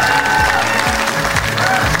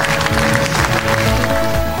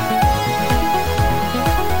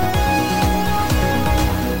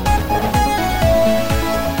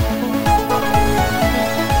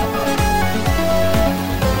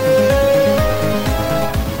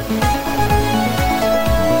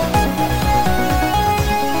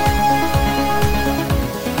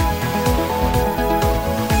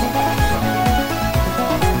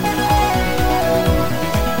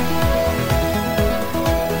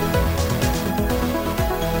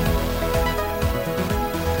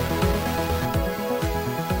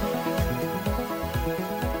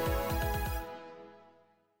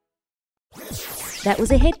 That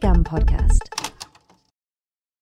was a HeadGum podcast.